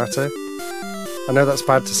doesn't really matter. I know that's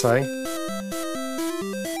bad to say.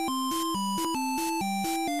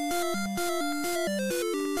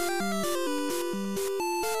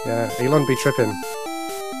 Yeah, Elon be tripping.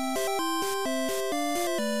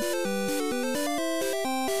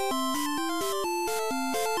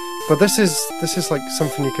 But this is like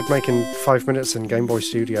something you could make in 5 minutes in Game Boy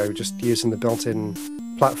Studio, just using the built-in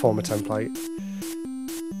platformer template.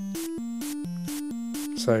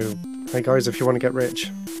 So, hey guys, if you want to get rich.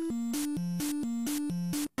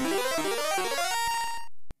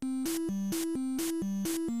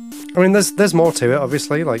 I mean, there's more to it,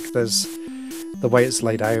 obviously. Like, there's the way it's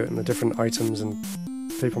laid out and the different items and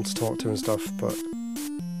people to talk to and stuff, but...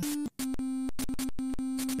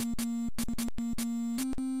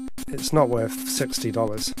 it's not worth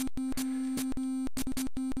 $60.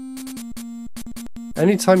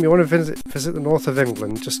 Anytime you want to visit the north of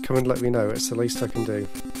England, just come and let me know. It's the least I can do.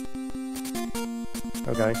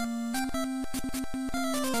 Okay.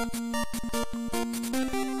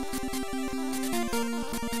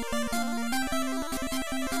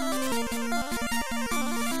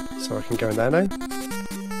 So I can go in there now.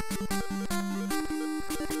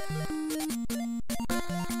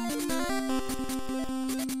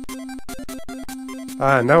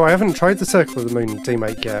 No, I haven't tried the Circle of the Moon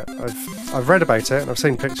demake yet. I've read about it and I've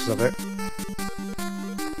seen pictures of it.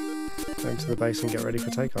 Go to the base and get ready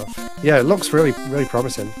for takeoff. Yeah, it looks really, really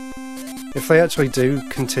promising. If they actually do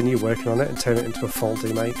continue working on it and turn it into a full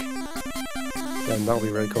demake, then that'll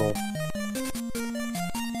be really cool.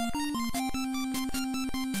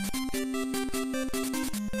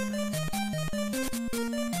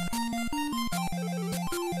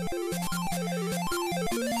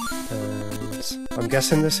 I'm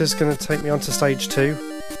guessing this is going to take me on to stage 2.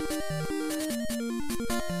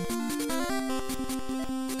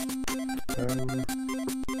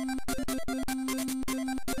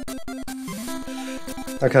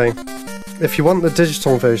 Okay, if you want the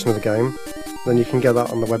digital version of the game, then you can get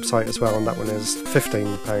that on the website as well, and that one is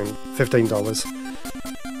 $15.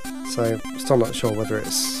 So still not sure whether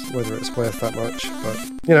it's worth that much, but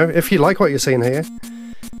you know, if you like what you're seeing here,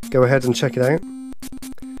 go ahead and check it out.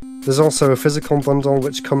 There's also a physical bundle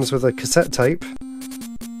which comes with a cassette tape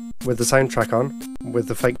with the soundtrack on, with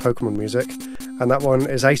the fake Pokemon music, and that one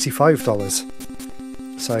is $85.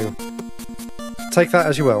 So take that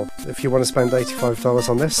as you will. If you want to spend $85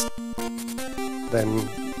 on this, then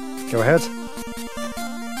go ahead.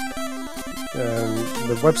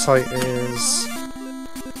 The website is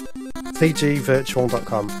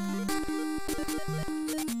tgvirtual.com.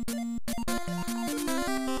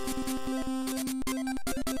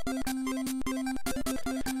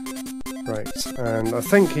 Right, and I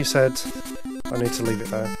think he said I need to leave it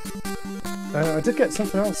there. I did get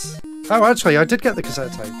something else. Oh, actually, I did get the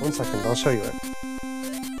cassette tape. 1 second, I'll show you it.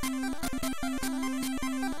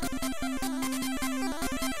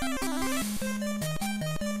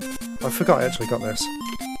 I forgot I actually got this.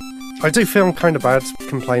 I do feel kind of bad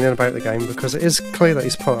complaining about the game because it is clear that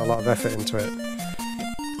he's put a lot of effort into it.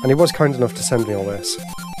 And he was kind enough to send me all this.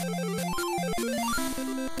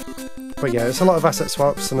 But yeah, it's a lot of asset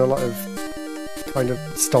swaps and a lot of kind of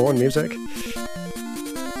stolen music.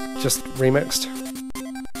 Just remixed.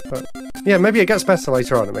 But yeah, maybe it gets better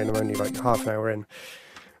later on. I mean, I'm only like half an hour in.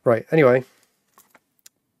 Right, anyway.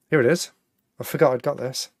 Here it is. I forgot I'd got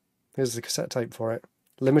this. Here's the cassette tape for it.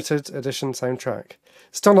 Limited edition soundtrack.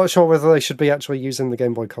 Still not sure whether they should be actually using the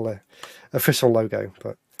Game Boy Color official logo,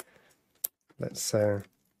 but let's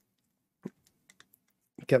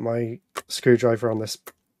get my screwdriver on this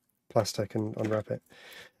plastic and unwrap it.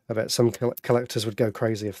 I bet some collectors would go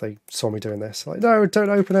crazy if they saw me doing this. Like, no,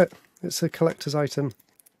 don't open it. It's a collector's item.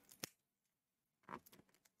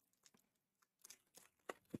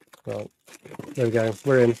 Well, there we go.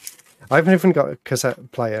 We're in. I haven't even got a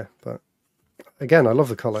cassette player, but again, I love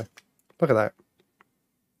the colour. Look at that.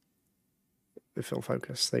 If it'll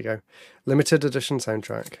focus. There you go. Limited edition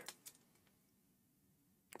soundtrack.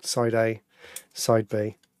 Side A, Side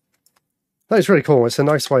B. That is really cool. It's a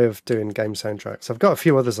nice way of doing game soundtracks. I've got a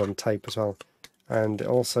few others on tape as well. And it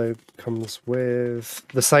also comes with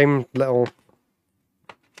the same little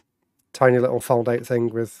tiny little fold-out thing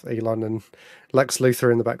with Elon and Lex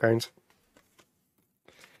Luthor in the background.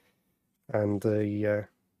 And the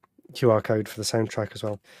QR code for the soundtrack as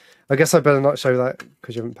well. I guess I better not show that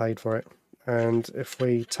because you haven't paid for it. And if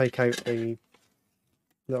we take out the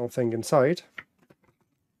little thing inside,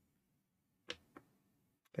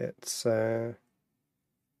 it's not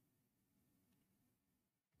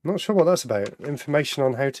sure what that's about. Information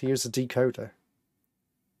on how to use a decoder.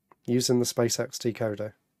 Using the SpaceX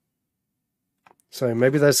decoder. So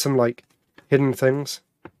maybe there's some like hidden things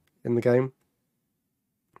in the game.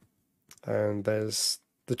 And there's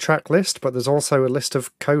the track list, but there's also a list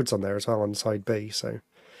of codes on there as well on side B, so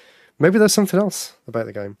maybe there's something else about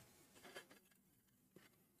the game.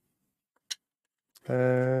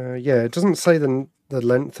 Yeah, it doesn't say the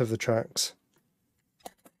length of the tracks,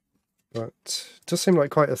 but it does seem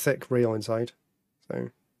like quite a thick reel inside,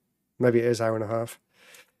 so maybe it is hour and a half.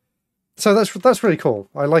 So that's really cool.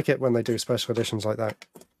 I like it when they do special editions like that.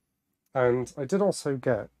 And I did also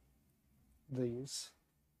get these.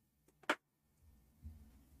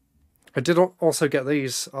 I did also get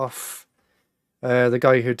these off the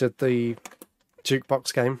guy who did the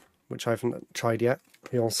jukebox game, which I haven't tried yet.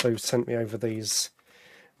 He also sent me over these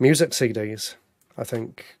music CDs, I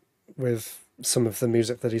think, with some of the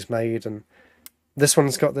music that he's made. And this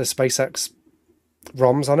one's got the SpaceX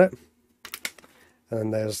ROMs on it. And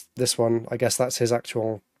then there's this one, I guess that's his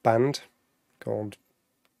actual band, called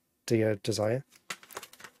Dear Desire.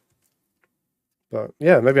 But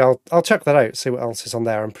yeah, maybe I'll check that out, see what else is on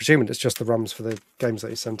there. I'm presuming it's just the ROMs for the games that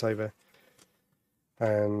he sent over.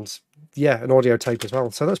 And yeah, an audio tape as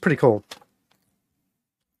well. So that's pretty cool.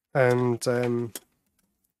 And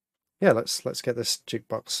yeah, let's get this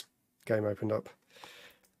jukebox game opened up.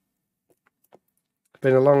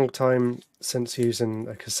 Been a long time since using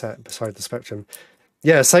a cassette beside the Spectrum.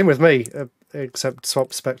 Yeah, same with me, except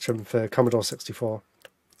swap Spectrum for Commodore 64.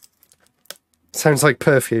 Sounds like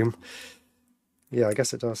perfume. Yeah, I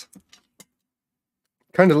guess it does.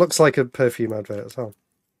 Kind of looks like a perfume advert as well.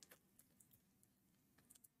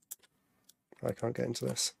 I can't get into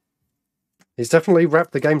this. He's definitely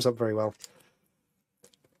wrapped the games up very well.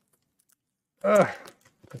 I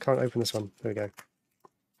can't open this one. There we go.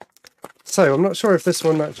 So, I'm not sure if this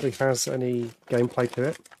one actually has any gameplay to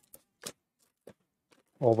it,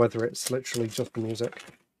 or whether it's literally just the music.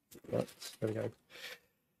 But there we go.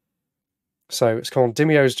 So, it's called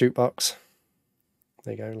Dimio's Jukebox.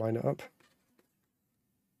 There you go, line it up.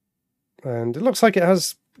 And it looks like it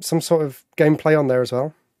has some sort of gameplay on there as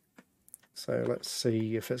well. So, let's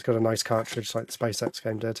see if it's got a nice cartridge like the SpaceX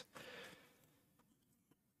game did.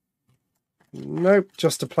 Nope,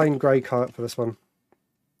 just a plain grey cart for this one.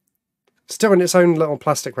 Still in its own little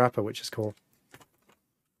plastic wrapper, which is cool.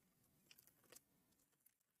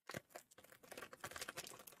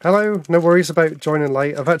 Hello, no worries about joining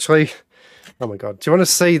late. I've actually... Oh my god, do you want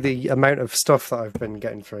to see the amount of stuff that I've been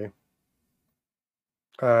getting through?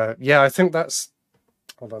 Yeah, I think that's...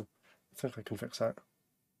 Hold on. I think I can fix that.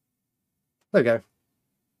 There we go.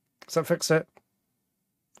 Does that fix it?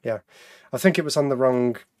 Yeah. I think it was on the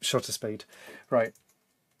wrong shutter speed. Right.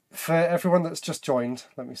 For everyone that's just joined,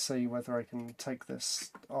 let me see whether I can take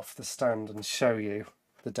this off the stand and show you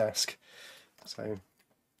the desk. So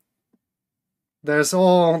there's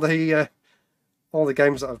all the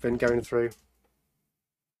games that I've been going through.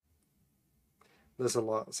 There's a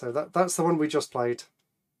lot. So that's the one we just played.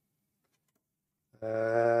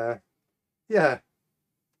 Yeah.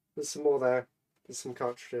 There's some more there. There's some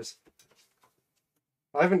cartridges.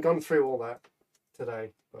 I haven't gone through all that today,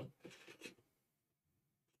 but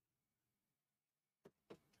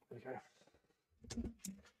okay.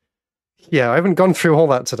 Yeah, I haven't gone through all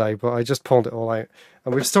that today, but I just pulled it all out.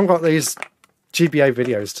 And we've still got these GBA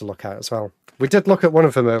videos to look at as well. We did look at one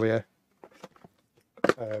of them earlier,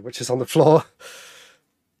 which is on the floor.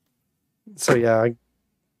 So yeah,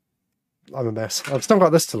 I'm a mess. I've still got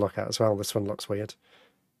this to look at as well. This one looks weird.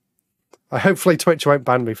 Hopefully Twitch won't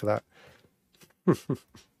ban me for that.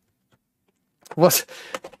 What?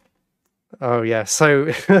 Oh yeah,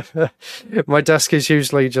 so my desk is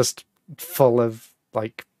usually just full of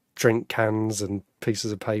like drink cans and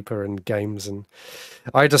pieces of paper and games, and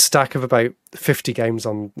I had a stack of about 50 games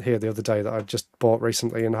on here the other day that I'd just bought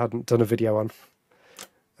recently and hadn't done a video on.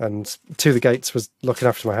 And To the Gates was looking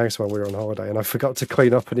after my house while we were on holiday, and I forgot to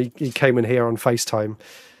clean up, and he came in here on FaceTime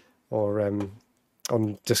or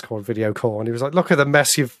on Discord video call, and he was like, "Look at the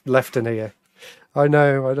mess you've left in here." I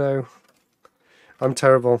know. I'm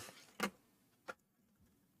terrible.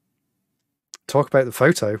 Talk about the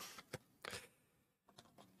photo.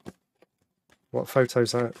 What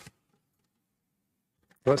photo's that?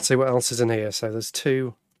 Let's see what else is in here. So there's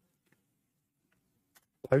 2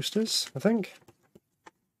 posters, I think.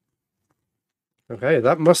 Okay,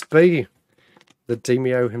 that must be the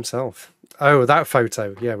Demio himself. Oh, that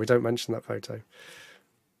photo. Yeah, we don't mention that photo.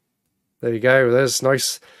 There you go. There's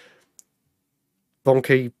nice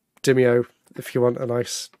bonky Demio if you want a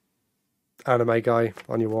nice anime guy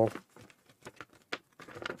on your wall.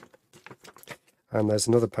 And there's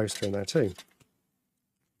another poster in there too.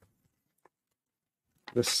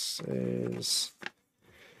 This is...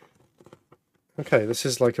 Okay, this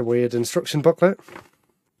is like a weird instruction booklet.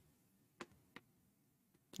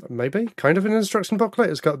 Maybe, kind of an instruction booklet.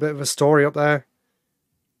 It's got a bit of a story up there.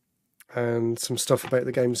 And some stuff about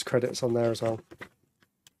the game's credits on there as well.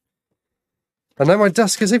 And now my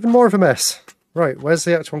desk is even more of a mess. Right, where's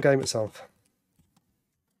the actual game itself?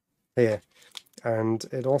 Here. And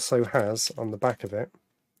it also has, on the back of it,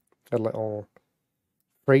 a little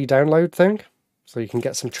free download thing. So you can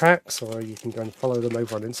get some tracks, or you can go and follow them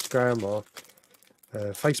over on Instagram, or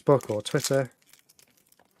Facebook, or Twitter,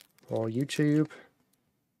 or YouTube.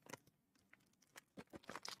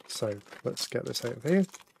 So let's get this out of here.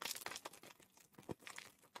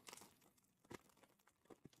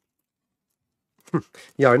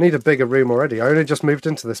 Yeah, I need a bigger room already. I only just moved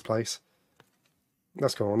into this place.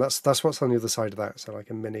 That's cool. And that's what's on the other side of that. So like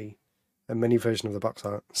a mini version of the box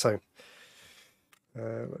art. So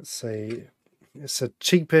let's see. It's a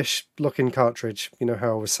cheapish looking cartridge. You know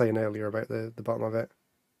how I was saying earlier about the bottom of it,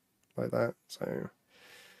 like that. So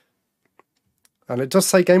And it does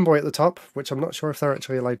say Game Boy at the top, which I'm not sure if they're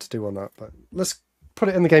actually allowed to do or not, but let's put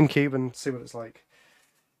it in the GameCube and see what it's like.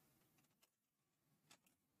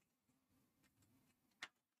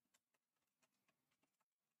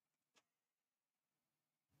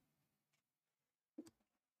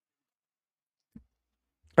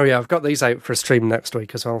 Oh yeah, I've got these out for a stream next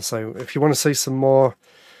week as well, so if you want to see some more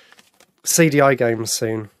CDI games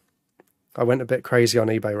soon, I went a bit crazy on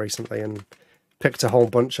eBay recently and picked a whole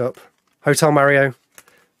bunch up. Hotel Mario,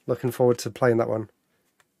 looking forward to playing that one.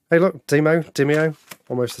 Hey look, Demio,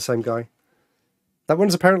 almost the same guy. That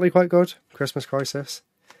one's apparently quite good, Christmas Crisis.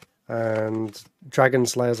 And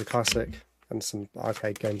Dragon's Lair's a classic, and some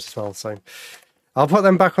arcade games as well, so I'll put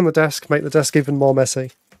them back on the desk, make the desk even more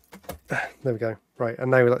messy. There we go. Right,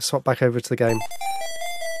 and now let's swap back over to the game.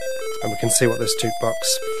 And we can see what this jukebox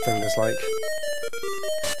thing is like.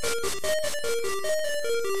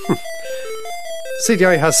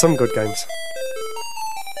 CDI has some good games.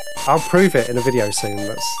 I'll prove it in a video soon.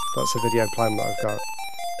 That's a video plan that I've got.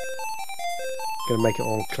 Gonna make it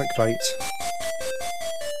all clickbait.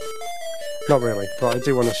 Not really, but I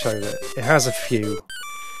do want to show that it has a few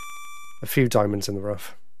diamonds in the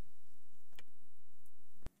rough.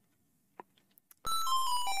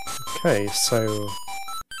 Okay, so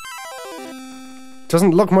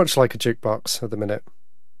doesn't look much like a jukebox at the minute.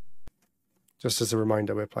 Just as a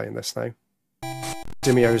reminder, we're playing this now.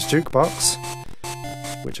 Demio's Jukebox,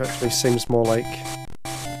 which actually seems more like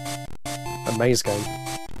a maze game.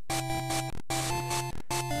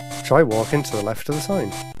 Try walking to the left of the sign.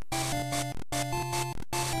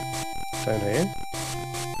 Down here.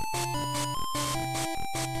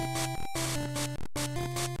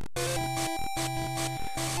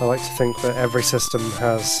 I like to think that every system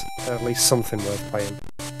has at least something worth playing.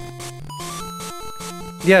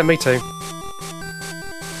 Yeah, me too.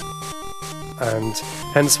 And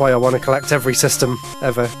hence why I want to collect every system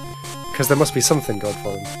ever, because there must be something good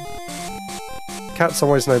for them. Cats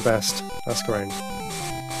always know best. Ask around.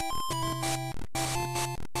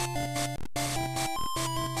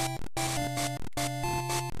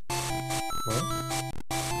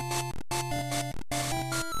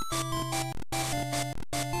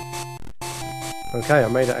 Okay, I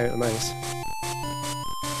made it out of the maze.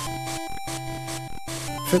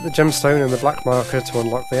 Fit the gemstone and the black marker to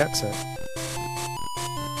unlock the exit.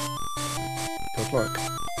 Good luck.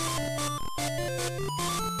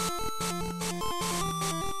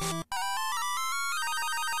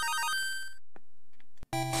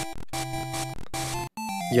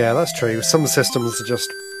 Yeah, that's true. Some systems are just,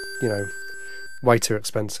 you know, way too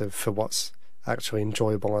expensive for what's actually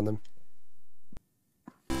enjoyable on them.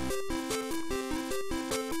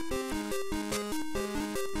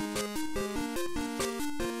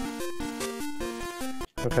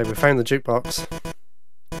 Okay, we found the jukebox.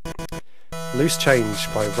 Loose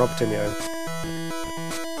Change by Rob Demio.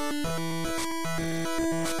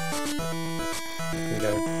 Here we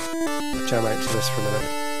go. Jam out to this for a minute.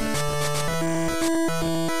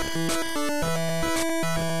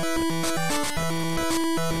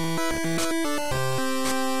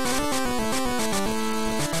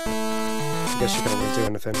 I guess you can't really do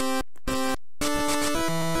anything.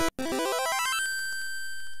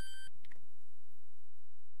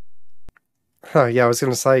 Oh yeah, I was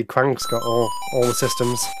going to say, Quang's got all the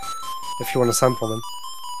systems, if you want to sample them.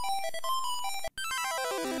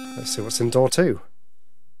 Let's see what's in door 2.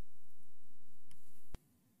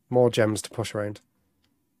 More gems to push around.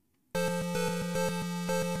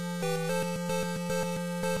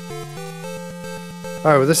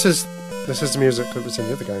 Oh, this is the music that was in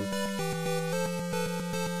the other game.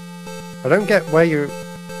 I don't get where you're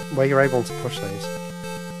able to push these.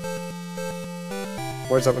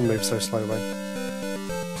 Why does that one move so slowly?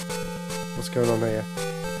 What's going on here?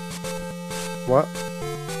 What?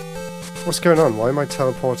 What's going on? Why am I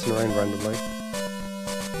teleporting around randomly?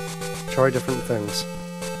 Try different things.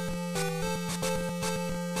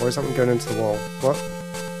 Why is that one going into the wall? What?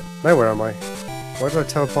 Now where am I? Why did I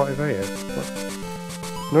teleport over here? What?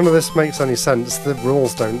 None of this makes any sense. The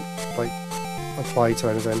rules don't, like, apply to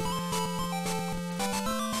anything.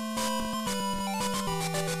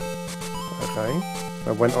 Okay.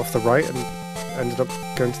 I went off the right and ended up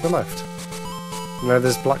going to the left. Now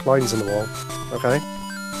there's black lines in the wall. Okay.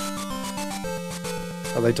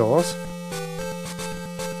 Are they doors?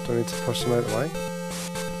 Do I need to push them out of the way?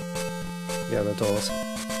 Yeah, they're doors.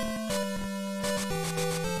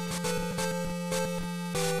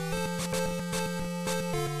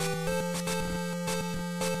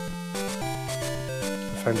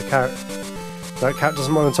 I found a cat. That cat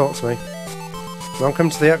doesn't want to talk to me. Welcome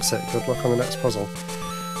to the exit. Good luck on the next puzzle.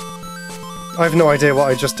 I have no idea what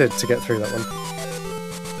I just did to get through that one.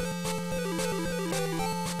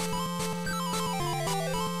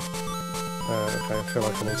 Okay, I feel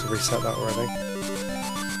like I need to reset that already.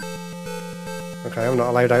 Okay, I'm not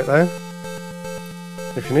allowed out there.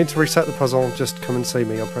 If you need to reset the puzzle, just come and see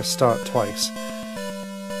me. I'll press start twice.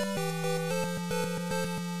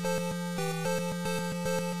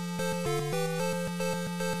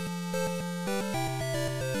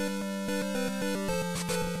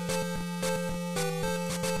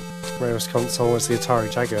 Rarest console is the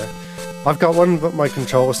Atari Jaguar. I've got one, but my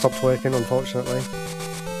controller stopped working, unfortunately.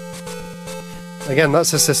 Again,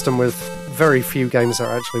 that's a system with very few games that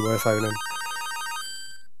are actually worth owning.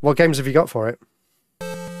 What games have you got for it?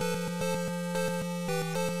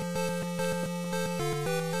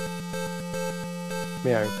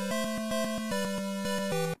 Meow.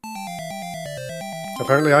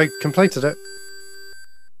 Apparently I completed it.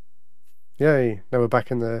 Yay, now we're back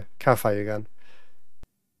in the cafe again.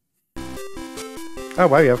 Oh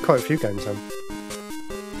wow, you have quite a few games then.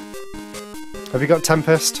 Have you got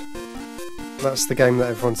Tempest? That's the game that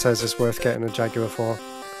everyone says is worth getting a Jaguar for.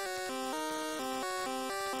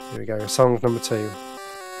 Here we go, song number 2.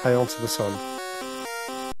 Hail to the Sun.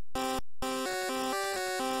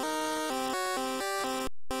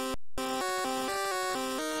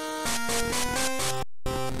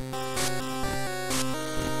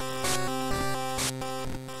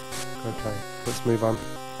 Okay, let's move on.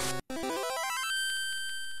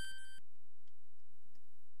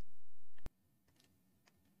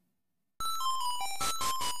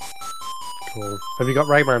 Cool. Have you got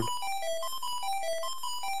Rayman?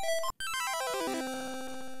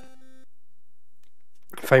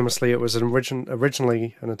 Famously, it was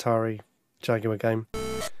originally an Atari Jaguar game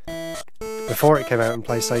before it came out on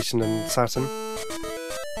PlayStation and Saturn.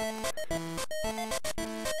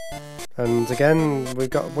 And again, we've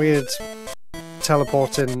got weird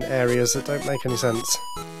teleporting areas that don't make any sense.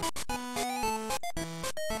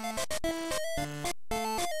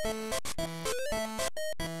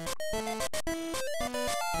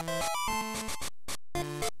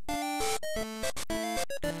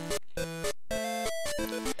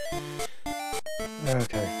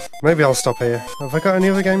 Okay, maybe I'll stop here. Have I got any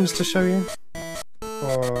other games to show you?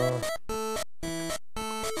 Or...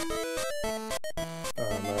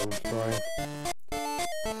 oh no, right.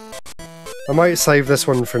 I might save this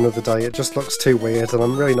one for another day, it just looks too weird and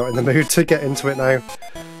I'm really not in the mood to get into it now.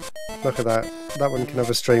 Look at that. That one can have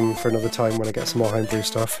a stream for another time when I get some more homebrew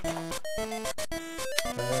stuff.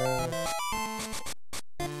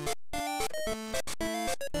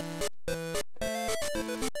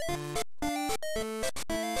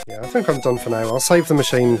 Yeah, I think I'm done for now. I'll save the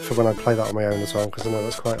machine for when I play that on my own as well, because I know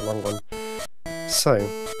that's quite a long one. So,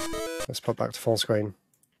 let's pop back to full screen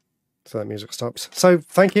so that music stops. So,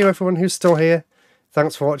 thank you everyone who's still here.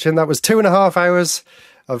 Thanks for watching. That was 2.5 hours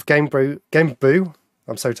of Game Boy.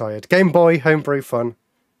 I'm so tired. Game Boy Homebrew fun.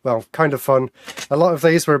 Well, kind of fun. A lot of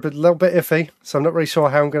these were a little bit iffy, so I'm not really sure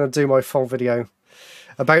how I'm going to do my full video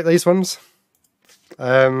about these ones.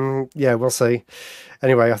 Yeah, we'll see.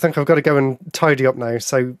 Anyway, I think I've got to go and tidy up now.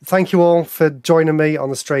 So thank you all for joining me on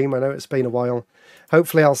the stream. I know it's been a while.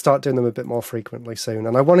 Hopefully I'll start doing them a bit more frequently soon.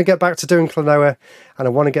 And I want to get back to doing Klonoa, and I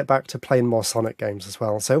want to get back to playing more Sonic games as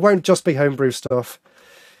well. So it won't just be homebrew stuff.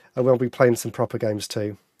 I will be playing some proper games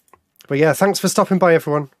too. But yeah, thanks for stopping by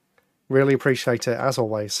everyone. Really appreciate it, as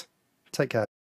always. Take care.